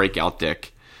house to break out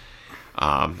Dick.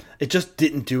 It just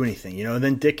didn't do anything, And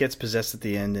then Dick gets possessed at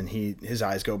the end, and his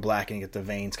eyes go black, and you get the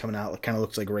veins coming out. It kind of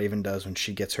looks like Raven does when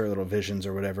she gets her little visions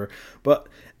or whatever. But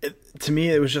to me,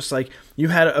 it was just like you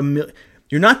had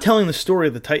you're not telling the story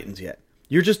of the Titans yet.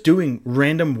 You're just doing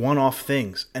random one-off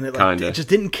things, and it just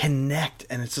didn't connect.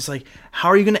 And it's just like, how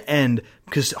are you going to end?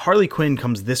 Because Harley Quinn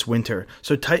comes this winter,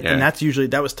 so and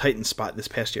that was Titan's spot this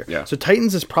past year. Yeah. So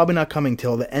Titans is probably not coming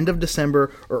till the end of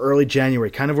December or early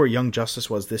January, kind of where Young Justice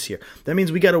was this year. That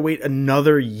means we got to wait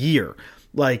another year.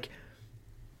 Like,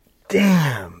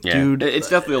 damn, dude, it's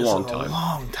definitely a long time. A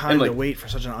long time to wait for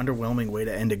such an underwhelming way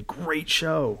to end a great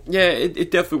show. Yeah,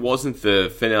 it definitely wasn't the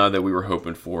finale that we were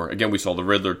hoping for. Again, we saw the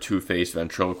Riddler, Two-Face,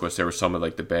 Ventriloquist. There were some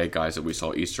of the bad guys that we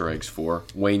saw Easter eggs for.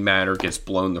 Wayne Manor gets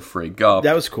blown the frig up.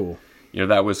 That was cool.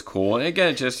 That was cool. And again,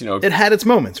 it just it had its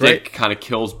moments, right? Dick kind of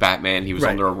kills Batman. He was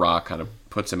under a rock, kind of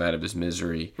puts him out of his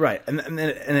misery. Right, and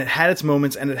it had its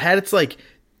moments, and it had its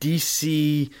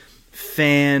DC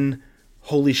fan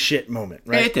holy shit moment,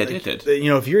 right? Yeah, it did.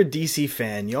 If you're a DC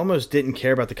fan, you almost didn't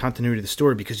care about the continuity of the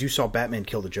story because you saw Batman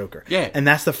kill the Joker. Yeah. And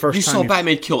that's the first time you saw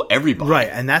Batman kill everybody. Right,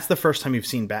 and that's the first time you've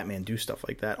seen Batman do stuff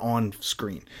like that on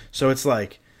screen. So it's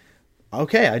like,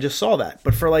 okay, I just saw that.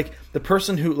 But for the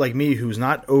person who, like me, who's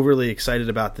not overly excited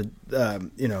about the,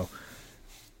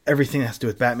 everything that has to do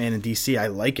with Batman and DC, I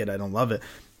like it, I don't love it,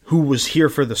 who was here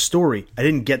for the story, I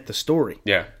didn't get the story.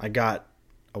 Yeah. I got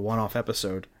a one-off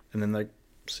episode, and then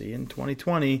see in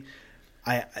 2020,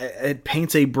 it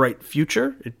paints a bright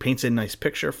future. It paints a nice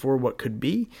picture for what could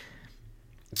be.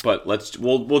 But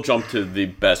we'll jump to the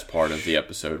best part of the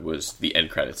episode, was the end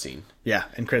credit scene. Yeah,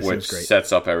 end credit scene was great. Which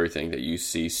sets up everything, that you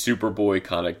see Superboy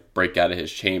kind of break out of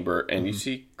his chamber, and you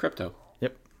see Krypto.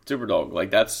 Yep. Superdog.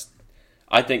 That's,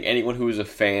 I think anyone who is a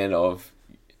fan of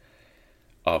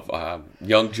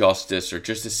Young Justice, or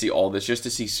just to see all this, just to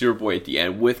see Superboy at the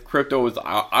end with Krypto,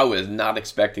 I was not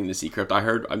expecting to see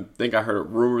Krypto. I think I heard a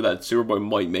rumor that Superboy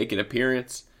might make an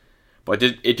appearance, but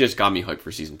it just got me hyped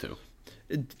for season 2.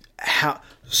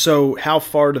 How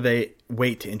far do they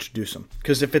wait to introduce him?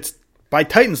 Because if it's by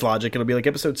Titans logic, it'll be like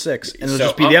episode 6, and it'll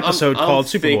just be the episode called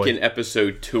Superboy. I'm thinking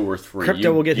episode 2 or 3.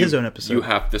 Krypto will get his own episode. You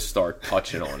have to start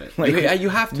touching on it. You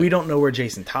have to. We don't know where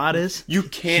Jason Todd is. You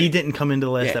can't. He didn't come into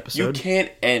the last episode. You can't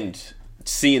end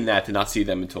seeing that to not see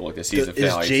them until like the season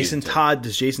finale.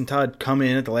 Does Jason Todd come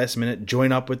in at the last minute,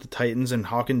 join up with the Titans, and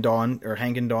Hawk and Dawn or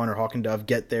Hank and Dawn or Hawk and Dove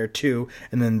get there too,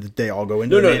 and then they all go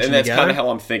into the mansion and that's together? kind of how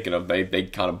I'm thinking of. They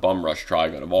kind of bum rush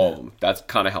Trigon of all of them. That's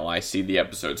kind of how I see the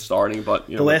episode starting. But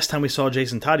the last time we saw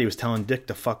Jason Todd, he was telling Dick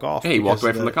to fuck off. Hey, he walked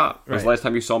away from the cop. It was the last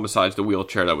time you saw him besides the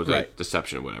wheelchair. That was a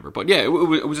deception or whatever. But yeah, it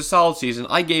was a solid season.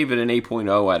 I gave it an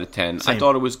 8.0 out of 10. Same. I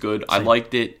thought it was good. Same. I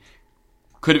liked it.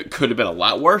 Could have been a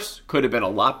lot worse. Could have been a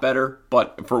lot better.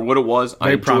 But for what it was,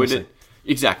 I enjoyed it.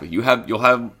 Exactly. You'll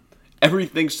have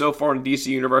everything so far in the DC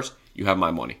universe. You have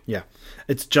my money. Yeah,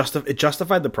 it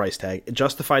justified the price tag. It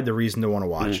justified the reason to want to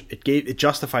watch. It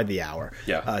justified the hour.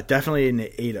 Yeah, definitely an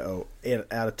 8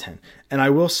 out of 10. And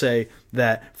I will say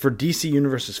that for DC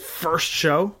Universe's first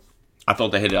show, I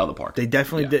thought they hit it out of the park. They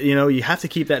definitely did. You have to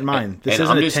keep that in mind. This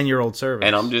isn't a 10-year-old service.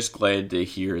 And I'm just glad to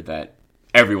hear that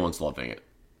everyone's loving it.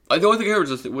 The only thing I heard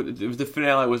was the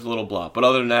finale was a little blah. But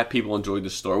other than that, people enjoyed the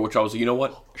story, which I was like, you know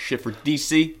what? Shit for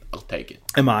DC, I'll take it.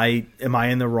 Am I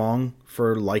in the wrong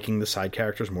for liking the side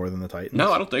characters more than the Titans?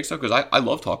 No, I don't think so, because I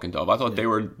loved Hawk and Dove. I thought they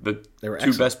were the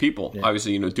two best people. Yeah.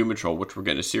 Obviously, Doom Patrol, which we're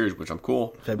getting a series, which I'm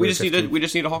cool. We just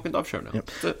need a Hawk and Dove show now.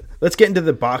 Yep. Let's get into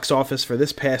the box office for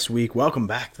this past week. Welcome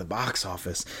back to the box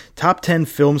office. Top 10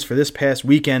 films for this past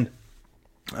weekend.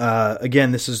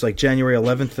 Again, this is like January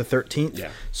 11th to 13th. Yeah.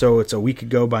 So it's a week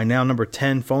ago by now. Number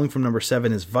 10, falling from number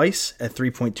 7, is Vice at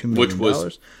 $3.2 million. Which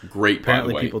was great,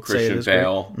 apparently, by the way. People Christian say it is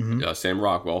Bale, Sam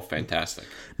Rockwell, fantastic.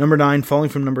 Number 9, falling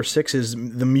from number 6, is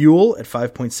The Mule at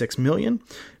 $5.6 million.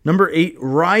 Number 8,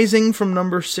 rising from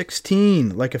number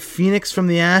 16, like a phoenix from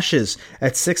the ashes,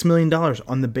 at $6 million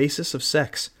on the basis of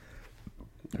sex.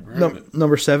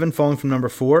 Number 7, falling from number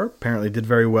 4, apparently did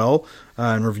very well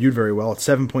and reviewed very well. At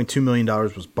 $7.2 million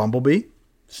was Bumblebee.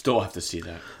 Still have to see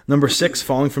that. Number 6,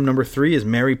 falling from number 3, is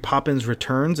Mary Poppins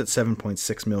Returns at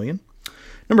 $7.6 million.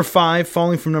 Number 5,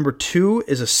 falling from number 2,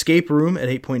 is Escape Room at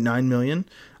 $8.9 million.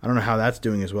 I don't know how that's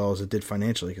doing as well as it did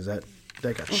financially, because that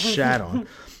got shat on.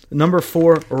 Number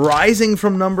 4, rising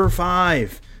from number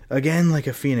 5. Again, like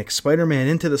a phoenix, Spider-Man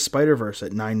Into the Spider-Verse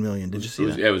at $9 million. Did you see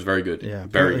that? Yeah, it was very good. Yeah,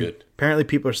 very good. Apparently,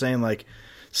 people are saying like,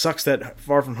 sucks that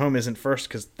Far From Home isn't first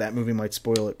because that movie might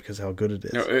spoil it because of how good it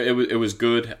is. No, it was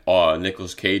good.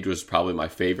 Nicolas Cage was probably my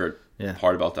favorite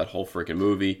part about that whole freaking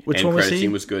movie. Which one was he?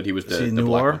 Scene was good. He was the noir?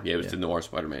 black one. Yeah, it was the noir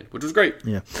Spider-Man, which was great.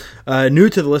 Yeah. New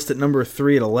to the list at number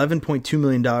 3 at $11.2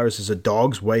 million is A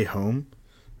Dog's Way Home.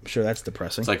 I'm sure that's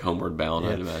depressing. It's like Homeward Bound,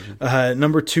 I'd imagine.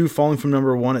 Number 2, falling from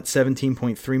number 1 at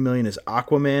 $17.3 million, is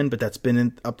Aquaman, but that's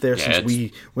been up there since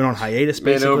we went on hiatus,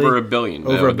 basically. Made over $1 billion.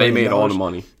 They made all the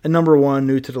money. And number 1,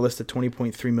 new to the list at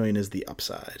 $20.3 million, is The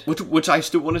Upside. Which I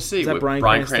still want to see. Is that with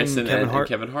Bryan Cranston and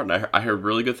Kevin Hart. And I heard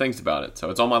really good things about it,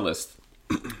 so it's on my list.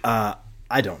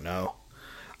 I don't know.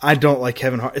 I don't like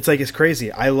Kevin Hart. It's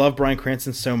crazy. I love Bryan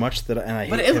Cranston so much I hate Kevin Hart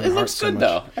so much. But it looks good,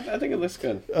 though. I think it looks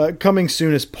good. Coming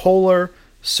soon is Polar,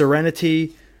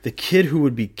 Serenity, The Kid Who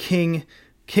Would Be King,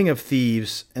 King of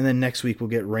Thieves, and then next week we'll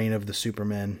get Reign of the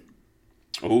Supermen.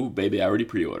 Oh, baby, I already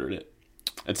pre-ordered it.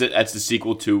 That's it. That's the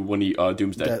sequel to when he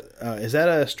Doomsday. Is that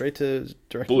a straight to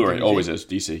direct? Blu-ray always is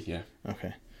DC. Yeah.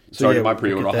 Okay. So already my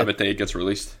pre-order. I'll have it the day it gets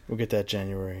released. We'll get that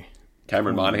January.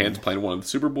 Cameron Monaghan's playing one of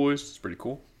the Superboys. It's pretty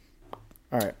cool.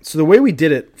 All right. So the way we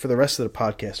did it for the rest of the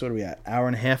podcast, what are we at? Hour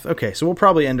and a half? Okay. So we'll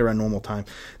probably end around normal time.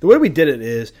 The way we did it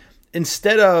is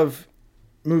instead of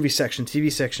movie section,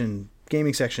 TV section,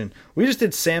 gaming section, we just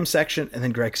did Sam's section and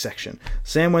then Greg's section.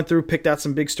 Sam went through, picked out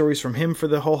some big stories from him for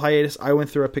the whole hiatus. I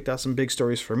went through, I picked out some big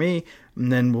stories for me,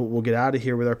 and then we'll get out of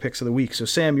here with our picks of the week. So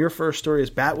Sam, your first story is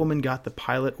Batwoman got the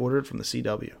pilot ordered from the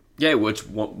CW. Yeah,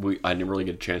 I didn't really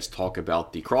get a chance to talk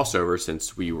about the crossover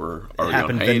since we were already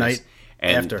on hiatus. The night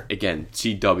after. Again,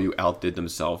 CW outdid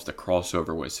themselves. The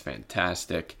crossover was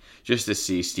fantastic. Just to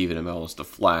see Stephen Amell as the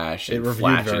Flash and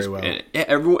reviewed very well. And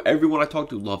everyone I talked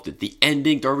to loved it. The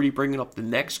ending, they're already bringing up the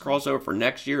next crossover for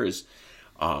next year is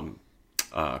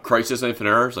Crisis on Infinite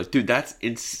Earths. Like, dude, that's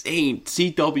insane.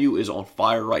 CW is on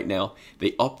fire right now.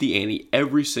 They up the ante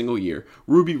every single year.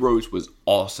 Ruby Rose was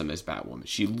awesome as Batwoman.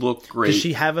 She looked great. Does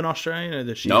she have an Australian or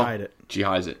does she hide it? She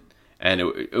hides it. And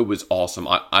it was awesome.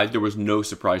 There was no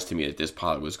surprise to me that this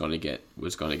pilot was going to get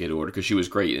ordered because she was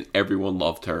great and everyone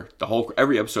loved her.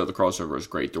 Every episode of the crossover was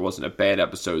great. There wasn't a bad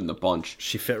episode in the bunch.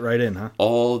 She fit right in, huh?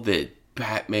 All the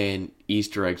Batman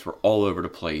Easter eggs were all over the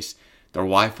place. Their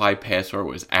Wi-Fi password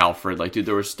was Alfred. Like, dude,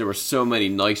 there were so many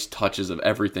nice touches of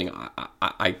everything.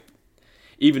 I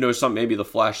even though maybe the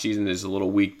Flash season is a little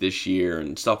weak this year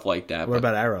and stuff like that. What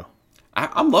about Arrow?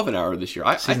 I'm loving Arrow this year.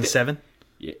 Season 7?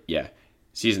 Yeah.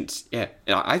 Seasons, yeah.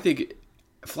 And I think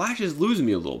Flash is losing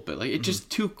me a little bit. Like, it's just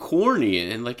too corny,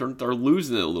 and like they're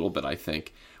losing it a little bit, I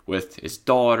think, with his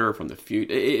daughter from the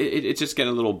future. It's just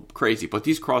getting a little crazy. But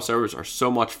these crossovers are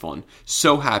so much fun.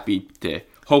 So happy to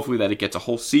hopefully that it gets a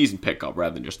whole season pickup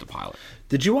rather than just a pilot.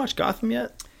 Did you watch Gotham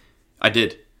yet? I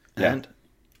did. And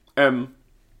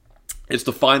it's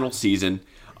the final season.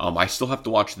 I still have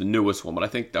to watch the newest one, but I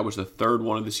think that was the third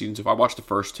one of the seasons. If I watched the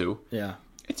first two, yeah,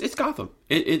 it's Gotham.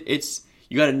 It's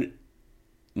you got to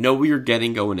know what you're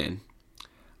getting going in.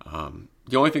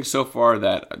 The only thing so far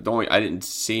that I didn't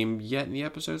see him yet in the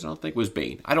episodes, I don't think, was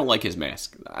Bane. I don't like his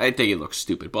mask. I think it looks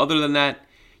stupid. But other than that,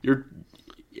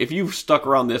 if you've stuck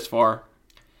around this far,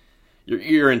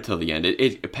 you're until the end.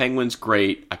 Penguin's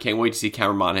great. I can't wait to see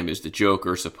Cameron Monaghan as the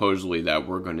Joker. Supposedly that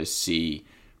we're going to see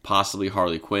possibly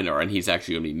Harley Quinn, and he's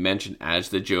actually going to be mentioned as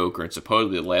the Joker. And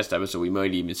supposedly the last episode we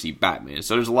might even see Batman.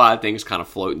 So there's a lot of things kind of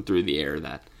floating through the air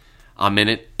that I'm in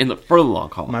it for the long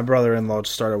haul. My brother-in-law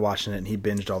just started watching it, and he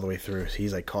binged all the way through.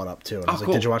 He's like caught up too. And I was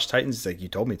like, "Did you watch Titans?" He's like, "You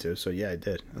told me to." So yeah, I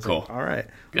did. I was cool. Like, all right.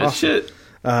 Good awesome. shit.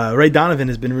 Ray Donovan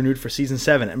has been renewed for season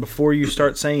 7. And before you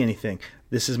start saying anything,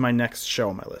 this is my next show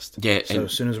on my list. Yeah. So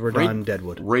as soon as we're done,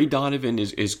 Deadwood. Ray Donovan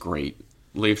is great.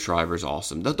 Liev Schreiber's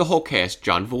awesome. The whole cast,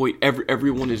 John Voight,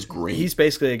 everyone is great. He's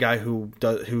basically a guy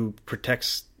who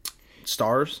protects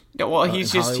stars. Yeah, well,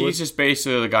 he's just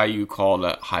basically the guy you call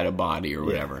to hide a body or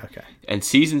whatever. Yeah, okay. And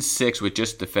season 6, with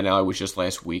just the finale, was just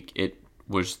last week. It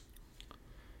was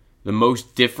the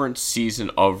most different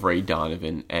season of Ray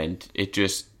Donovan, and it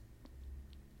just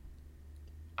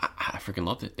I freaking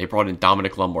loved it. They brought in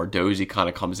Dominic Lombardozzi, kind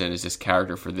of comes in as this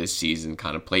character for this season.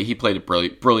 He played it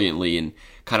brilliantly, and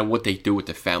kind of what they do with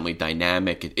the family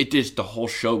dynamic. It just the whole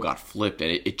show got flipped,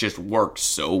 and it just worked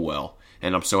so well.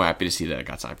 And I'm so happy to see that it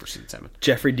got signed for season 7.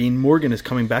 Jeffrey Dean Morgan is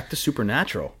coming back to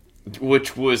Supernatural,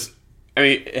 which was, I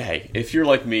mean, hey, if you're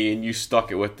like me and you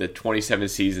stuck it with the 27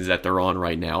 seasons that they're on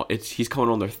right now, he's coming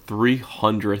on their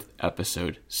 300th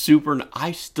episode.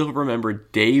 I still remember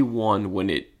day one when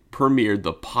it premiered,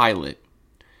 the pilot,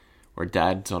 where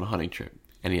Dad's on a hunting trip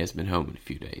and he hasn't been home in a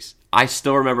few days. I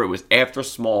still remember it was after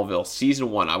Smallville,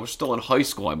 season 1. I was still in high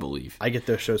school, I believe. I get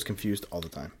those shows confused all the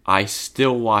time. I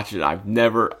still watch it.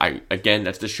 Again,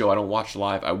 that's the show I don't watch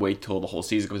live. I wait till the whole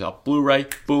season comes out. Blu-ray,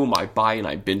 boom, I buy and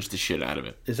I binge the shit out of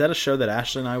it. Is that a show that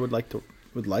Ashley and I would like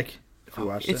if we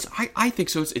watched it? I think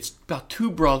so. It's about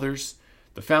two brothers.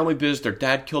 The family business, their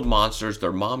dad killed monsters,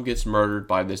 their mom gets murdered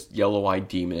by this yellow-eyed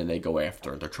demon, and they go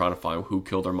after her. They're trying to find who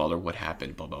killed their mother, what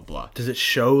happened, blah, blah, blah. Does it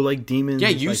show, like, demons, yeah,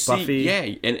 you like see, Buffy?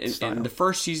 Yeah, and the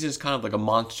first season is kind of like a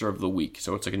monster of the week,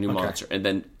 so it's like a new monster. And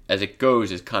then as it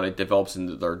goes, it kind of develops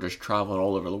into they're just traveling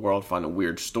all over the world, finding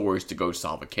weird stories to go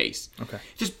solve a case. Okay.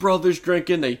 Just brothers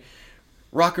drinking, they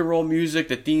rock and roll music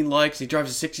that Dean likes. He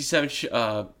drives a 67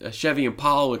 Chevy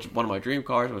Impala, which is one of my dream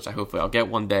cars, which hopefully I'll get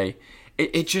one day.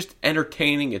 It's just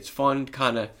entertaining. It's fun.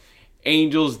 Kind of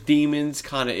angels, demons.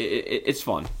 Kind of. It's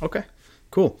fun. Okay,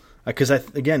 cool. Because I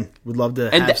would love to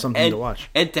have something to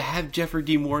watch. And to have Jeffrey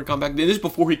Dean Morgan come back. This is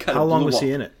before he kind of. How long was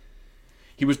he in it?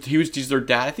 He's their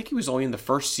dad. I think he was only in the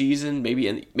first season, maybe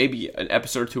an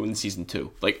episode or two in season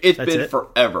 2. Like it's been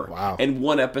forever. Wow. And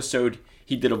one episode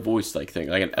he did a voice thing,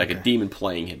 like a demon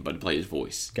playing him, but he played his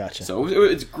voice. Gotcha. So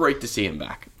it's great to see him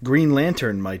back. Green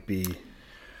Lantern might be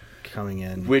coming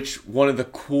in. Which one of the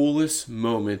coolest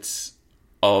moments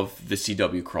of the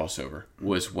CW crossover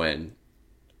was when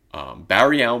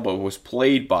Barry Allen was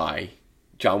played by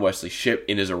John Wesley Shipp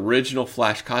in his original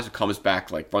Flash costume, comes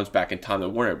back, like runs back in time to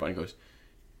warn everybody, and goes,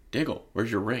 Diggle, where's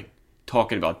your ring?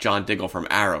 Talking about John Diggle from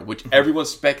Arrow, which everyone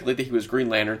speculated he was Green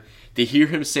Lantern. To hear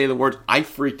him say the words, I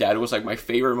freaked out. It was like my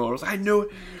favorite moment. I was like, I knew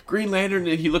it, Green Lantern,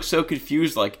 and he looked so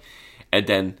confused, and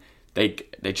then they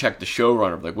checked the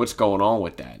showrunner, like, what's going on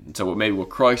with that? And so maybe with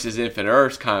Crisis Infinite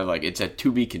Earths, kind of like, it's at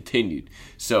to be continued.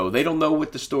 So they don't know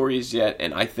what the story is yet,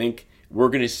 and I think we're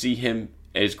going to see him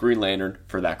as Green Lantern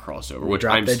for that crossover.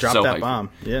 They dropped that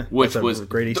bomb. Yeah. Which was a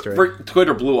great Easter egg.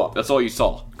 Twitter blew up. That's all you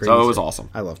saw. So it was awesome.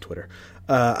 I love Twitter.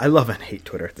 I love and hate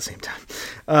Twitter at the same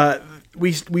time.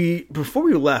 We before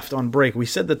we left on break, we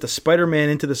said that the Spider-Man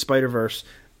Into the Spider-Verse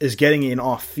is getting an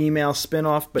all-female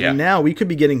spinoff, but now we could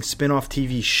be getting spinoff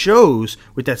TV shows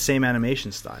with that same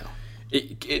animation style.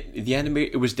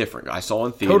 It was different. I saw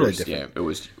in theaters. Totally different. Yeah, it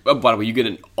was. By the way, you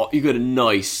get a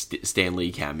nice Stan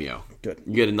Lee cameo. Good.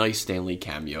 You get a nice Stan Lee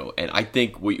cameo, and I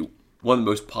think one of the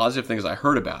most positive things I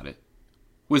heard about it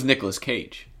was Nicolas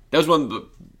Cage. That was one of the,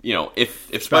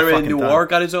 if Spider-Man Noir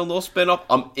got his own little spin-off,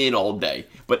 I'm in all day.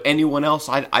 But anyone else,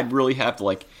 I'd really have to,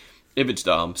 if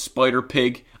it's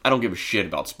Spider-Pig, I don't give a shit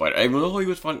about Spider. He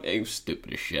was fun. He was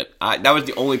stupid as shit. That was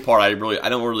the only part I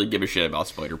don't really give a shit about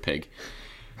Spider-Pig.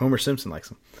 Homer Simpson likes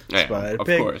him. Yeah, Spider of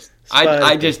Pig, course. Spider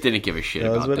I Pig. just didn't give a shit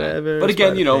Does about whatever that. But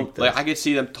again, Spider Pig like does. I could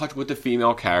see them touch with the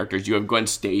female characters. You have Gwen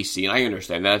Stacy, and I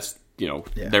understand that's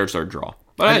there's their draw.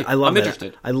 But hey, I love I'm that.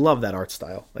 interested. I love that art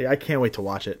style. Like I can't wait to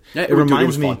watch it. Yeah, it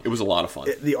reminds me. fun. It was a lot of fun.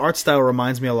 The art style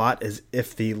reminds me a lot as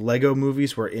if the Lego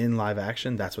movies were in live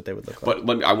action. That's what they would look like.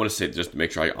 But I want to say, just to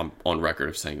make sure I'm on record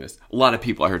of saying this, a lot of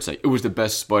people I heard say it was the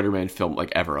best Spider-Man film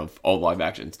like ever of all live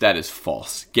actions. That is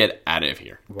false. Get out of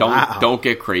here. Wow. Don't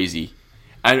get crazy.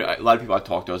 A lot of people I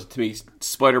talked to me,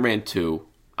 Spider-Man 2.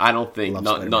 I don't think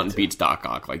Spider-Man nothing 2. beats Doc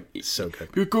Ock. Like So good.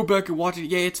 You go back and watch it.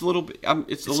 Yeah, it's a little bit.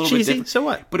 It's a little bit cheesy, different. so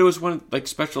what? But it was when like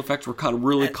special effects were kind of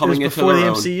really It coming was into before their the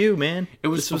own. MCU, man. It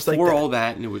was This before like all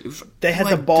that, and it was They had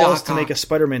like the balls Doc to make a Ock.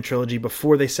 Spider-Man trilogy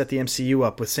before they set the MCU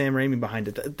up with Sam Raimi behind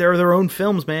it. They're their own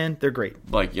films, man. They're great.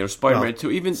 Like Spider-Man Well,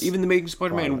 2, even the Amazing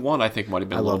Spider-Man 1, I think might have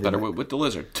been a little love the better Amazing- with the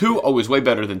Lizard. 2 was way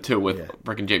better than 2 with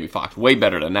freaking Jamie Foxx. Way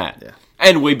better than that. Yeah.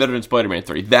 And way better than Spider-Man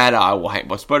 3. That I will hate.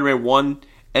 But Spider-Man 1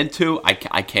 and 2, I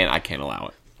can't allow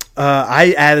it.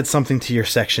 I added something to your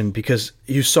section because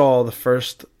you saw the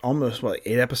first almost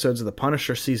 8 episodes of The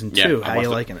Punisher season 2. How you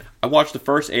liking it? I watched the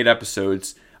first 8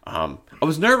 episodes. I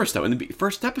was nervous though. In the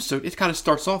first episode, it kind of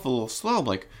starts off a little slow. I'm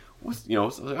like, what's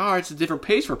it's like, all right, it's a different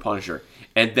pace for Punisher.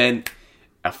 And then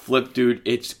a flip, dude.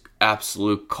 It's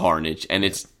absolute carnage, and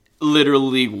it's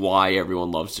literally why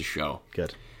everyone loves the show.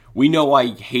 Good. We know I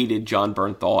hated John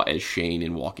Bernthal as Shane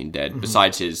in Walking Dead,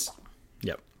 besides his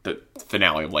the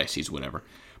finale of last season, whatever.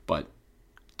 But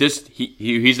this,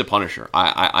 he's the Punisher.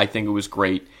 I think it was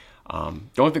great.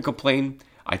 Don't even complain.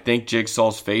 I think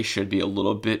Jigsaw's face should be a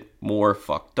little bit more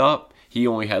fucked up. He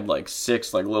only had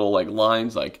 6 little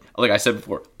lines. Like I said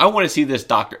before, I want to see this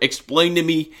doctor explain to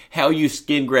me how you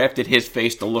skin grafted his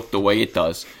face to look the way it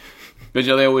does.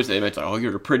 Because they mention, oh,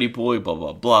 you're a pretty boy, blah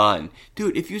blah blah. And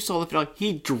dude, if you saw the finale,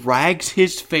 he drags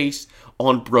his face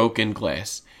on broken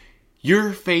glass.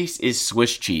 Your face is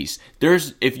Swiss cheese.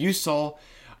 If you saw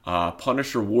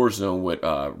Punisher Warzone with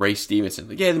Ray Stevenson,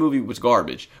 the movie was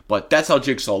garbage, but that's how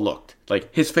Jigsaw looked.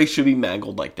 His face should be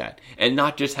mangled like that, and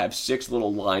not just have 6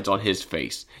 little lines on his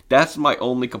face. That's my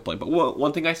only complaint. But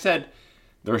one thing I said,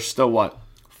 there's still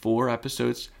 4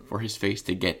 episodes for his face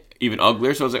to get even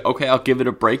uglier. So I was like, okay, I'll give it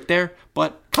a break there.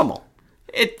 But come on,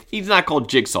 he's not called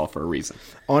Jigsaw for a reason.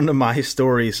 On to my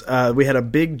stories. We had a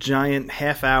big, giant,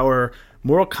 half-hour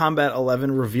Mortal Kombat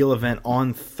 11 reveal event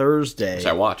on Thursday. Which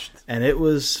I watched. And it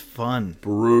was fun.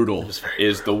 Brutal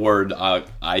is the word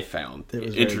I found. It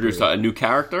was introduced very a new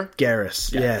character.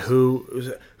 Garrus. Yeah,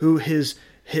 who his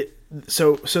hit.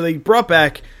 So they brought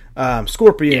back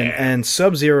Scorpion and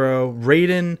Sub-Zero,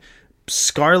 Raiden,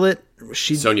 Scarlet. Sonya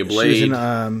She's Blade. in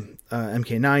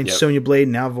MK9. Yep. Sonya Blade,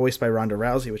 now voiced by Ronda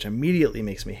Rousey, which immediately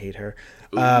makes me hate her.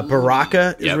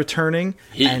 Baraka is returning.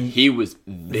 He was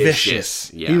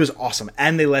vicious. Yeah. He was awesome.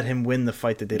 And they let him win the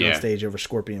fight that they did on Yeah. stage over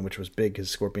Scorpion, which was big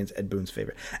because Scorpion's Ed Boon's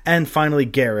favorite. And finally,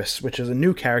 Garrus, which is a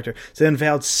new character. So they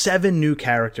unveiled 7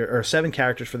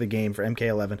 characters for the game for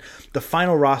MK11. The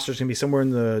final roster is going to be somewhere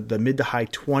in the mid to high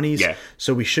 20s. Yeah.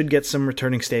 So we should get some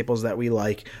returning staples that we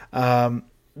like.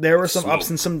 There were some ups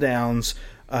and some downs.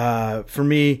 For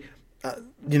me,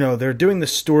 they're doing the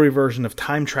story version of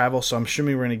time travel, so I'm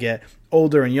assuming we're going to get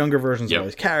older and younger versions of all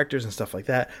these characters and stuff like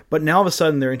that. But now all of a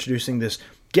sudden they're introducing this.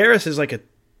 Garrus is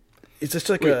it's just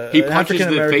like he punches the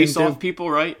African-American face dude. off people,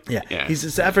 right? Yeah. He's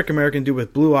this African-American dude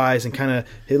with blue eyes and kind of,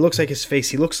 it looks like his face.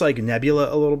 He looks like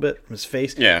Nebula a little bit from his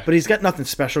face. Yeah. But he's got nothing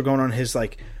special going on. His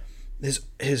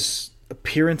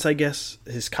appearance, I guess,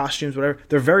 his costumes, whatever,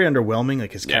 they're very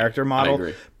underwhelming, his character model. I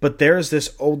agree. But there's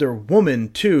this older woman,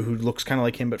 too, who looks kind of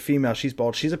like him, but female. She's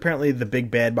bald. She's apparently the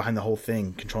big bad behind the whole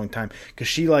thing, controlling time. Because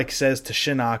she, says to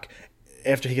Shinnok,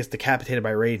 after he gets decapitated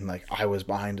by Raiden, I was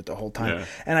behind it the whole time. Yeah.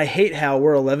 And I hate how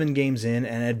we're 11 games in,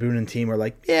 and Ed Boon and team are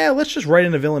like, yeah, let's just write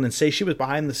in a villain and say she was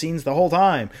behind the scenes the whole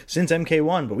time, since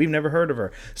MK1, but we've never heard of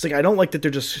her. It's I don't like that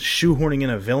they're just shoehorning in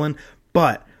a villain,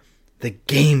 but the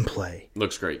gameplay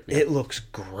Looks great. it looks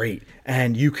great,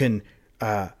 and you can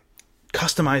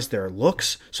customize their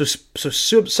looks. So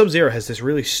Sub-Zero has this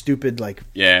really stupid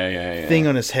thing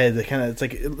on his head that kind of, it's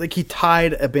like he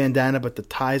tied a bandana, but the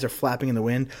ties are flapping in the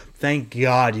wind. Thank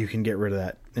God you can get rid of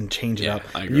that and change it up.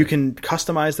 I agree. You can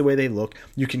customize the way they look.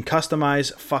 You can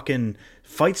customize fucking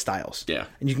fight styles. Yeah.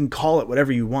 And you can call it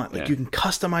whatever you want. Yeah. You can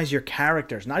customize your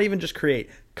characters, not even just create.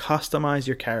 Customize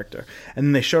your character. And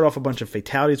then they showed off a bunch of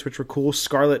fatalities, which were cool.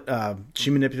 Scarlet, she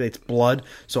manipulates blood,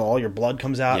 so all your blood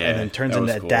comes out and then turns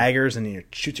into cool. daggers, and then you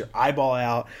shoots your eyeball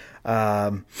out.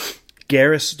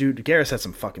 Garrus had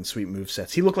some fucking sweet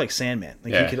movesets. He looked like Sandman.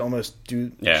 He could almost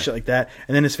do shit like that.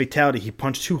 And then his fatality, he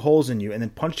punched 2 holes in you and then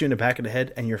punched you in the back of the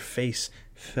head, and your face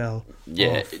fell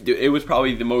Yeah, off. it was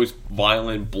probably the most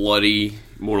violent, bloody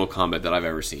Mortal Kombat that I've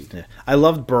ever seen. Yeah. I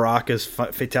loved Baraka's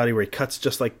fatality where he cuts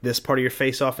just like this part of your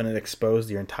face off and it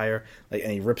exposed your entire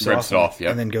and he rips it off,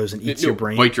 yeah, and then goes and eats your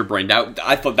brain. Bite your brain.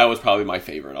 I thought that was probably my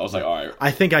favorite. I was like, all right.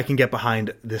 I think I can get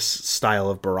behind this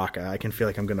style of Baraka. I can feel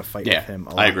like I'm going to fight with him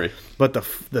a lot. I agree. But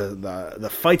the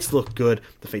fights look good.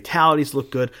 The fatalities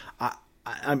look good.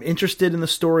 I'm interested in the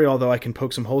story, although I can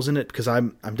poke some holes in it because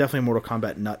I'm definitely a Mortal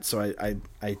Kombat nut. So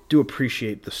I do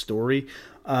appreciate the story.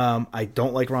 I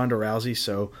don't like Ronda Rousey,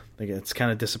 so it's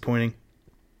kind of disappointing.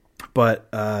 But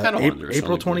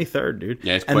April 23rd, dude.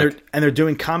 Yeah, it's and quick. they're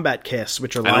doing combat casts,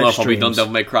 which are live I don't know if streams. I'll be done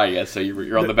Devil May Cry yet, so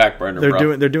you're on the back burner,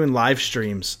 bro. They're doing live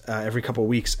streams every couple of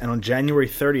weeks, and on January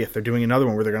 30th, they're doing another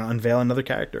one where they're going to unveil another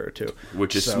character or two.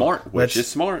 Which is smart.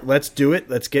 Let's do it.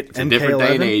 Let's get MK11. A different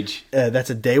day and age.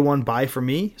 That's a day one buy for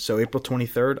me. So April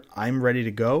 23rd, I'm ready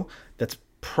to go. That's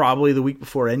probably the week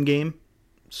before Endgame.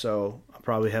 So I'll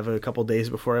probably have a couple days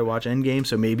before I watch Endgame.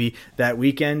 So maybe that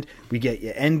weekend we get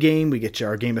you Endgame, we get you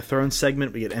our Game of Thrones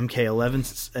segment, we get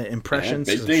MK11's impressions.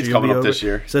 Big things coming up this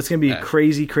year. So it's going to be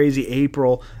crazy, crazy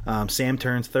April. Sam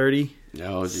turns 30.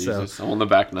 Oh, Jesus. I'm on the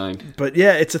back nine. But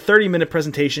yeah, it's a 30-minute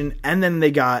presentation, and then they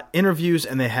got interviews,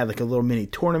 and they had like a little mini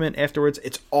tournament afterwards.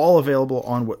 It's all available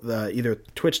on either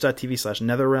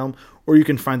twitch.tv/NetherRealm, or you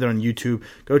can find it on YouTube.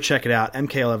 Go check it out.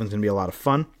 MK11 is going to be a lot of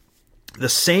fun. The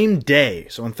same day,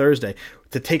 so on Thursday,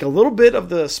 to take a little bit of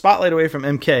the spotlight away from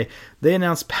MK, they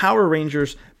announced Power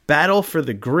Rangers Battle for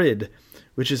the Grid,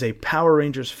 which is a Power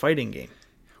Rangers fighting game.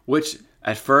 Which,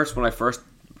 at first, when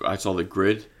I saw the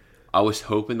grid, I was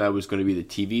hoping that was going to be the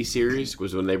TV series,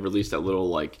 was when they released that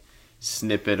little,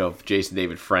 snippet of Jason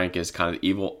David Frank as kind of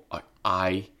evil.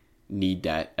 I need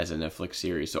that as a Netflix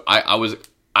series. So I was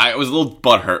a little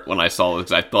butthurt when I saw it,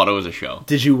 because I thought it was a show.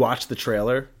 Did you watch the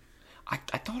trailer?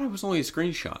 I thought it was only a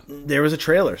screenshot. There was a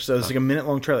trailer, so it's like a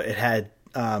minute-long trailer. It had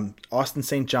Austin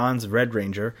St. John's Red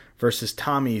Ranger versus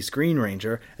Tommy's Green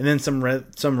Ranger, and then some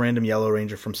random Yellow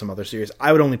Ranger from some other series.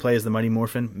 I would only play as the Mighty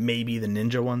Morphin, maybe the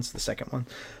Ninja ones, the second one.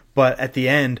 But at the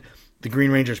end, the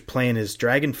Green Ranger's playing his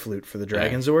Dragon Flute for the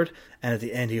Dragon Zord, and at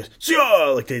the end he goes,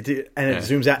 "Sia!" like they do, and it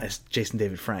zooms out, and it's Jason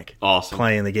David Frank,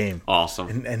 playing the game,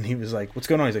 and he was like, "What's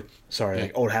going on?" He's like,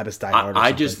 "Sorry, old habits die hard."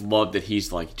 I just love that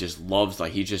he's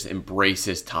he just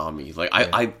embraces Tommy. He's like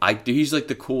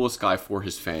the coolest guy for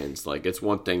his fans. Like, it's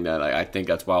one thing that I think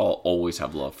that's why I'll always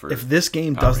have love for. If this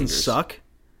game doesn't suck,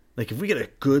 if we get a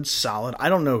good solid, I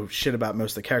don't know shit about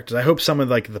most of the characters. I hope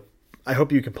I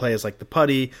hope you can play as the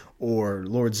Putty or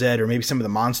Lord Zed or maybe some of the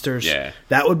monsters. Yeah.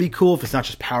 That would be cool if it's not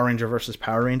just Power Ranger versus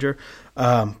Power Ranger.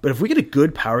 But if we get a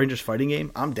good Power Rangers fighting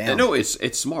game, I'm down. No, it's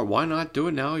smart. Why not do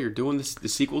it now? You're doing the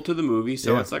sequel to the movie,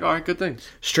 so it's all right, good things.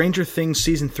 Stranger Things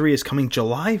Season 3 is coming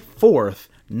July 4th,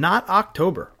 not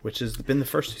October, which has been the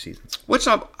first 2 seasons. Which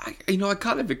I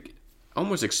kind of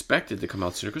almost expected to come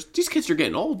out sooner, because these kids are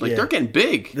getting old. They're getting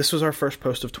big. This was our first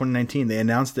post of 2019. They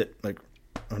announced it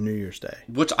on New Year's Day.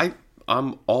 Which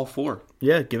I'm all for.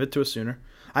 Yeah, give it to us sooner.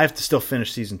 I have to still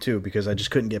finish season 2 because I just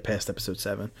couldn't get past episode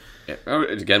 7. Yeah,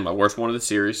 again, my worst one of the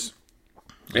series.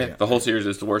 Yeah, the whole series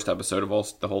is the worst episode of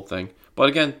the whole thing. But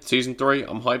again, season 3,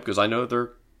 I'm hyped because I know they're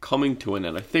coming to an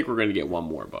end. I think we're going to get one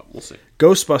more, but we'll see.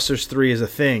 Ghostbusters 3 is a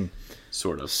thing.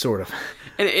 Sort of.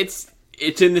 And it's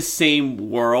in the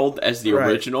same world as the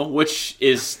original, which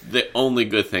is the only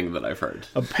good thing that I've heard.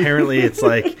 Apparently, it's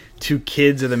 2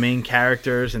 kids are the main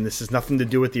characters, and this has nothing to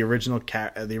do with the original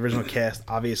cast.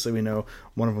 Obviously, we know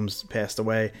one of them's passed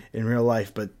away in real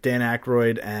life, but Dan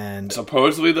Aykroyd and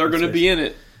supposedly they're going to be in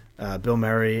it. Bill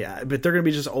Murray, but they're going to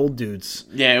be just old dudes.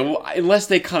 Yeah, well, unless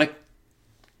they kind of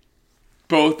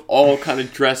both all kind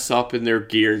of dress up in their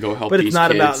gear and go help. But it's not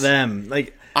about them.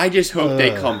 I just hope they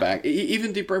come back.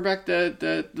 Even to bring back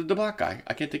the black guy.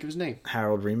 I can't think of his name.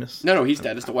 Harold Ramis? No, he's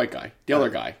dead. It's the white guy. The other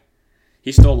guy.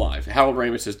 He's still alive. Harold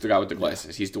Ramis is the guy with the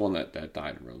glasses. He's the one that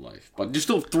died in real life. But there's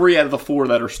still 3 out of the 4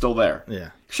 that are still there.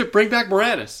 Yeah. Should bring back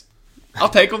Moranis. I'll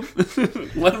take him.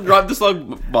 Let him drive the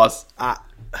slug bus.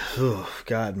 Oh,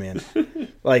 God, man.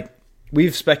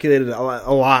 We've speculated a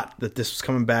lot that this was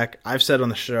coming back. I've said on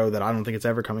the show that I don't think it's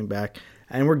ever coming back.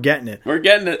 And we're getting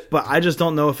it. But I just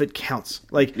don't know if it counts.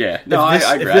 I agree.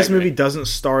 If this movie doesn't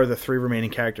star the 3 remaining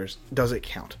characters, does it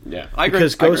count? Yeah, I agree.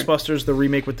 Because Ghostbusters, the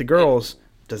remake with the girls,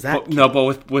 does that count? No,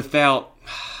 but without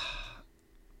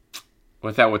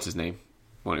what's his name?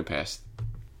 One who passed.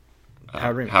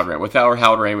 Howard Ramis. Without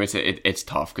Howard Ramis, it's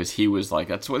tough because he was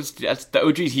that's the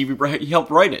OGs. He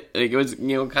helped write it. It was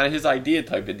kind of his idea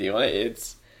type of deal.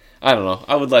 It's I don't know.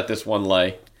 I would let this one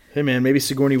lay. Hey man, maybe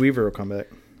Sigourney Weaver will come back.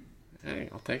 Hey,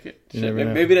 I'll take it.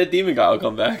 Maybe that demon guy will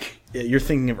come back. Yeah, you're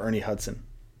thinking of Ernie Hudson.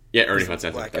 Yeah, Ernie Hunt's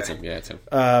that's black him. guy. Yeah, it's him.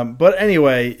 But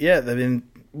anyway, yeah, I mean,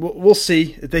 we'll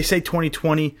see. If they say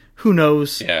 2020, who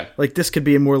knows? Yeah. Like, this could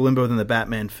be in more limbo than the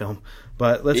Batman film.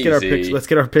 But let's get our picks. Let's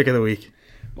get our pick of the week.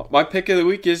 My pick of the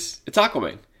week it's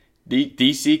Aquaman.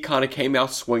 DC kind of came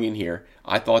out swinging here.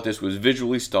 I thought this was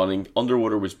visually stunning.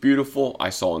 Underwater was beautiful.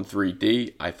 I saw in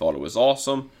 3D. I thought it was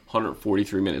awesome.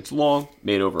 143 minutes long.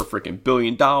 Made over a freaking $1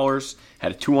 billion.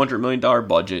 Had a $200 million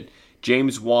budget.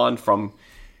 James Wan, from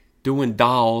doing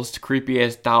dolls,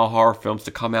 creepy-ass doll horror films,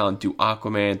 to come out and do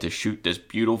Aquaman, to shoot this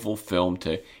beautiful film,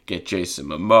 to get Jason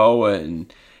Momoa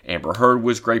and Amber Heard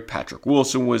was great. Patrick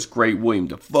Wilson was great. William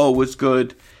Dafoe was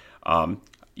good.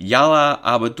 Yala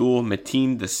Abdul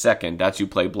Mateen II, that's who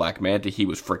played Black Manta. He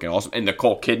was freaking awesome. And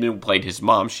Nicole Kidman played his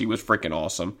mom. She was freaking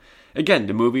awesome. Again,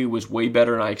 the movie was way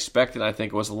better than I expected. I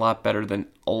think it was a lot better than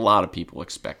a lot of people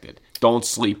expected. Don't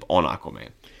sleep on Aquaman.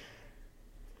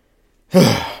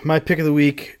 My pick of the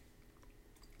week,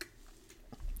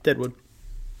 Deadwood.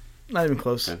 Not even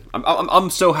close. I'm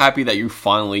so happy that you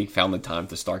finally found the time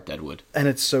to start Deadwood. And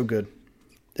it's so good.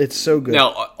 It's so good. Now,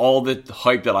 all the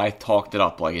hype that I talked it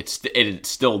up, like it's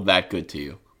still that good to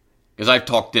you, because I've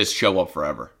talked this show up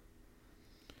forever.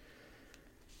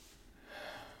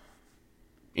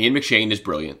 Ian McShane is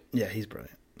brilliant. Yeah, he's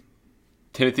brilliant.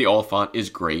 Timothy Olyphant is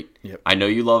great. Yep. I know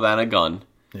you love Anna Gunn.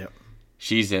 Yep.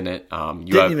 She's in it.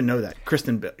 Didn't even know that.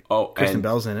 Kristen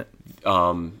Bell's in it.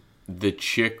 The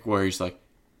chick where he's like,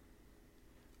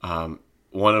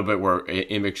 one of it where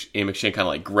Ian McShane kind of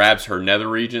like grabs her nether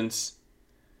regions.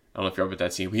 I don't know if you're up at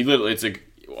that scene. He literally, it's like,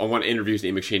 on one of the interviews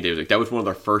Ian McShane did, was like, that was one of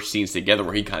their first scenes together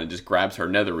where he kind of just grabs her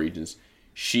nether regions.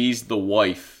 She's the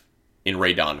wife in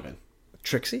Ray Donovan.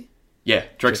 Trixie? Yeah,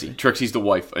 Trixie. Trixie's the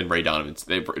wife in Ray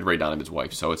Donovan's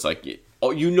wife. So it's like,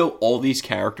 you know all these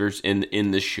characters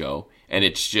in this show, and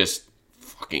it's just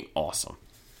fucking awesome.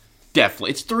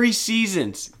 Definitely. It's 3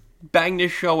 seasons. Bang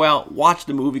this show out. Watch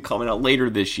the movie coming out later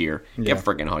this year. Get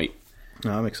freaking hype.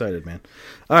 No, I'm excited, man.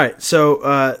 All right,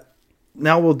 so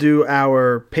now we'll do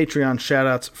our Patreon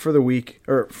shout-outs for the week.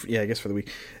 I guess for the week.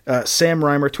 Sam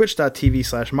Reimer,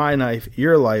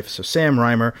 twitch.tv/MyKnifeYourLife. So Sam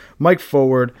Reimer, Mike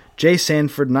Forward, Jay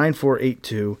Sanford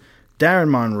 9482, Darren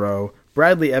Monroe,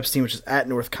 Bradley Epstein, which is at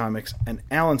North Comics, and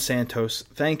Alan Santos.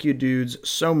 Thank you, dudes,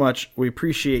 so much. We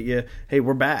appreciate you. Hey,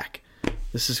 we're back.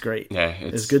 This is great. Yeah,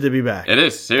 it's good to be back. It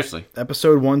is, seriously.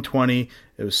 Episode 120.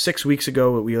 It was 6 weeks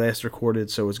ago that we last recorded,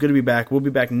 so it's good to be back. We'll be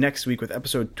back next week with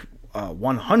episode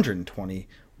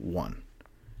 121.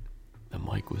 The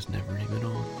mic was never even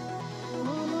on.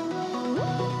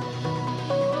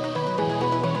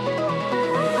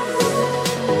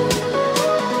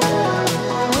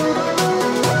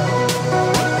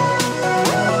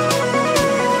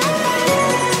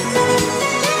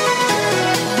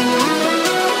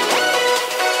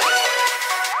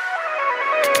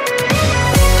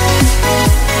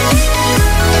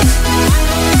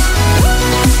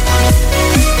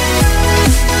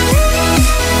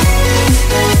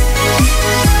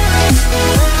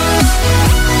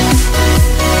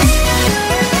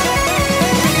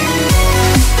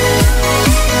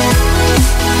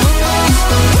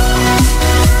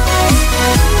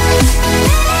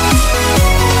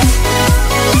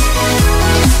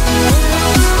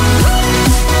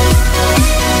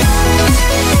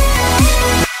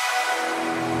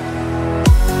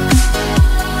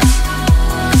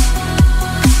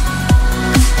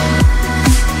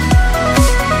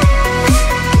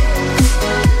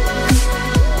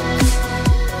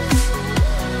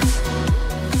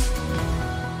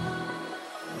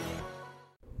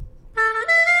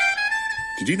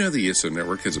 Did you know the ESO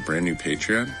Network has a brand new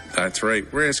Patreon? That's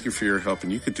right, we're asking for your help,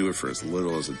 and you could do it for as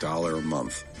little as $1 a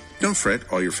month. Don't fret,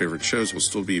 all your favorite shows will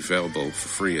still be available for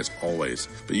free as always,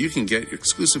 but you can get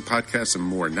exclusive podcasts and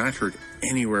more not heard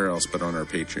anywhere else but on our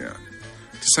Patreon.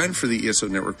 To sign for the ESO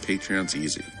Network Patreon's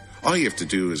easy. All you have to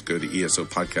do is go to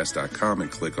esopodcast.com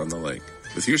and click on the link.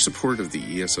 With your support of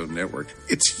the ESO Network,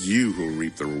 it's you who will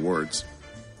reap the rewards.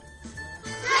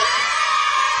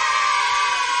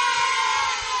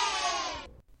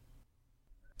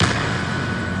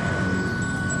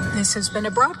 This has been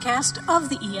a broadcast of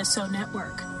the ESO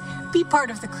Network. Be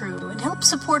part of the crew and help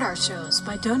support our shows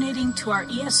by donating to our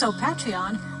ESO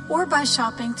Patreon or by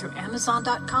shopping through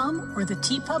Amazon.com or the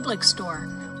TeePublic Store,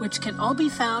 which can all be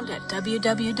found at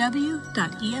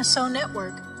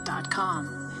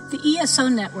www.esonetwork.com. The ESO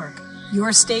Network,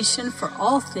 your station for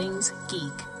all things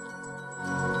geek.